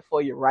roll it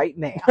for you right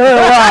now.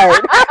 Right.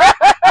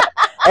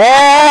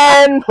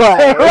 And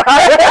play.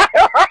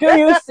 Do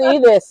you see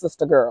this,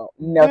 sister girl?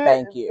 No,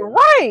 thank you.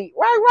 Right.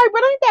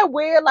 But ain't that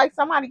weird? Like,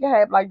 somebody can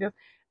have like this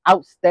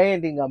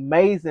outstanding,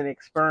 amazing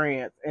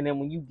experience, and then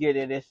when you get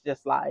it, it's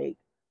just like,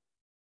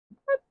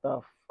 what the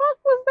fuck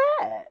was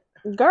that,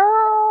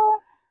 girl?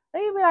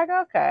 And you be like,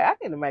 okay, I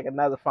need to make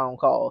another phone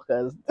call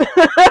because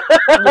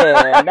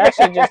yeah, that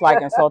shit just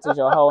like insulted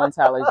your whole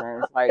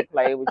intelligence, like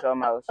played with your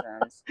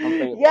emotions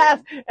completely.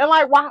 Yes, and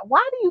like,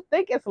 why do you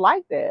think it's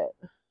like that?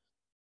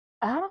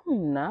 I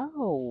don't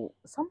know.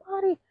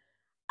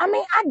 I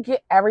mean, I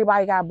get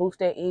everybody got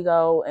boosted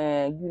ego,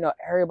 and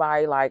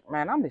everybody like,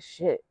 man, I'm the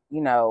shit.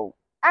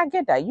 I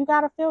get that. You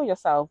gotta feel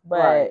yourself,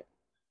 but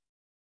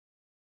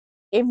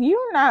if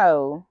you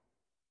know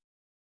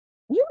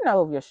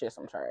if your shit's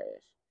some trash.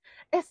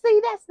 And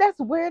see, that's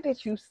weird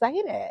that you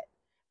say that,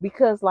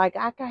 because like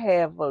I could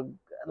have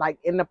like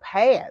in the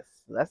past.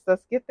 Let's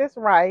get this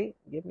right.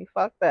 Get me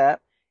fucked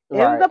up. In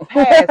the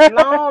past,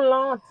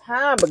 long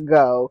time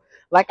ago,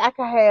 like I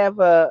could have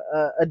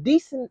a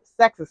decent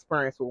sex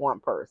experience with one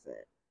person,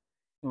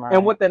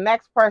 and with the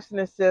next person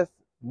it's just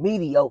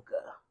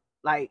mediocre.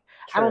 Like,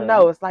 true. I don't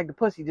know. It's like the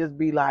pussy just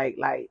be like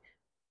they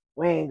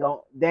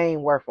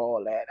ain't worth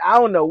all that. I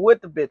don't know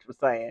what the bitch was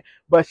saying,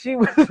 but she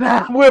was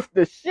not with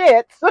the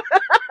shit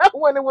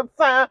when it was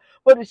time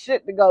for the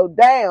shit to go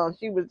down.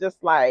 She was just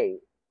like,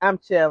 I'm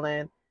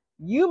chilling.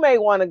 You may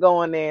want to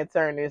go in there and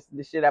turn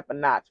the shit up a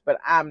notch, but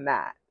I'm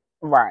not.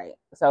 Right.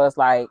 So it's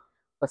like,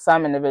 for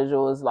some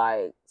individuals,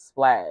 like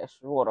splash,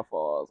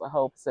 waterfalls, a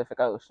whole Pacific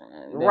Ocean.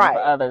 And then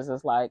for others,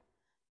 it's like,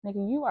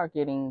 nigga, you are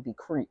getting the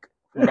creek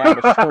from down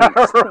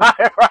the street.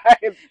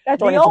 Right. That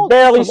one is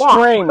barely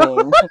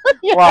streaming.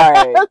 Yes.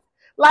 Right.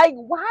 Like,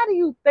 why do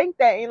you think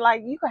that? And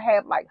like, you could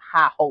have like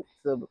high hopes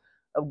of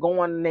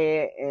going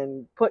there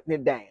and putting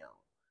it down.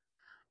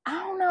 I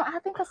don't know. I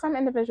think that some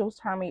individuals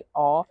turn me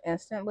off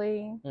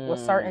instantly with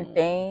certain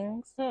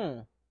things.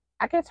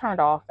 I get turned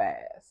off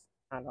fast.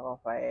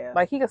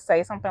 Like, he could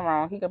say something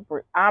wrong. He could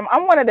breathe.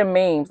 I'm one of the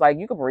memes. Like,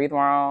 you could breathe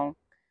wrong.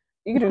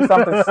 You can do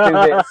something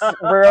stupid,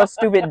 real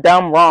stupid,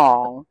 dumb,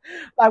 wrong.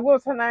 Like,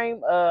 what's her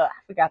name? I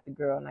forgot the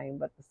girl name,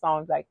 but the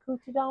song's like,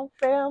 Coochie Don't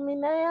Fail Me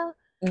Now.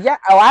 Yeah.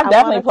 Oh, I've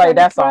definitely played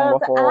that song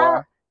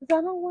before.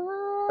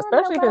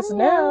 Especially if it's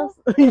new.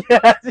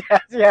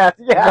 Yes.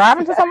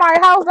 Driving to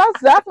somebody's house,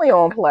 that's definitely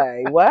on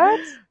play. What?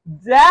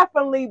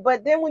 Definitely.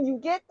 But then when you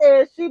get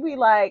there, she be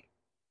like,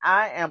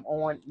 I am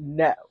on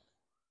no.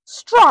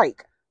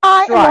 Strike.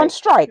 I am on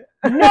strike.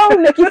 No,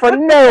 Nikki, for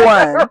no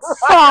one.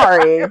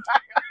 Sorry.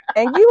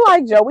 And you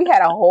like, Joe, we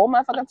had a whole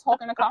motherfucking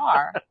talk in the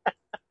car.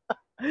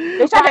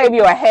 Bitch, I gave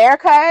you a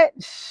haircut.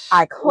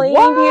 I cleaned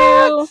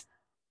you.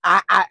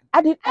 I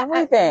did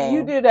everything.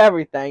 You did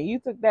everything. You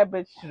took that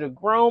bitch to the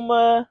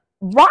groomer.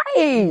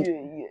 Right.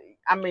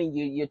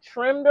 You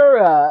trimmed her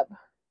up.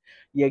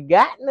 You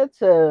got in the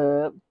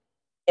tub.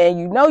 And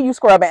you know you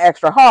scrubbing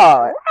extra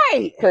hard.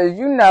 Right. Because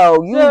you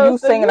know you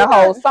singing the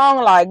whole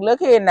song like, look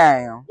here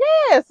now.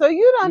 Yeah, so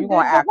you done you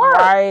gonna act work.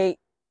 Right.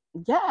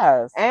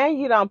 Yes. And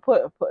you done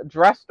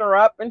dressed her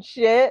up and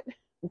shit.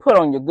 Put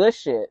on your good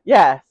shit.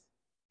 Yes.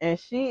 And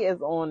she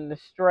is on the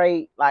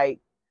straight, like,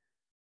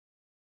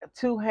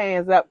 2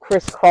 hands up,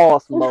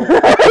 crisscross mode. No.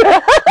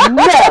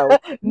 So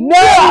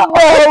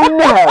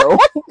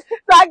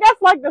I guess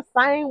like the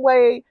same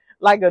way,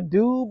 like a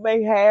dude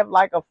may have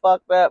like a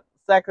fucked up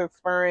sex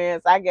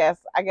experience. I guess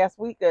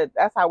we could.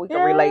 That's how we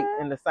can relate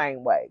in the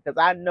same way, because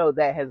I know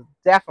that has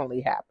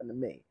definitely happened to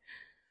me.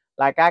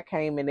 Like I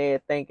came in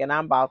there thinking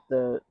I'm about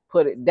to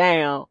put it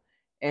down,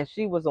 and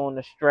she was on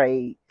the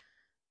straight.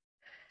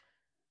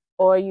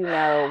 Or you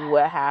know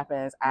what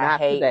happens? I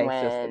hate today,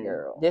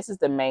 when this is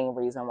the main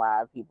reason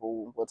why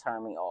people will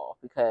turn me off,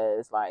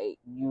 because like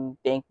you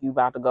think you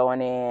about to go in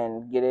there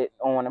and get it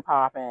on and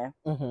popping,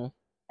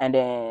 and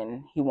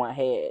then he want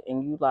head,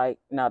 and you like,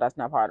 no, that's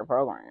not part of the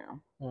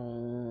program.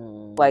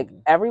 Like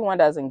everyone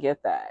doesn't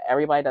get that.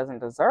 Everybody doesn't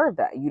deserve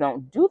that. You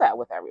don't do that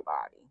with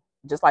everybody.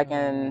 Just like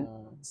in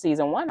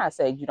season 1, I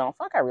said you don't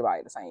fuck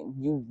everybody the same.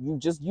 You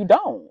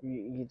don't.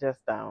 You just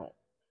don't.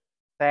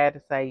 Sad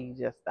to say, you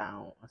just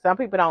don't. Some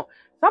people don't.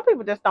 Some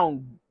people just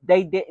don't.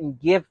 They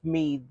didn't give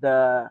me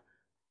the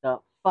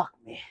fuck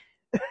me.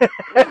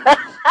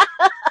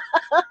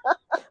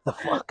 The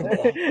fuck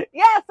me.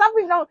 Yeah, some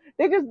people don't.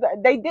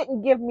 They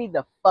didn't give me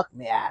the fuck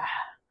me eye.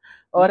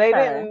 Or they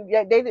didn't.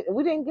 Yeah,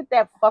 we didn't get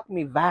that fuck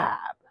me vibe.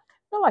 I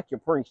feel like you're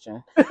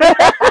preaching.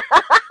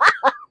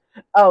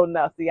 Oh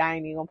no! See, I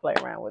ain't even gonna play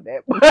around with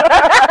that.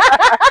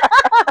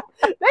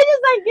 They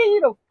just ain't give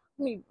you the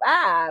me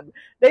vibe.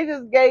 They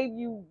just gave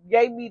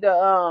me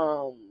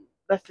the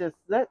let's just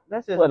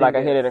what, like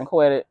a hit it and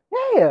quit it.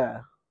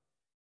 Yeah.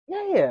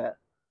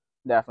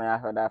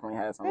 Definitely, I definitely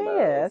had some.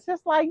 Yeah, it's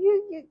just like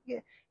you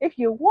if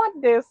you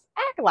want this,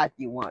 act like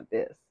you want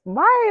this.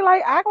 Right,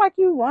 like act like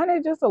you want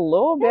it just a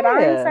little bit.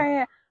 I ain't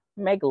saying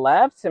make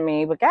love to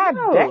me, but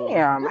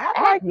goddamn, act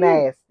like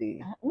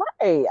nasty.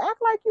 Right,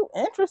 act like you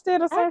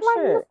interested or some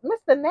shit.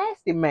 Mr.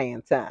 Nasty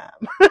Man time.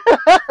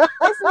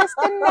 It's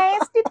Mr.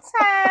 Nasty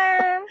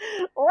time.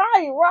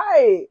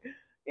 Right.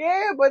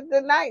 Yeah, but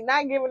the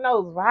not giving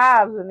those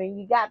vibes, and then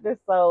you got this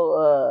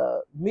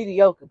so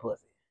mediocre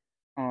pussy.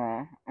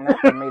 Not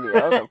the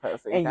mediocre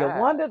pussy. And you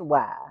wondered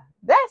why.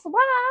 That's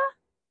why.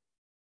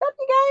 Step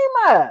your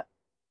game up.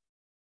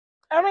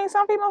 I mean,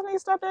 some people need to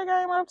step their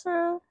game up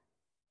too.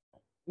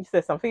 You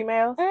said some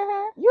females?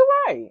 Mm-hmm. You're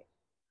right.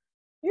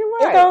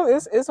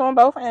 It's on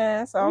both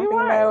ends. Some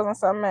females and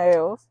some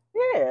males.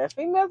 Yeah,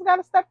 females got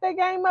to step their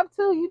game up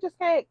too. You just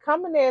can't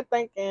come in there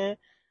thinking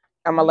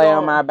I'm gonna lay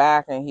on my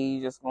back and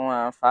he just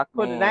going fuck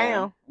put me. It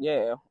down.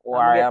 Yeah,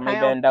 or I'm gonna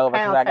bend over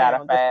because I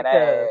got a fat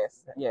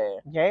ass.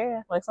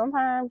 Yeah. Like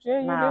sometimes, you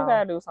do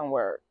gotta do some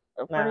work.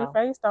 A pretty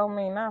face don't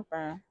mean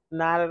nothing.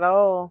 Not at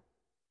all.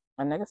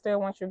 A nigga still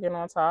wants you to get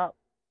on top,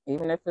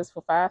 even if it's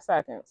for 5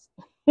 seconds.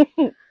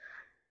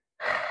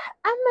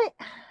 I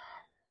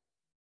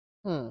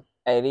mean,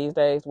 hey, these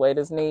days, weight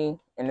his knee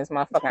and this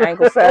motherfucking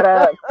ankle set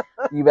up.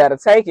 You better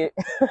take it.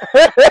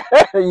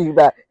 you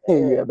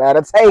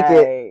better take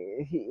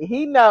it.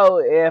 He know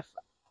if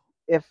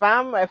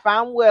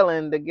I'm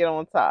willing to get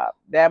on top,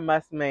 that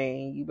must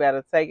mean you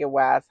better take it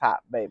while it's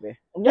hot, baby.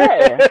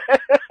 Yeah.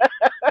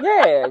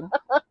 Yeah.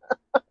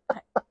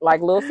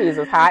 Like Little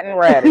Caesars, hot and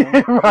ready.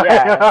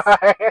 Yes.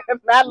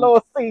 Not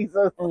Little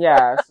Caesars.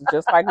 Yes,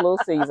 just like Little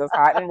Caesars,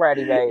 hot and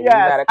ready, baby. Yes,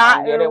 you better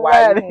come get it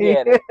while you can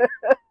get it.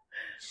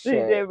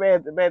 Shit.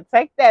 Man,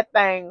 take that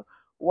thing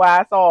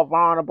while it's all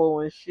vulnerable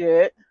and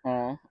shit.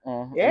 Yeah.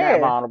 Not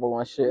vulnerable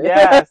and shit.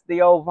 Yes,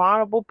 the old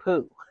vulnerable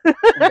poo.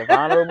 The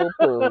vulnerable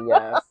poo,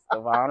 yes. The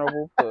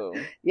vulnerable poo.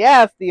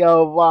 Yes, the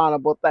old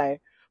vulnerable thing.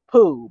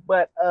 Poo.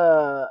 But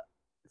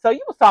so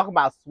you was talking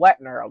about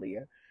sweating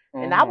earlier.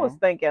 And I was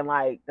thinking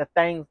like the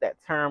things that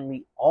turn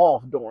me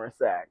off during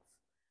sex.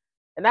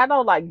 And I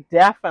know like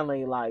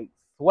definitely like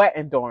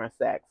sweating during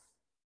sex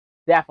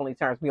definitely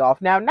turns me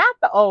off. Now, not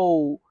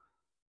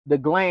the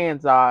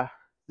glands are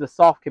the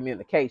soft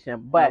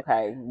communication. But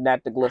okay,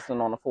 not the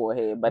glistening on the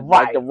forehead, but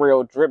Right. like the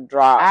real drip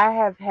drop. I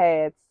have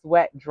had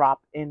sweat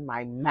drop in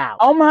my mouth.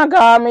 Oh my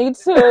God, me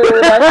too.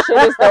 That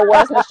shit is the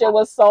worst. The shit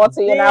was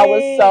salty, and I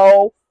was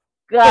so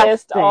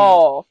pissed Disgusting.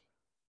 off.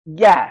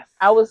 Yes.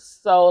 I was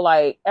so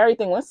like,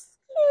 everything was.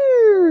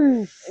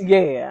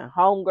 Yeah.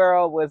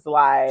 Homegirl was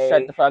like,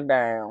 Shut the fuck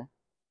down.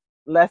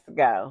 let's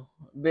go,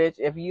 bitch.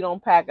 If you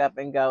don't pack up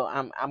and go,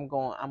 I'm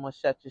gonna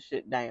shut your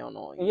shit down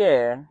on you.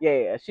 Yeah.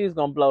 Yeah. She's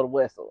gonna blow the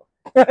whistle.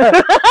 Blow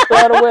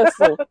the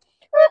whistle.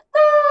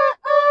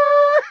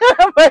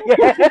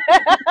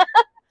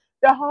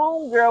 The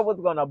homegirl was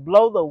gonna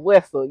blow the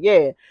whistle.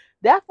 Yeah.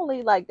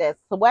 Definitely like that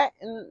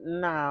sweating,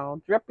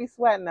 no, drippy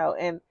sweat, no,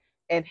 and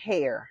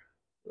hair.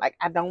 Like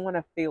I don't want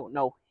to feel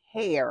no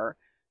hair.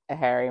 A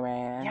hairy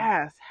man.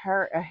 Yes,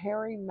 a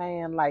hairy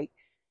man, like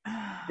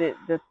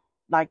the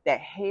like that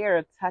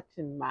hair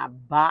touching my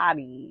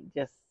body.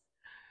 Just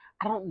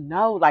I don't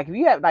know. Like if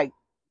you have like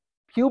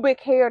pubic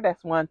hair,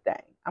 that's one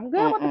thing. I'm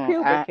good with the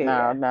pubic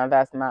hair. No,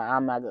 that's not.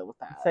 I'm not good with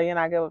that. So you're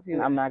not good with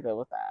pubic? I'm not good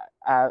with that.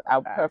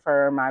 I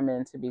prefer my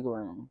men to be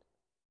groomed.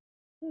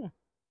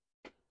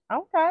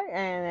 Okay,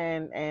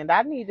 and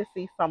I need to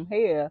see some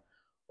hair,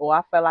 or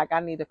I feel like I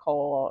need to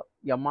call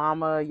your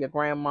mama, your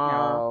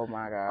grandma. Oh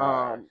my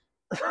God.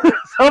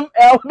 Some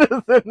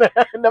elders in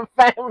the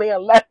family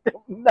and let them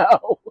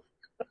know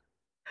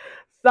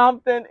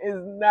something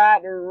is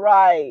not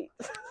right.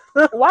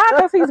 Why?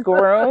 Because he's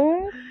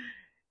groomed.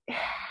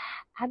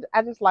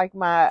 I just like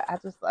my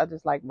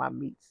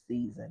meat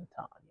seasoned,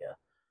 Tanya.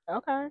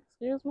 Okay,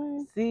 excuse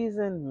me.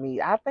 Seasoned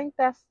meat. I think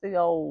that's the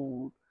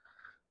old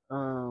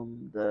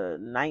the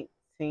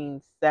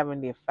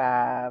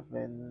 1975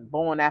 and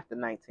born after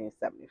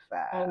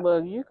 1975.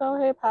 Look, you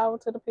go ahead, power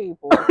to the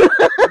people,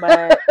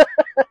 but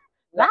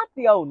not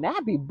the old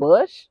Nabby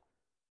Bush.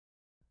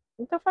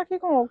 What the fuck you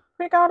gonna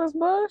pick out his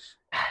bush?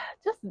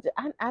 Just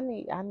I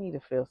need to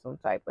feel some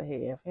type of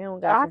hair. If he don't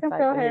got, I can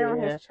feel hair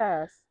on his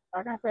chest.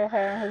 I can feel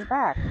hair on his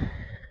back.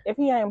 If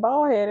he ain't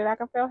bald headed, I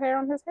can feel hair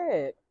on his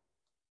head.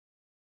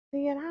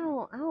 See, and I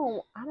don't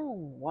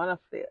want to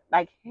feel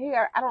like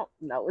hair. I don't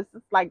know. It's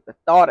just like the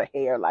thought of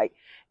hair, like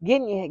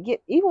even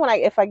when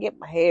if I get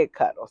my hair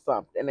cut or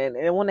something,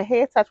 and when the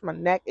hair touch my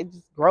neck, it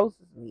just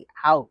grosses me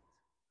out.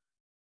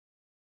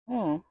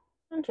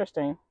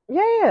 Interesting.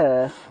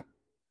 Yeah.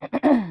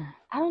 I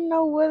don't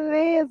know what it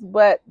is,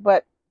 but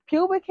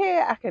pubic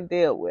hair I can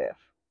deal with.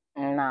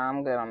 Nah,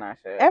 I'm good on that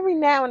shit. Every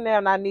now and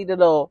then I need a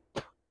little.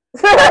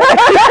 Because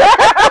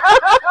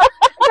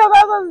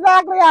that's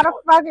exactly how the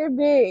fuck it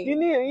be. You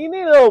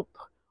need a little,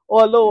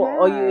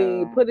 or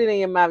you put it in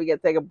your mouth. You gotta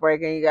take a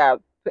break and you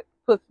gotta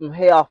put some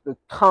hair off the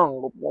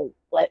tongue.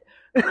 I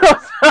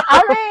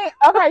mean,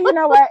 okay, you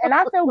know what? And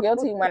I feel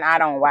guilty when I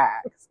don't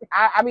wax.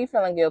 I be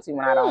feeling guilty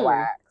when I don't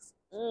wax.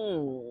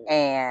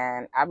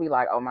 And I be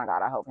like, oh my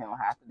God, I hope he don't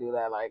have to do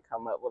that. Like,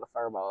 come up with a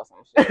fur ball or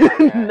some shit. Like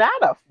that.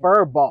 Not a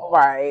fur ball,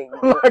 right?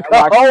 I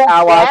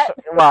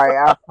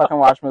fucking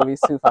watch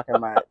movies too fucking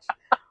much.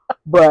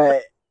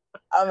 But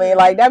I mean,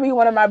 like that be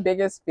one of my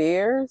biggest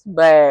fears.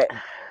 But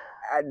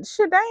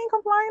shit, they ain't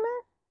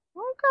complaining.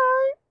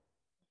 Okay.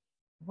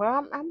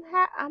 Well, I'm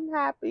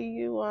happy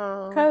you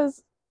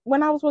because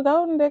when I was with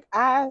Golden Dick,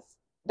 that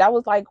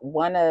was like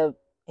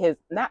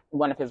not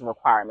one of his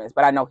requirements,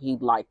 but I know he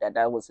liked that.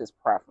 That was his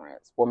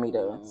preference for me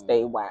to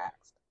stay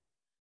waxed.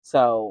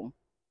 So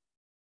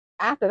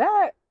after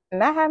that,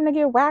 not having to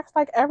get waxed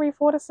like every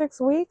 4 to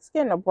 6 weeks,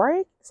 getting a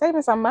break,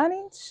 saving some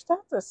money,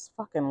 that's just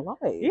fucking life.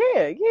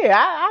 Yeah.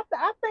 I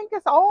think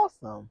it's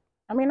awesome.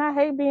 I mean, I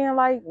hate being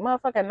like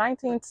motherfucking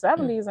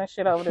 1970s and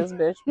shit over this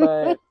bitch,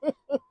 but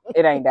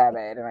it ain't that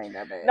bad.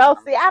 No,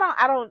 see,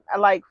 I don't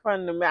like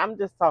from the. I'm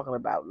just talking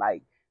about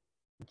like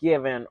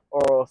giving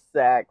oral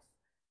sex.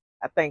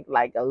 I think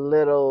like a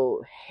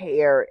little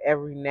hair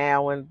every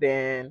now and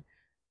then,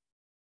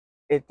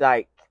 it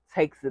like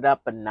takes it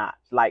up a notch.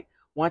 Like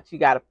once you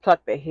got to pluck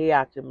the hair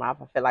out your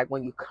mouth, I feel like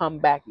when you come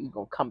back, you're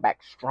going to come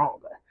back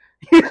stronger.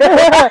 No.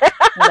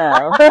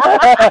 Then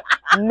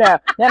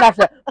I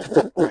said,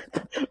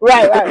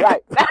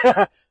 right.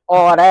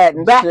 All that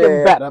and back shit.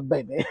 and better,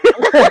 baby.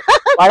 Like,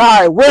 all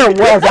right, where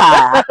was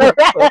I?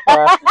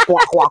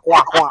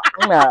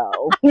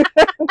 No.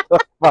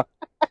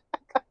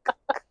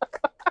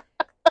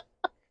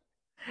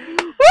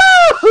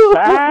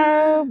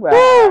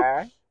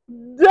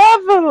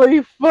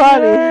 Definitely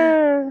funny.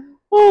 Yeah.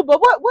 Ooh, but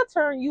what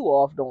turned you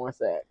off during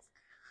sex?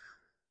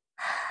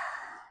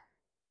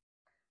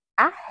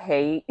 I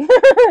hate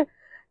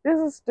this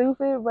is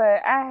stupid,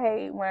 but I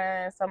hate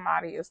when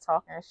somebody is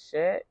talking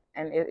shit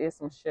and it is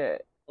some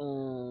shit.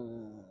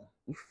 You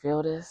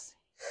feel this?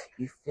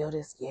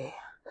 Yeah.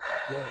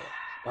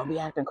 Don't be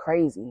acting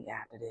crazy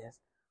after this.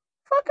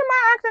 Fuck am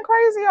I acting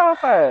crazy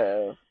off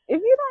of?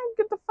 If you don't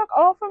get the fuck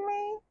off of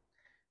me.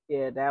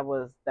 Yeah, that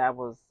was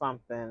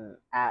something.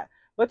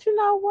 But you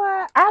know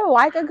what? I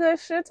like a good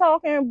shit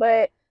talking,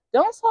 but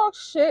don't talk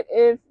shit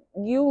if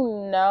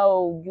you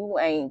know you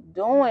ain't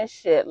doing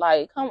shit.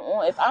 Like, come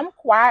on. If I'm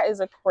quiet as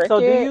a cricket.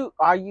 So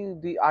are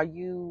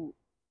you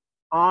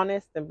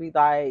honest and be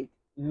like,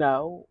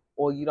 no,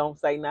 or you don't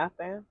say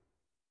nothing?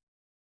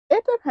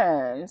 It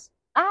depends.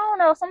 I don't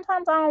know.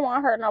 Sometimes I don't want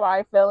to hurt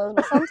nobody's feelings,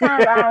 but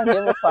sometimes I don't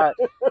give a fuck.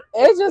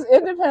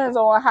 It depends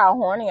on how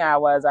horny I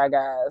was, I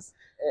guess.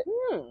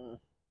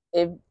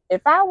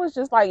 If I was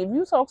just like, if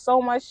you talk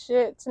so much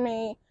shit to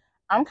me,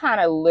 I'm kind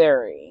of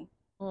leery.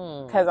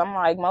 Because I'm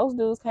like, most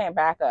dudes can't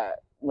back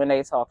up when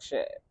they talk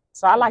shit.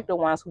 So I like the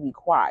ones who be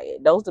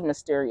quiet. Those are the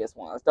mysterious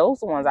ones. Those are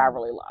the ones I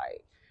really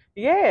like.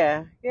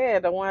 Yeah,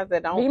 the ones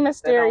that don't be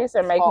mysterious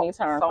and make me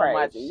turn so crazy.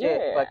 Much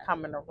shit, but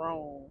come in the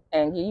room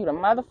and give you the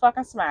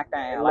motherfucking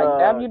smackdown. Like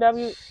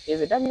WWE,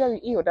 is it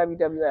WWE or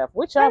WWF?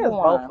 Whichever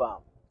one. Both of them.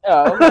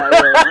 Oh,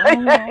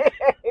 okay.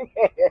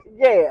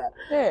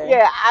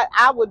 Yeah.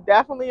 I would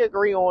definitely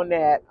agree on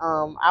that.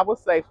 I would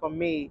say for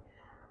me,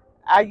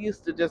 I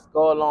used to just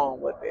go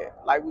along with it,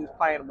 like we was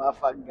playing a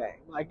motherfucking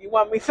game. Like, you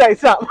want me to say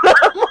something,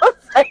 I'm gonna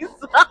say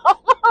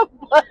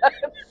something. But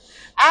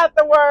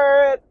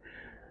afterwards,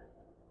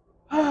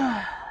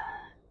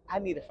 I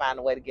need to find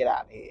a way to get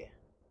out of here.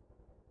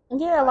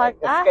 Yeah, like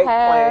escape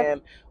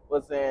plan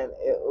was in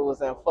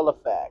full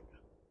effect.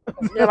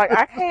 Yeah, like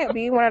I can't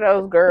be one of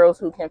those girls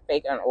who can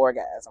fake an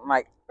orgasm.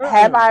 Like,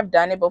 have I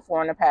done it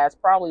before in the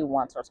past? Probably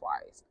once or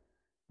twice,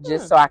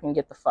 just so I can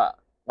get the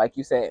fuck, like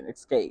you said,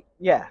 escape.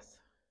 Yes,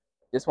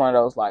 just one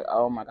of those like,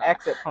 oh my god,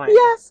 exit plan.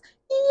 Yes.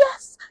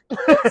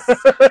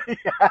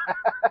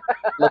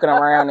 Looking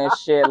around and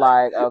shit,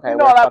 like, okay, you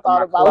know what I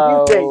thought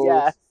about? You said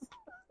yes.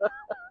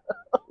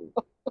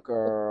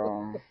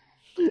 Girl.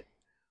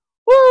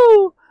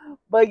 Woo!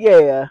 But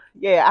yeah,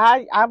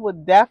 I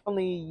would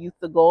definitely used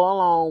to go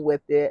along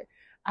with it.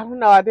 I don't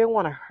know, I didn't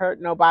want to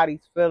hurt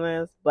nobody's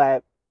feelings,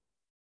 but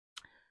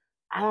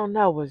I don't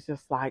know, it was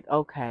just like,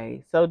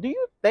 okay. So do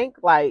you think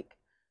like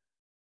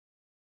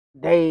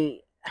the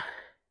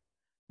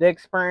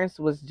experience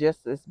was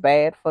just as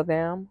bad for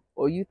them,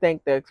 or you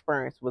think the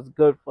experience was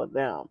good for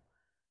them?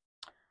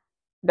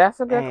 That's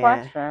a good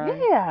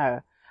question. Yeah.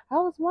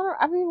 I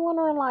be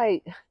wondering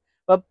like,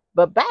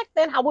 but back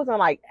then I wasn't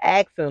like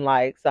asking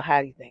like, so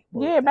how do you think?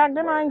 Yeah, back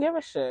then I didn't give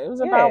a shit. It was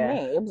about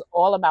me. It was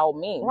all about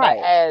me. Right.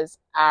 But as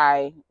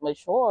I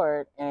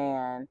matured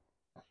and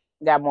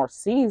got more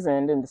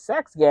seasoned in the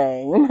sex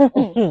game,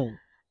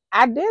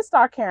 I did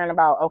start caring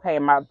about, okay,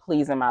 am I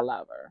pleasing my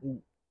lover?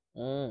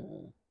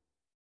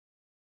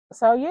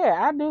 So yeah,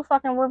 I do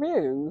fucking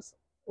reviews.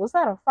 Was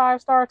that a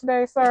 5-star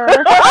today, sir?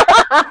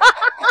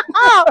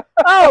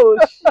 Oh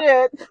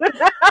shit!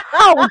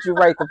 How would you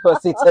rate the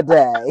pussy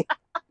today?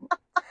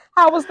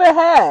 How was the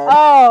head?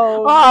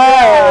 Oh,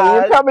 hey,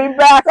 you're coming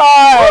back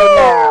on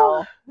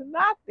now.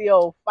 Not the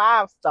old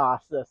 5-star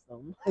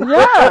system.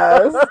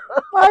 Yes.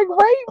 Like,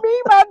 rate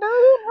me, my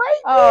dude.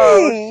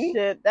 Rate me.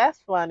 Shit,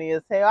 that's funny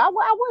as hell. I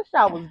wish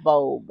I was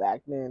bold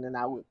back then, and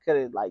I could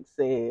have like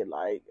said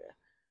like,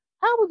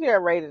 how would you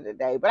have rated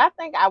today? But I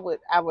think I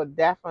would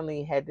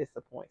definitely have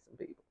disappointed some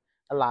people.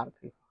 A lot of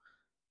people.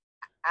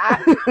 I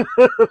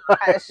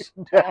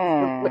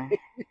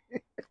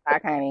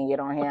can't even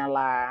get on here and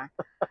lie.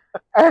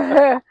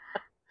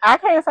 I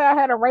can't say I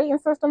had a rating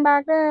system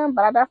back then,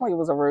 but I definitely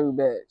was a rude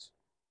bitch.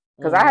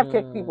 Because I have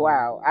kicked people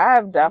out.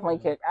 I've definitely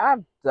kicked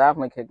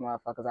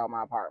motherfuckers out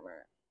my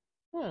apartment.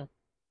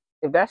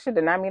 If that shit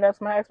did not meet up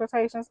to my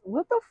expectations,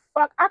 what the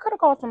fuck? I could have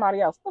called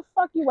somebody else. What the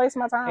fuck you waste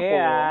my time for?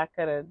 Yeah, I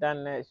could have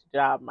done that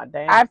job my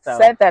damn I've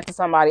self. said that to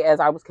somebody as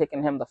I was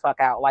kicking him the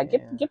fuck out. Like,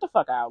 get the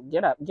fuck out.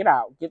 Get up. Get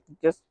out. Get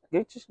the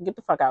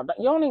fuck out.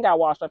 You don't even got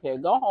washed up here.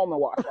 Go home and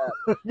wash up.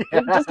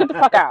 Just get the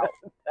fuck out.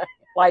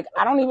 Like,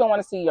 I don't even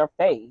want to see your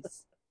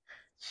face.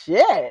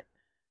 Shit.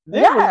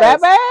 This was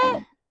that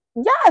bad?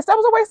 Yes, that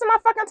was a waste of my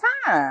fucking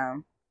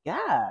time.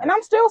 Yeah. And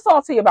I'm still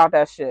salty about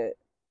that shit.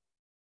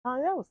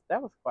 Oh,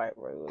 that was quite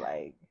rude.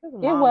 Like, his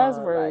mama, it was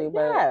rude, like,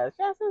 but yes,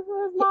 his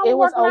mama it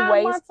was a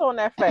waste on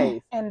that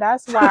face, and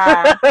that's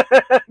why.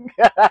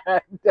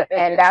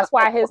 And that's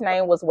why his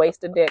name was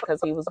Wasted Dick,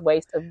 because he was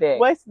waste of dick.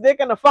 Wasted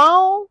Dick in the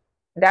phone.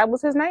 That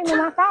was his name in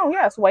my phone.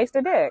 Yes,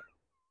 Wasted Dick.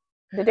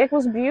 The dick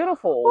was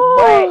beautiful,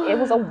 but it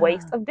was a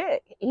waste of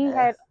dick.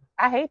 I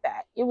hate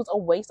that. It was a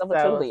waste of a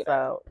 2-liter.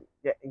 So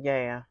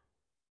yeah.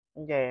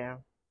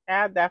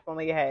 I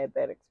definitely had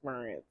that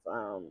experience.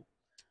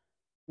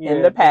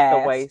 In the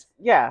past. Waste.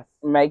 Yes.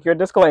 Make your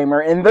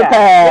disclaimer. In the past.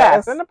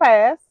 Yes, in the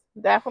past.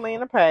 Definitely in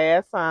the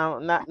past.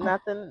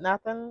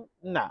 Nothing,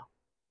 no.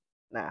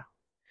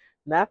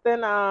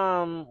 Nothing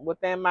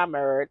within my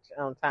marriage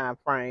time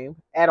frame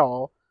at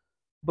all.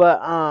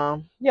 But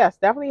yes,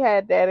 definitely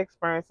had that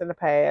experience in the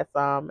past.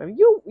 And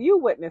you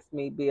witnessed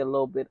me be a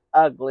little bit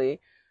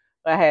ugly.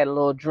 I had a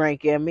little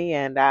drink in me,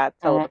 and I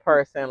told the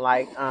person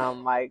like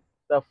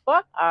the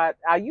fuck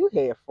are you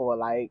here for?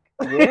 Like,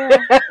 yeah.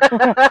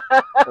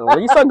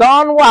 Lisa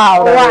gone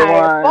wild,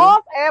 right?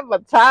 False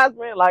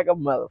advertisement like a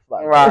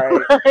motherfucker, right?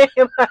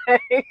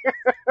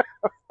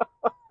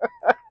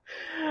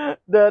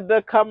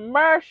 The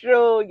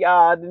commercial,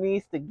 y'all,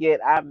 needs to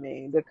get. I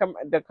mean,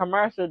 the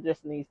commercial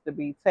just needs to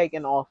be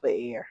taken off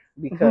the air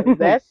because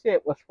that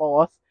shit was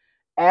false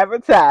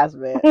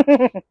advertisement.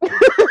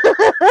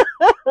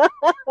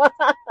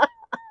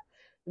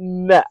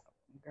 No.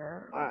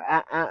 Girl.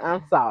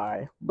 I'm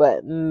sorry,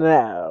 but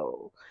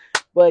no.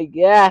 But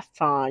yes,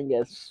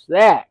 Tanya,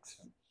 sex.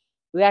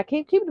 We gotta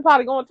keep the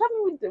party going. Tell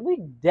me we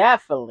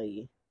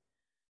definitely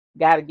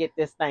gotta get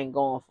this thing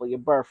going for your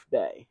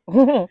birthday.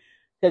 Cause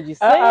you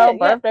said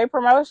birthday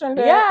promotion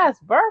dick. Yes,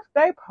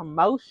 birthday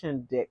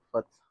promotion dick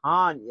for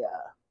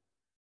Tanya.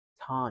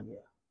 Tanya.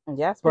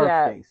 Yes, we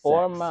Birthday got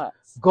 4 sex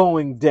months.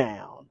 going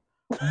down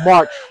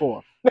March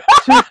 4th,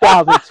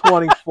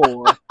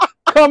 2024.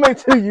 Coming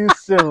to you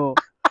soon.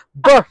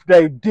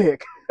 Birthday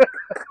dick.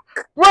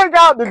 Bring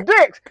out the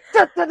dicks.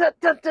 Oh,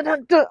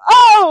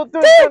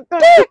 dick,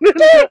 dick,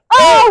 dick.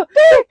 Oh,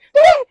 dick,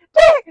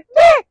 dick,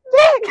 dick,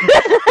 dick.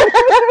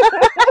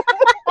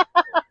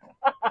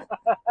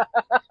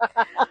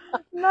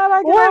 No,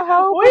 like a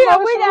whole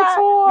promotional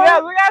tour. Yeah,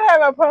 we gotta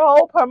have a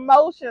whole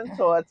promotion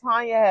tour.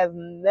 Tanya has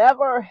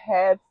never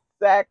had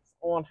sex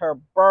on her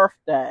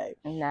birthday.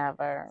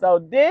 Never. So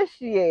this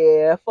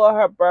year, for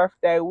her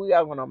birthday, we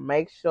are gonna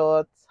make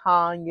sure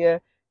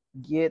Tanya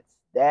gets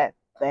that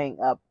thing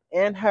up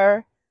in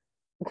her.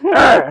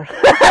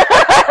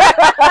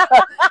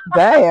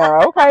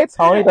 Damn, okay,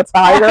 Tony the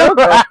Tiger.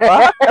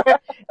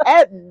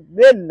 At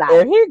midnight.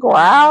 If he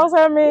growls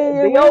at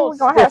me, we're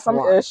gonna have some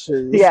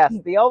issues. Yes,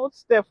 the old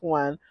stiff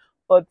one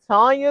for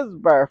Tanya's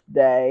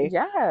birthday.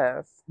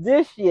 Yes.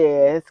 This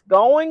year it's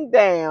going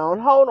down.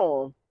 Hold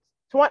on.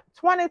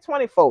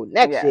 2024,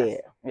 next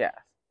year. Yes.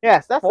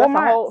 Yes, that's 4 a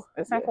months. whole.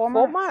 It's in 4 4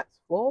 months. months.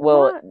 4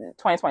 Well, months.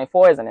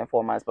 2024 isn't in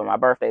 4 months, but my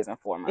birthday's in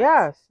 4 months.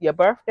 Yes, your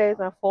birthday's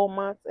in 4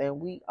 months, and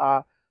we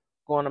are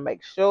going to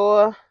make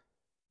sure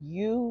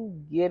you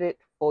get it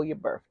for your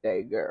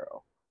birthday,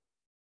 girl.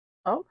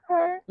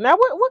 Okay. Now,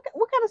 what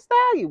kind of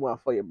style you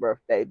want for your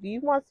birthday? Do you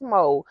want some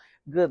old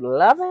good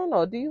loving,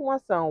 or do you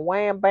want some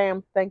wham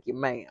bam thank you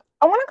ma'am?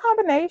 I want a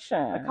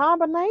combination. A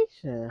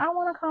combination. I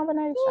want a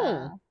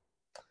combination.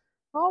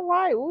 All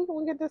right, we're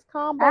gonna get this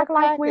combo. Act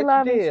like we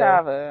love each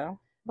other,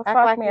 but fuck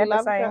like me we at the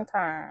love each same other.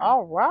 time.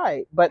 All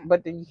right, but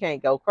then you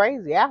can't go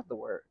crazy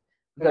afterward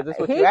because it's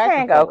what He you asking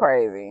can't go for.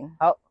 crazy.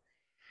 Oh.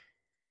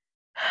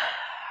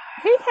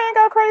 He can't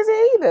go crazy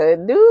either.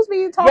 Dudes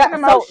be talking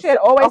about shit,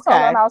 always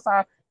talking about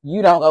something.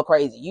 You don't go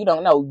crazy. You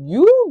don't know.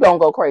 You don't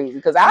go crazy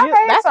because I've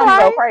had some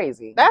go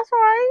crazy. That's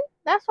right.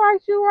 That's right.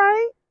 You're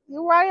right.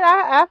 You're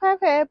right. I've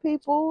had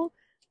people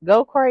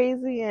go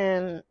crazy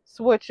and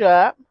switch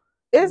up.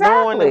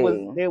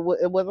 Exactly. It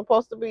wasn't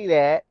supposed to be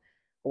that.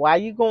 Why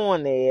you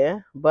going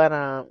there? But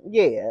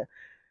yeah.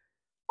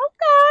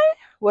 Okay.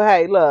 Well,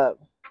 hey, look,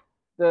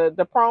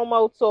 the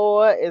promo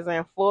tour is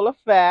in full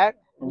effect.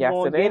 We're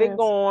gonna get it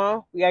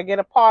going. We gotta get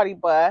a party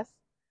bus.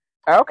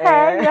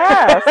 Okay,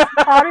 yes.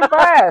 Party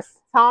bus.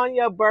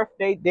 Tanya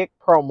birthday dick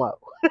promo.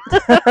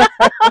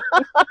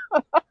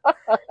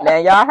 Now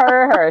y'all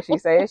heard her. She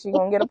said she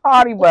gonna get a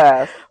party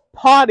bus.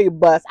 Party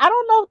bus. I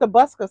don't know if the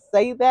bus could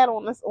say that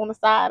on the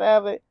side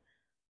of it,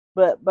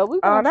 but we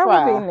gonna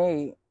try. That would be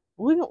neat.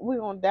 We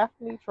gonna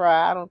definitely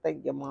try. I don't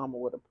think your mama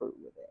would approve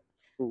of that.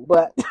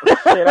 But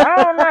shit, I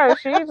don't know.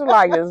 She's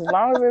like, as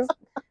long as it's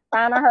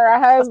finding her a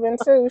husband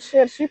too.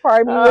 Shit, she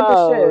probably be with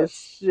the shit.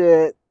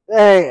 Shit,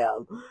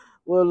 damn.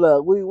 Well,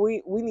 look,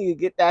 we need to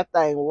get that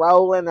thing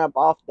rolling up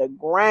off the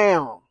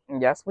ground.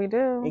 Yes, we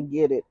do, and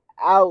get it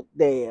out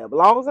there. As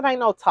long as it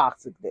ain't no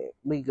toxic dick,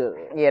 we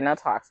good. Yeah, no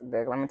toxic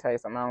dick. Let me tell you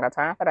something. I don't got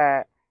time for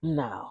that.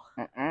 No.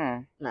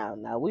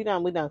 No. We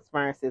done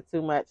experienced it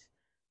too much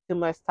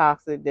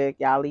toxic dick.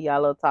 Y'all leave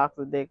y'all little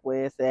toxic dick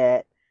where it's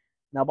at.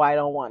 Nobody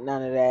don't want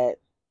none of that.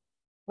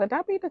 But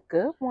that be the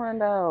good one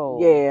though.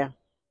 Yeah,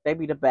 they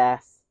be the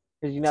best.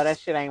 Cause you know that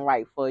shit ain't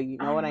right for you. You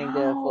know it ain't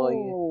good for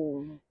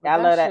you. I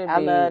love that. I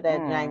love that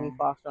Jamie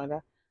Foxx.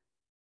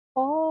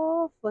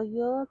 Fall for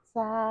your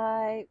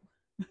type.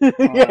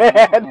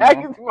 Yeah,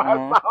 that's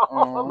my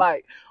song.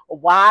 Like,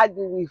 why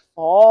do we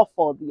fall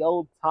for the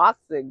old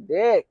toxic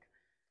dick?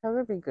 Cause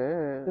it be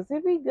good.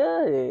 It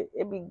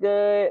be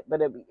good,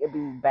 but it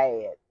be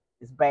bad.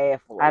 It's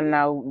bad for you. I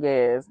know.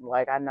 Yeah, it's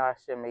like I know I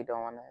shouldn't be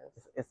doing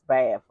this. It's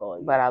bad for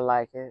you. But I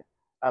like it.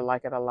 I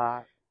like it a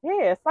lot.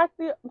 Yeah, it's like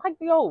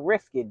the old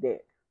risky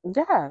dick.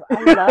 Yeah,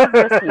 I love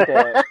risky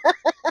dick.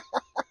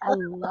 I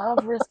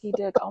love risky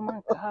dick. Oh my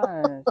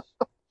gosh.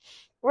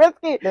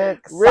 Risky, the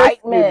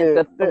excitement, risky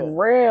the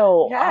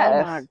thrill. Yes.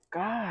 Oh my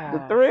god,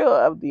 the thrill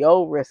of the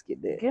old risky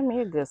dick. Give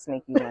me a good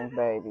sneaky link,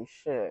 baby.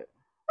 Shit.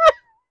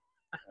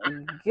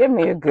 Give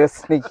me a good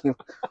sneaky.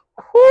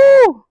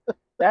 Whoo!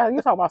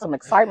 You talk about some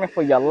excitement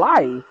for your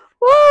life.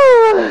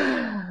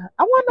 I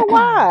wonder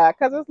why.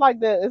 Because it's like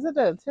is it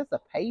the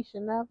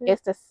anticipation of it?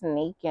 It's the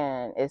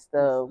sneaking. It's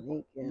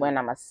the when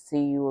I'm gonna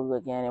see you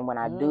again, and when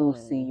I do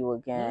see you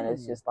again,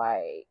 it's just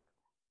like.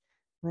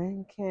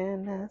 When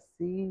can I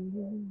see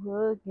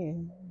you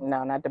again?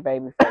 No, not the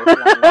baby face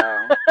one,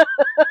 no.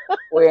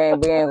 we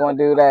ain't gonna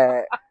do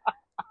that.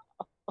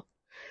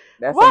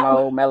 That's some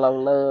old mellow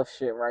love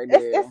shit right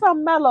there. It's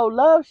some mellow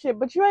love shit,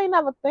 but you ain't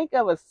never think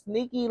of a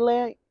sneaky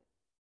link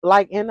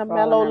like in a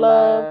mellow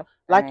love.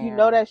 Like you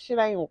know that shit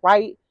ain't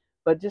right,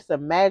 but just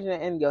imagine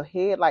it in your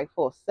head like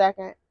for a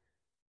second.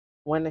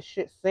 when the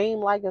shit seem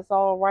like it's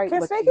all right, Can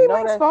but sneaky you know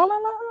links that fall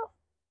in love?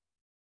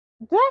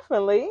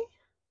 definitely,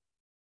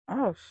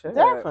 Oh shit.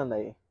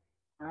 definitely,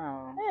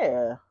 Oh,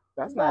 yeah.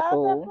 that's not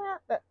cool.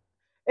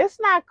 It's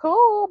not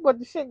cool, but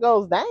the shit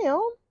goes down.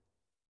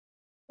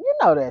 You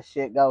know that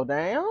shit go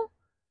down.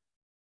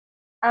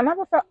 I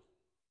never felt.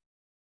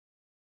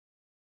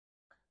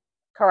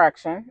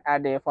 Correction. I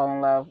did fall in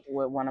love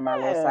with one of my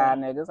little Yeah, side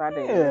niggas. I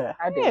did. yeah,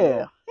 I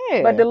did.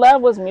 yeah, But the yeah.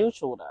 love was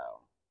mutual though.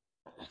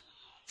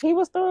 He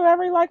was through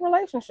every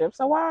relationship,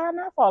 so why I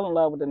not fall in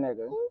love with the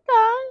nigga?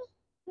 Okay.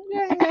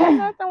 Yeah, ain't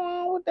nothing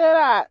wrong with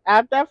that.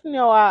 I definitely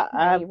know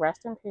May he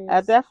rest in I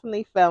peace.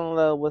 definitely fell in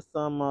love with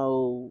some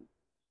old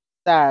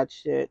side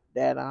shit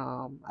that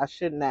I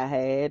shouldn't have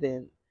had,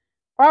 and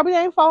probably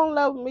ain't falling in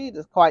love with me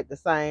just quite the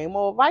same,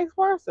 or vice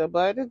versa.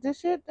 But it's the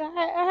shit that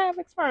I have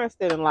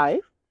experienced it in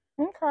life.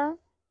 Okay.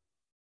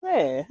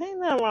 Yeah, ain't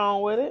nothing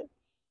wrong with it.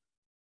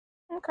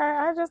 Okay.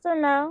 I just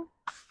didn't know.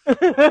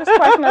 Just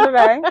question of the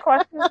day. Just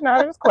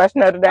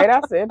question of the day.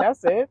 That's it.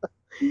 That's it.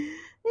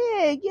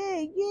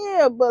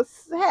 Yeah. But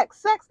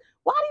sex.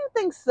 Why do you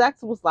think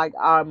sex was like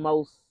our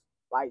most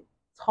like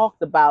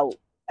talked about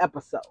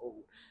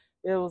episode?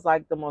 It was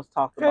like the most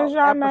talked Cause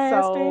about y'all nasty.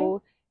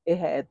 episode. It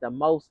had the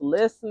most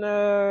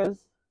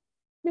listeners.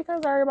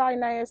 Because everybody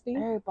nasty.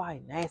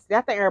 Everybody nasty.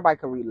 I think everybody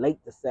can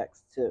relate to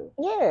sex too.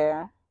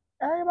 Yeah.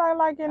 Everybody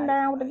like getting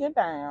down with the get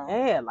down.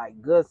 Yeah,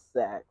 like good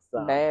sex.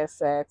 Bad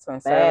sex, bad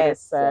conservative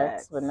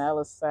sex,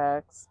 vanilla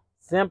sex.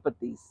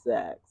 sympathy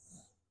sex.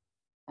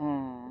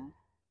 Mm.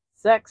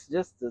 Sex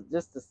just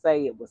to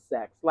say it was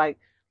sex. Like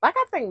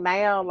I think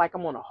now like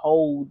I'm on a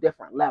whole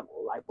different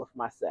level like with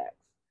my sex.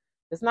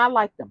 It's not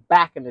like the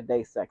back in the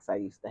day sex I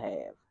used to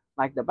have.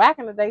 Like the back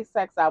in the day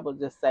sex I would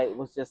just say it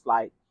was just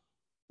like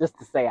just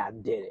to say I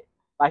did it.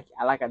 Like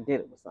I did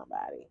it with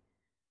somebody.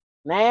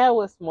 Now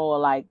it's more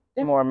like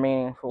more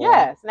meaningful.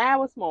 Yes,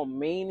 now it's more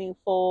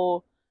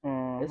meaningful.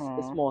 Mm-hmm.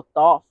 It's more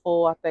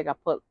thoughtful. I think I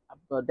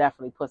will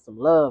definitely put some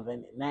love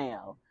in it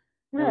now.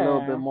 Yeah. A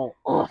little bit more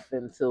oomph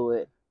into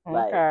it.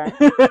 Okay.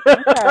 Like,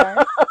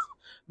 okay.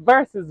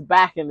 Versus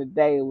back in the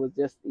day, it was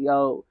just the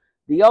old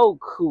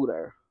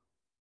cooter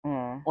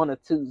on a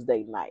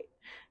Tuesday night.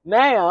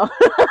 Now,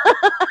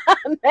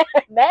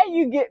 now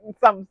you getting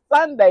some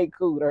Sunday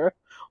cooter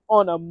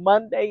on a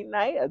Monday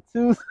night, a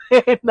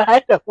Tuesday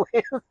night, a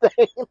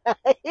Wednesday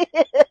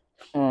night.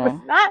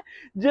 It's not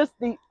just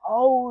the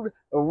old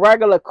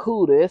regular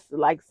cooter. It's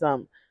like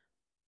some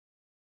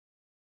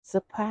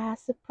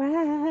surprise.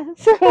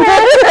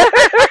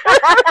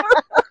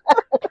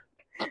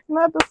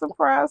 Not the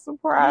surprise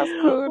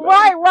cooter.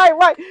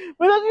 Right.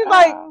 Because you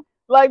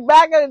like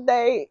back in the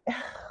day,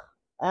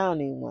 I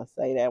don't even want to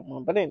say that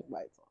one, but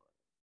anyway.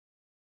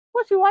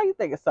 Why you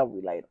think it's so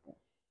relatable?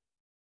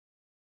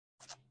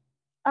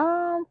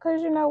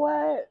 Cause you know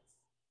what?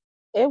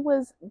 It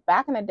was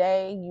back in the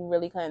day you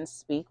really couldn't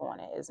speak on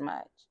it as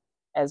much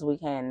as we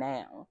can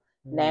now.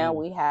 Now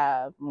we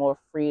have more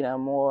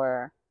freedom,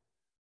 more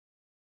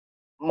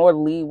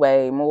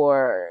leeway,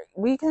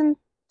 we can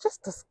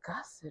just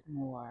discuss it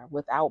more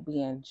without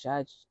being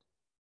judged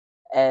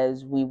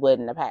as we would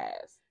in the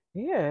past.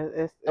 Yeah,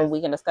 and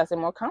we can discuss it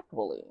more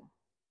comfortably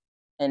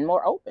and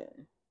more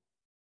open.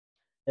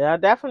 Yeah, I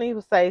definitely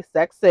would say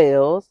sex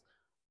sells.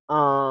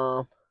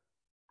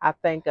 I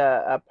think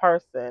a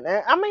person,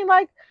 and I mean,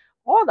 like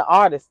all the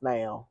artists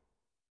now,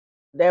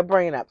 they're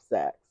bringing up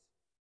sex.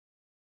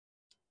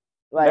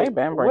 Like they've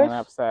been bringing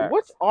up sex.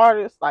 Which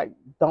artists like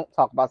don't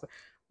talk about sex?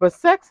 But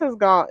sex has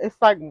gone. It's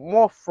like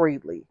more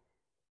freely.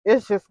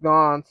 It's just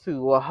gone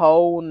to a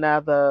whole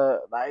nother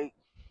like.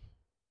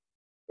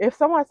 If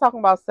someone's talking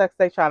about sex,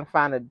 they trying to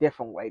find a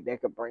different way they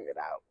could bring it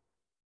out.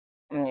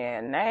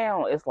 Yeah,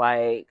 now it's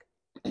like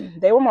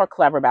they were more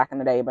clever back in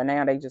the day, but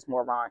now they just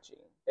more raunchy.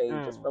 They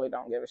just really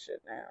don't give a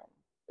shit now.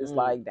 It's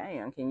like,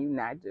 damn, can you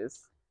not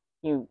just,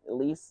 you at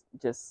least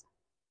just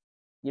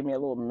give me a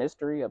little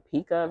mystery, a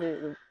peek of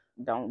it?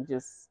 Don't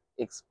just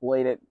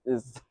exploit it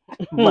as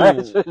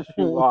much as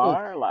you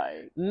are.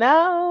 Like,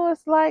 no,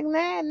 it's like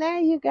now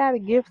you gotta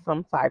give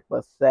some type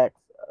of sex,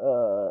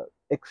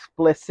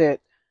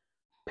 explicit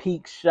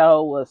peak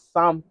show or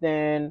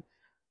something.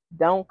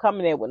 Don't come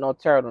in there with no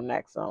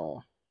turtlenecks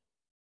on.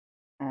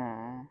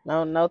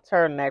 No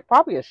turtleneck.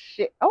 Probably a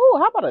shit. Oh,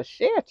 how about a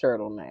sheer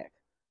turtleneck?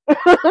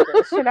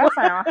 Shit, that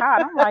sound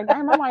hot. I'm like,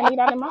 damn, I might need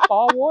that in my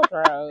fall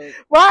wardrobe.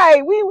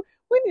 Right. We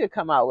need to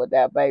come out with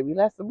that, baby.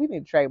 We need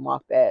to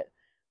trademark that.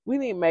 We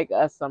need to make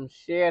us some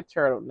shared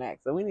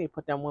turtlenecks. And we need to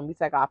put them when we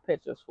take our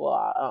pictures for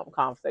our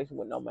conversation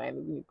with no man.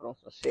 We need to put on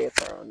some shared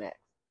turtlenecks.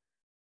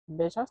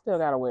 Bitch, I still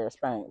gotta wear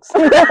Spanx.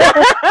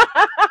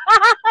 I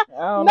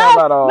don't know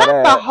about all that.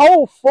 Not the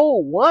whole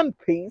full one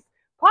piece.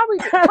 Probably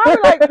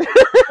like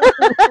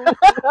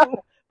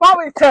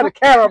probably tell the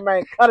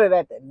cameraman cut it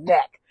at the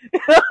neck.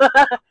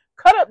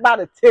 Cut it by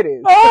the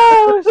titties.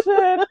 Oh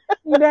shit!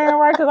 You damn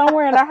right, because I'm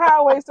wearing a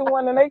high waisted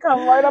one and they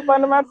come right up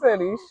under my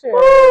titties. Shit.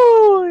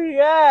 Oh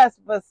yes,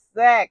 but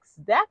sex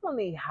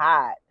definitely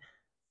hot,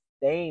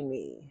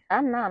 steamy.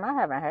 I'm not. I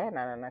haven't had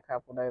none in a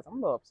couple days. I'm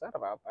a little upset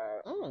about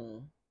that.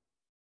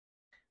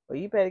 Well,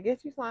 you better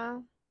get you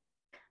some.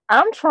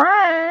 I'm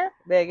trying.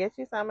 Better get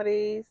you some of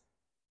these.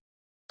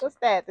 What's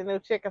that? The new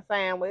chicken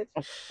sandwich?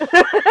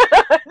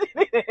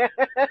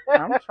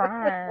 I'm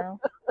trying.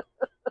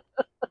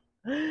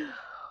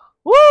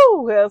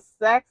 Woo! Well,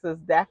 sex is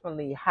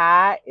definitely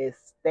hot.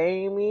 It's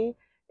steamy.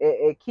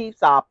 It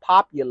keeps our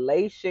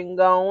population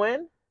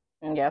going.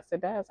 Yes,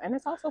 it does. And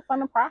it's also fun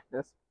to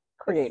practice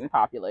creating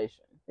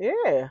population.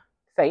 Yeah.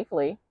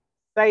 Safely.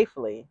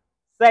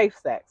 Safe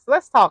sex.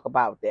 Let's talk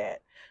about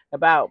that.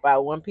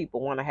 About when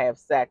people want to have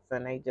sex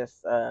and they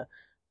just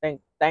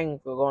think things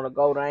are gonna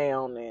go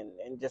down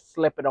and just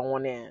slip it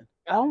on in.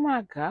 Oh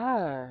my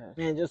God.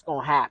 And it's just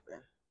gonna happen.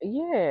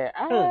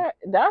 Yeah,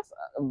 that's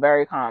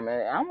very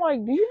common. I'm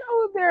like, do you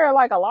know there are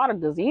like a lot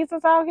of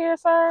diseases out here,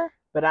 sir?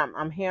 But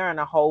I'm hearing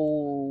a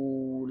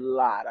whole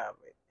lot of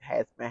it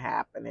has been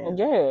happening.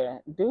 Yeah,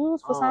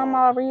 dudes for some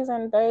odd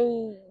reason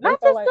they not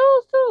just like,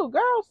 dudes too,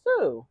 girls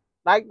too.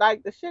 Like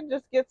the shit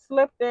just gets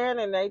slipped in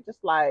and they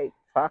just like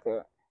fuck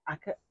it.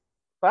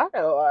 Fuck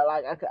it, or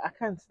like I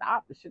couldn't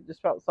stop. The shit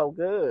just felt so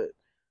good.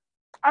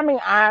 I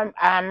mean,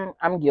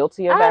 I'm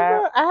guilty of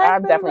that.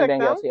 I've definitely been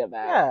guilty of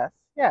that.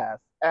 Yes.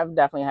 I've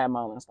definitely had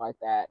moments like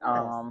that.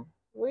 Yes.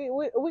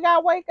 We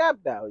gotta wake up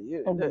though.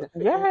 You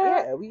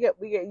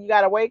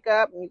gotta wake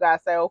up and you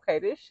gotta say, okay,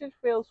 this shit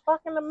feels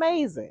fucking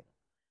amazing.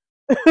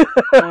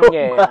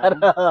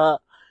 Yeah.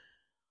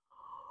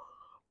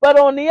 But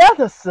on the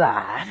other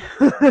side,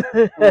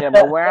 yeah.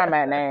 But where I'm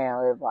at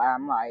now,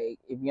 I'm like,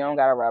 if you don't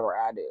got a rubber,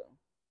 I do.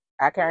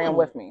 I carry him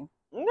with me.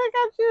 I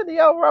got you, the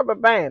old rubber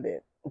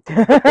bandit.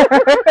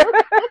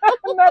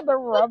 Another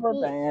rubber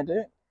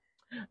bandit.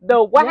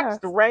 The waxed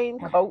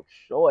raincoat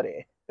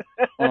shorty.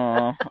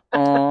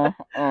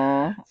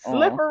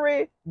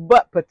 Slippery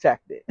but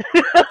protected.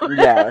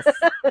 Yes,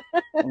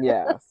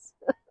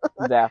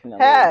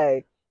 definitely.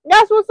 Hey,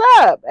 that's what's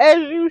up, as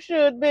you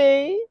should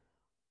be.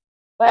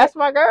 But that's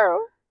my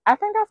girl. I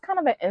think that's kind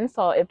of an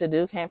insult if the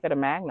dude can't fit a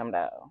Magnum,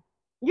 though.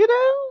 You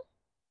do?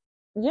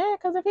 Yeah,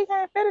 because if he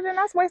can't fit it, then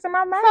that's wasting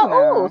my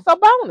Magnum. So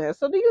bonus.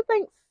 So do you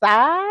think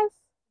size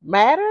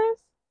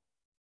matters?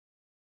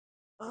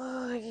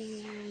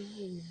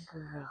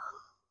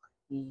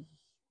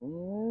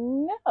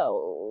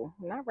 No,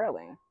 not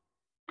really.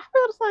 I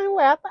feel the same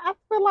way. I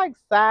feel like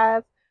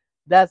size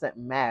doesn't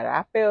matter.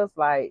 I feel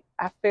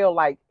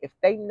like if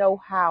they know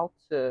how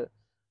to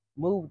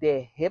move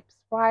their hips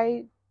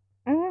right,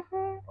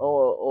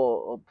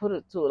 or put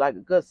it to like a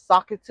good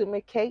socket to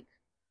my cake.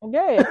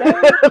 Yeah,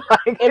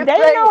 if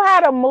they know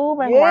how to move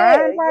and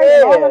grind right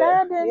and all of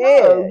that, then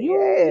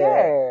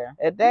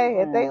If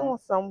they on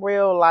some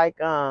real like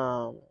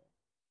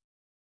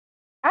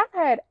I've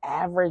had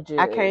averages.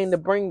 I came to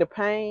bring the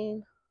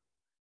pain.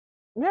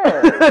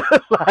 Yeah.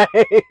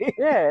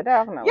 Yeah,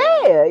 definitely.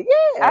 Yeah.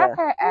 I've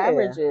had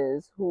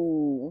averages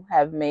who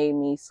have made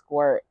me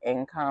squirt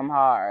and come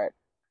hard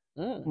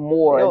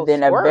more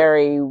than a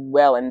very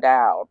well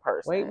endowed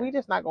person. Wait, we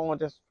just not going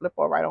to just flip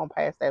right on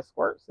past that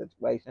squirt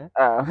situation.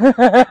 All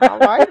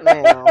right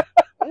now.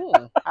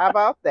 How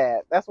about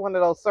that? That's one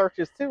of those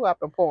searches too up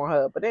in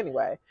Pornhub. But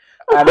anyway.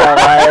 I know,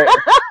 right?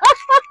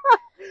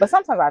 But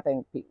sometimes I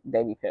think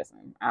they be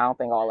pissing. I don't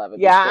think all of it.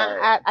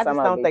 Yeah, I just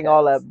don't think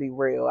all of it be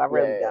real. I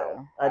really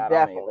don't. I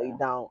definitely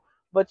don't.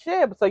 But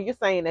yeah, so you're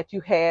saying that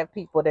you have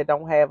people that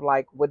don't have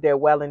like what they're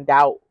well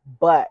endowed,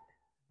 but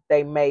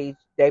they made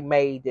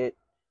it.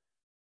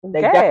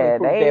 They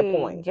definitely proved their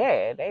point.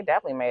 Yeah, they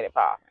definitely made it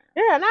pop.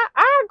 Yeah, and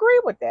I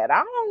agree with that.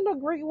 I don't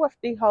agree with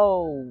the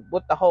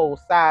whole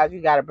size.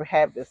 You gotta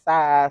have the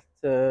size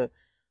to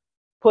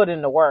put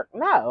in the work.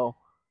 No,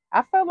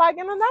 I feel like,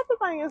 and another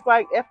thing is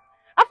like if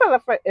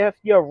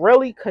you're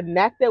really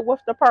connected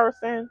with the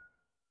person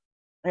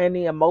and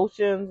the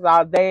emotions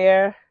are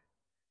there,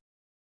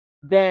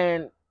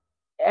 then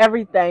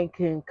everything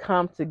can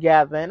come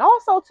together. And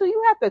also too,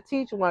 you have to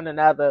teach one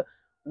another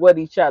what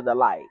each other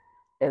like.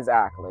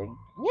 Exactly.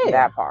 Yeah.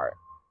 That part.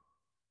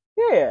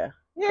 Yeah.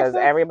 Because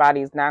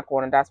everybody's not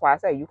going to, that's why I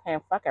say you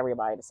can't fuck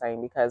everybody the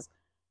same, because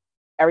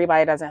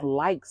everybody doesn't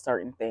like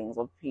certain things.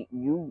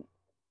 You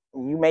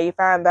may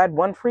find that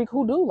one freak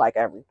who do like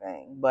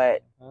everything,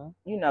 but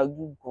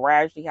you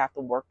gradually have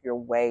to work your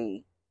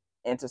way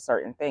into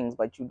certain things,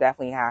 but you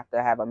definitely have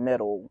to have a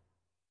middle,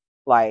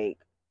 like,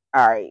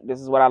 all right, this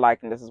is what I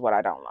like and this is what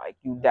I don't like.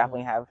 You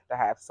definitely have to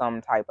have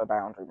some type of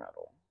boundary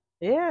middle.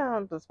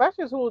 Yeah,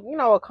 especially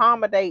who,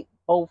 accommodate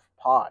both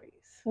parties.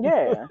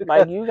 Yeah,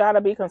 like you gotta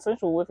be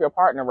consensual with your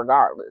partner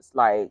regardless.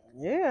 Like,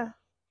 yeah,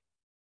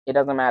 it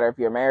doesn't matter if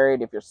you're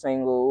married, if you're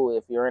single,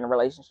 if you're in a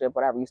relationship,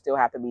 whatever. You still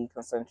have to be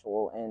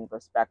consensual and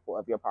respectful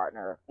of your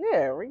partner.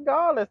 Yeah,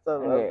 regardless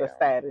of the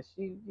status,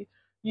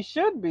 you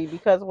should be,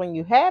 because when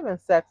you having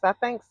sex, I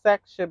think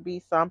sex should be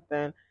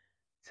something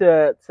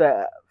to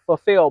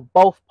fulfill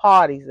both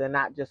parties and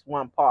not just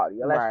one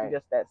party, unless you're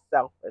just that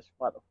selfish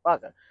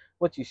motherfucker.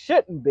 What you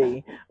shouldn't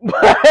be.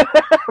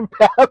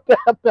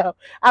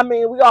 I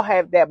mean, we all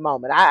have that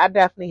moment. I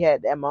definitely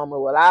had that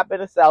moment where I've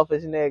been a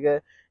selfish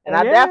nigga, and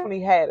I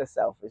definitely had a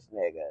selfish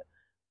nigga.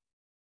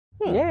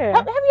 Yeah.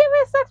 Have you ever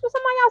had sex with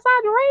somebody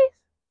outside your race?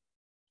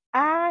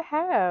 I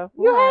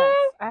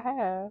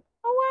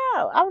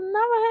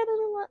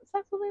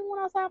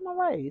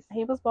race?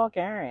 He was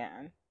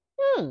Bulgarian.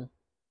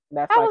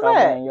 That's How like was over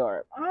that? in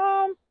Europe.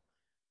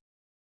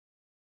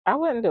 I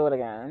wouldn't do it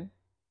again.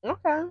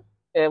 Okay.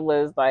 It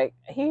was like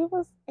he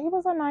was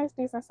a nice,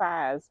 decent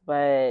size,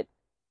 but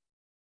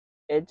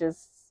it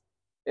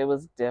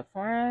was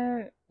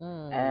different,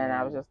 and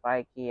I was just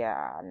like,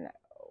 yeah,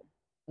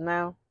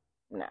 No.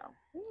 no.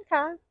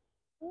 Okay.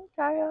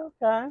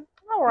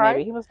 All right.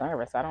 Maybe he was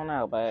nervous. I don't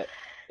know, but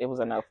it was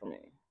a no for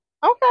me.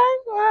 Okay,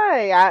 well,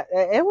 hey,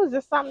 it was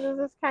just something that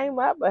just came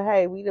up, but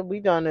hey, we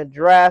done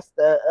addressed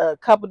a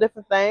couple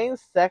different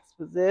things, sex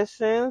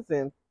positions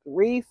and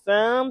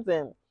threesomes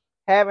and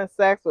having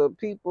sex with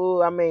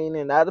people. I mean,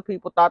 and other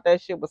people thought that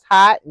shit was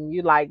hot, and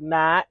you like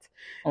not.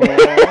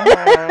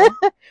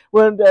 Mm-hmm.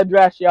 Wanted to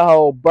address your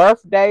whole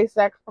birthday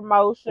sex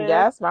promotion.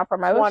 Yes, my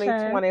promotion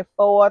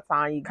 2024.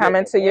 Tanya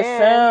coming to you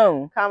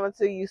soon. Coming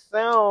to you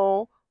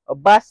soon. A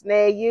bus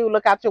near you.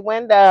 Look out your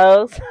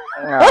windows.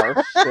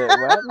 Oh shit!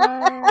 What,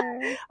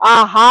 man?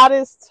 Our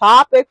hottest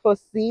topic for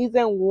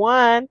season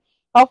 1.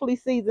 Hopefully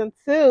season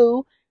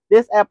 2.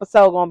 This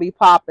episode gonna be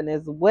popping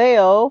as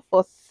well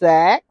for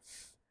sex.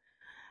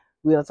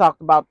 We done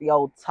talked about the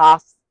old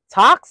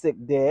toxic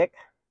dick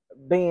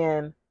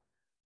being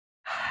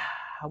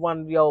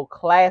one of the old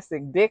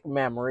classic dick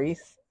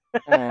memories.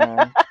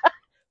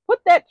 Put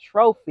that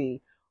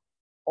trophy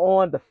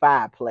on the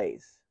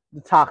fireplace. The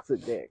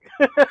toxic dick.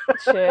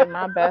 Shit,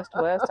 my best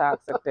was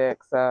toxic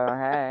dick, so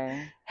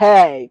hey.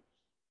 Hey,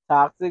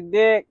 toxic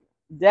dick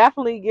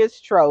definitely gets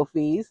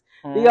trophies.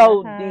 The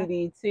old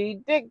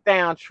DDT, dick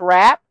down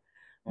trap.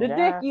 The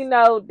dick, you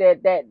know,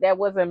 that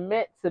wasn't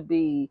meant to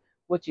be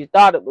what you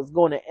thought it was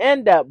going to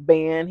end up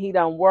being. He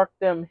done worked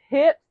them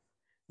hips,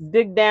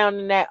 dig down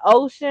in that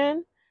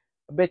ocean.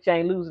 A bitch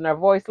ain't losing her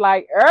voice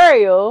like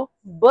Ariel,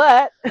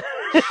 but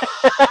shit,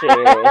 he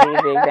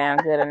dig down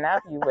good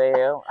enough, you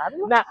will.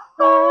 Now,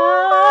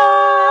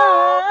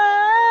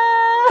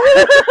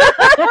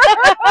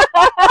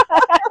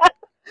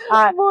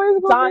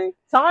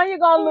 Tanya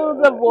gonna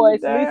lose her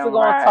voice. Lisa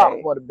gonna talk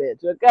for the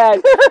bitch,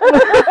 okay?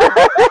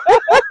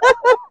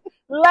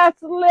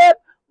 Let's lip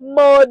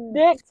more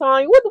dick,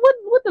 Tanya. What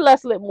the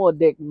let's lip more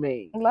dick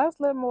mean? Let's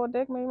lip more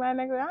dick mean, my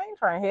nigga. I ain't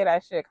trying to hear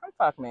that shit. Come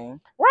fuck me.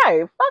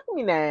 Right, fuck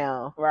me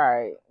now.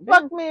 Right.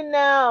 Fuck me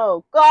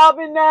now. Call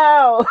me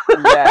now.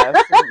 Yes.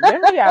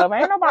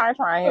 Ain't nobody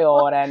trying to hear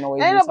all that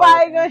noise. Ain't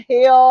nobody gonna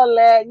hear all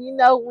that. You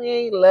know we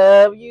ain't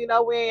love. You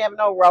know we ain't have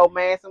no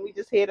romance, and we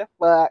just here to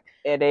fuck.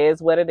 It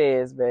is what it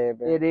is,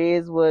 baby. It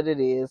is what it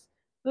is.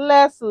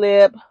 Let's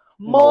lip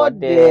more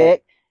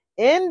dick.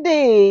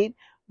 Indeed.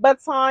 But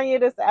Tanya,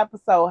 this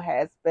episode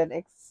has been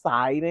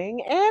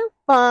exciting and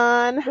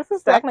fun. This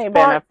has definitely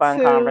been a fun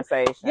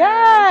conversation.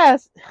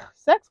 Yes.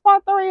 Sex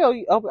part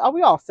 3, are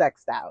we all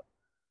sexed out?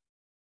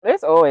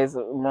 There's always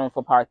room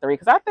for part 3,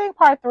 because I think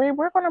part 3,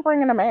 we're going to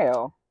bring in a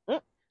male.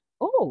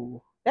 Ooh,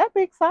 that'd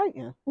be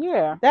exciting.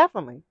 Yeah.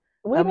 Definitely.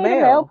 We need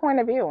a male point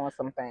of view on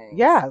some things.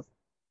 Yes.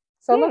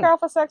 So look out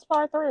for sex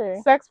part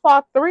 3. Sex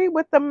part 3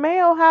 with the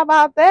male. How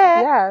about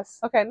that? Yes.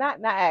 Okay,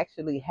 not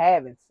actually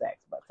having sex,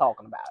 but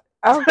talking about it.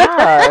 Oh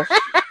gosh.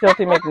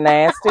 Filthy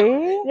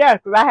McNasty. Yeah,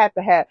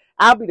 because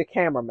I'll be the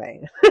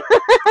cameraman.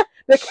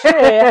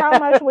 Shit, how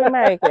much we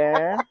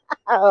making?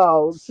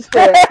 Oh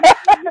shit.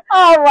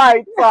 All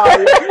right,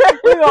 Tanya.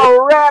 We're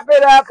gonna wrap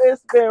it up.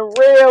 It's been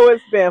real,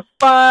 it's been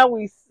fun.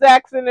 We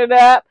sexing it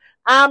up.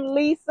 I'm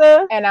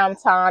Lisa. And I'm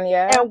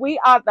Tanya. And we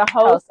are the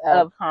hosts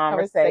of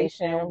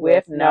Conversation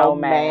with No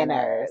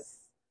Manners.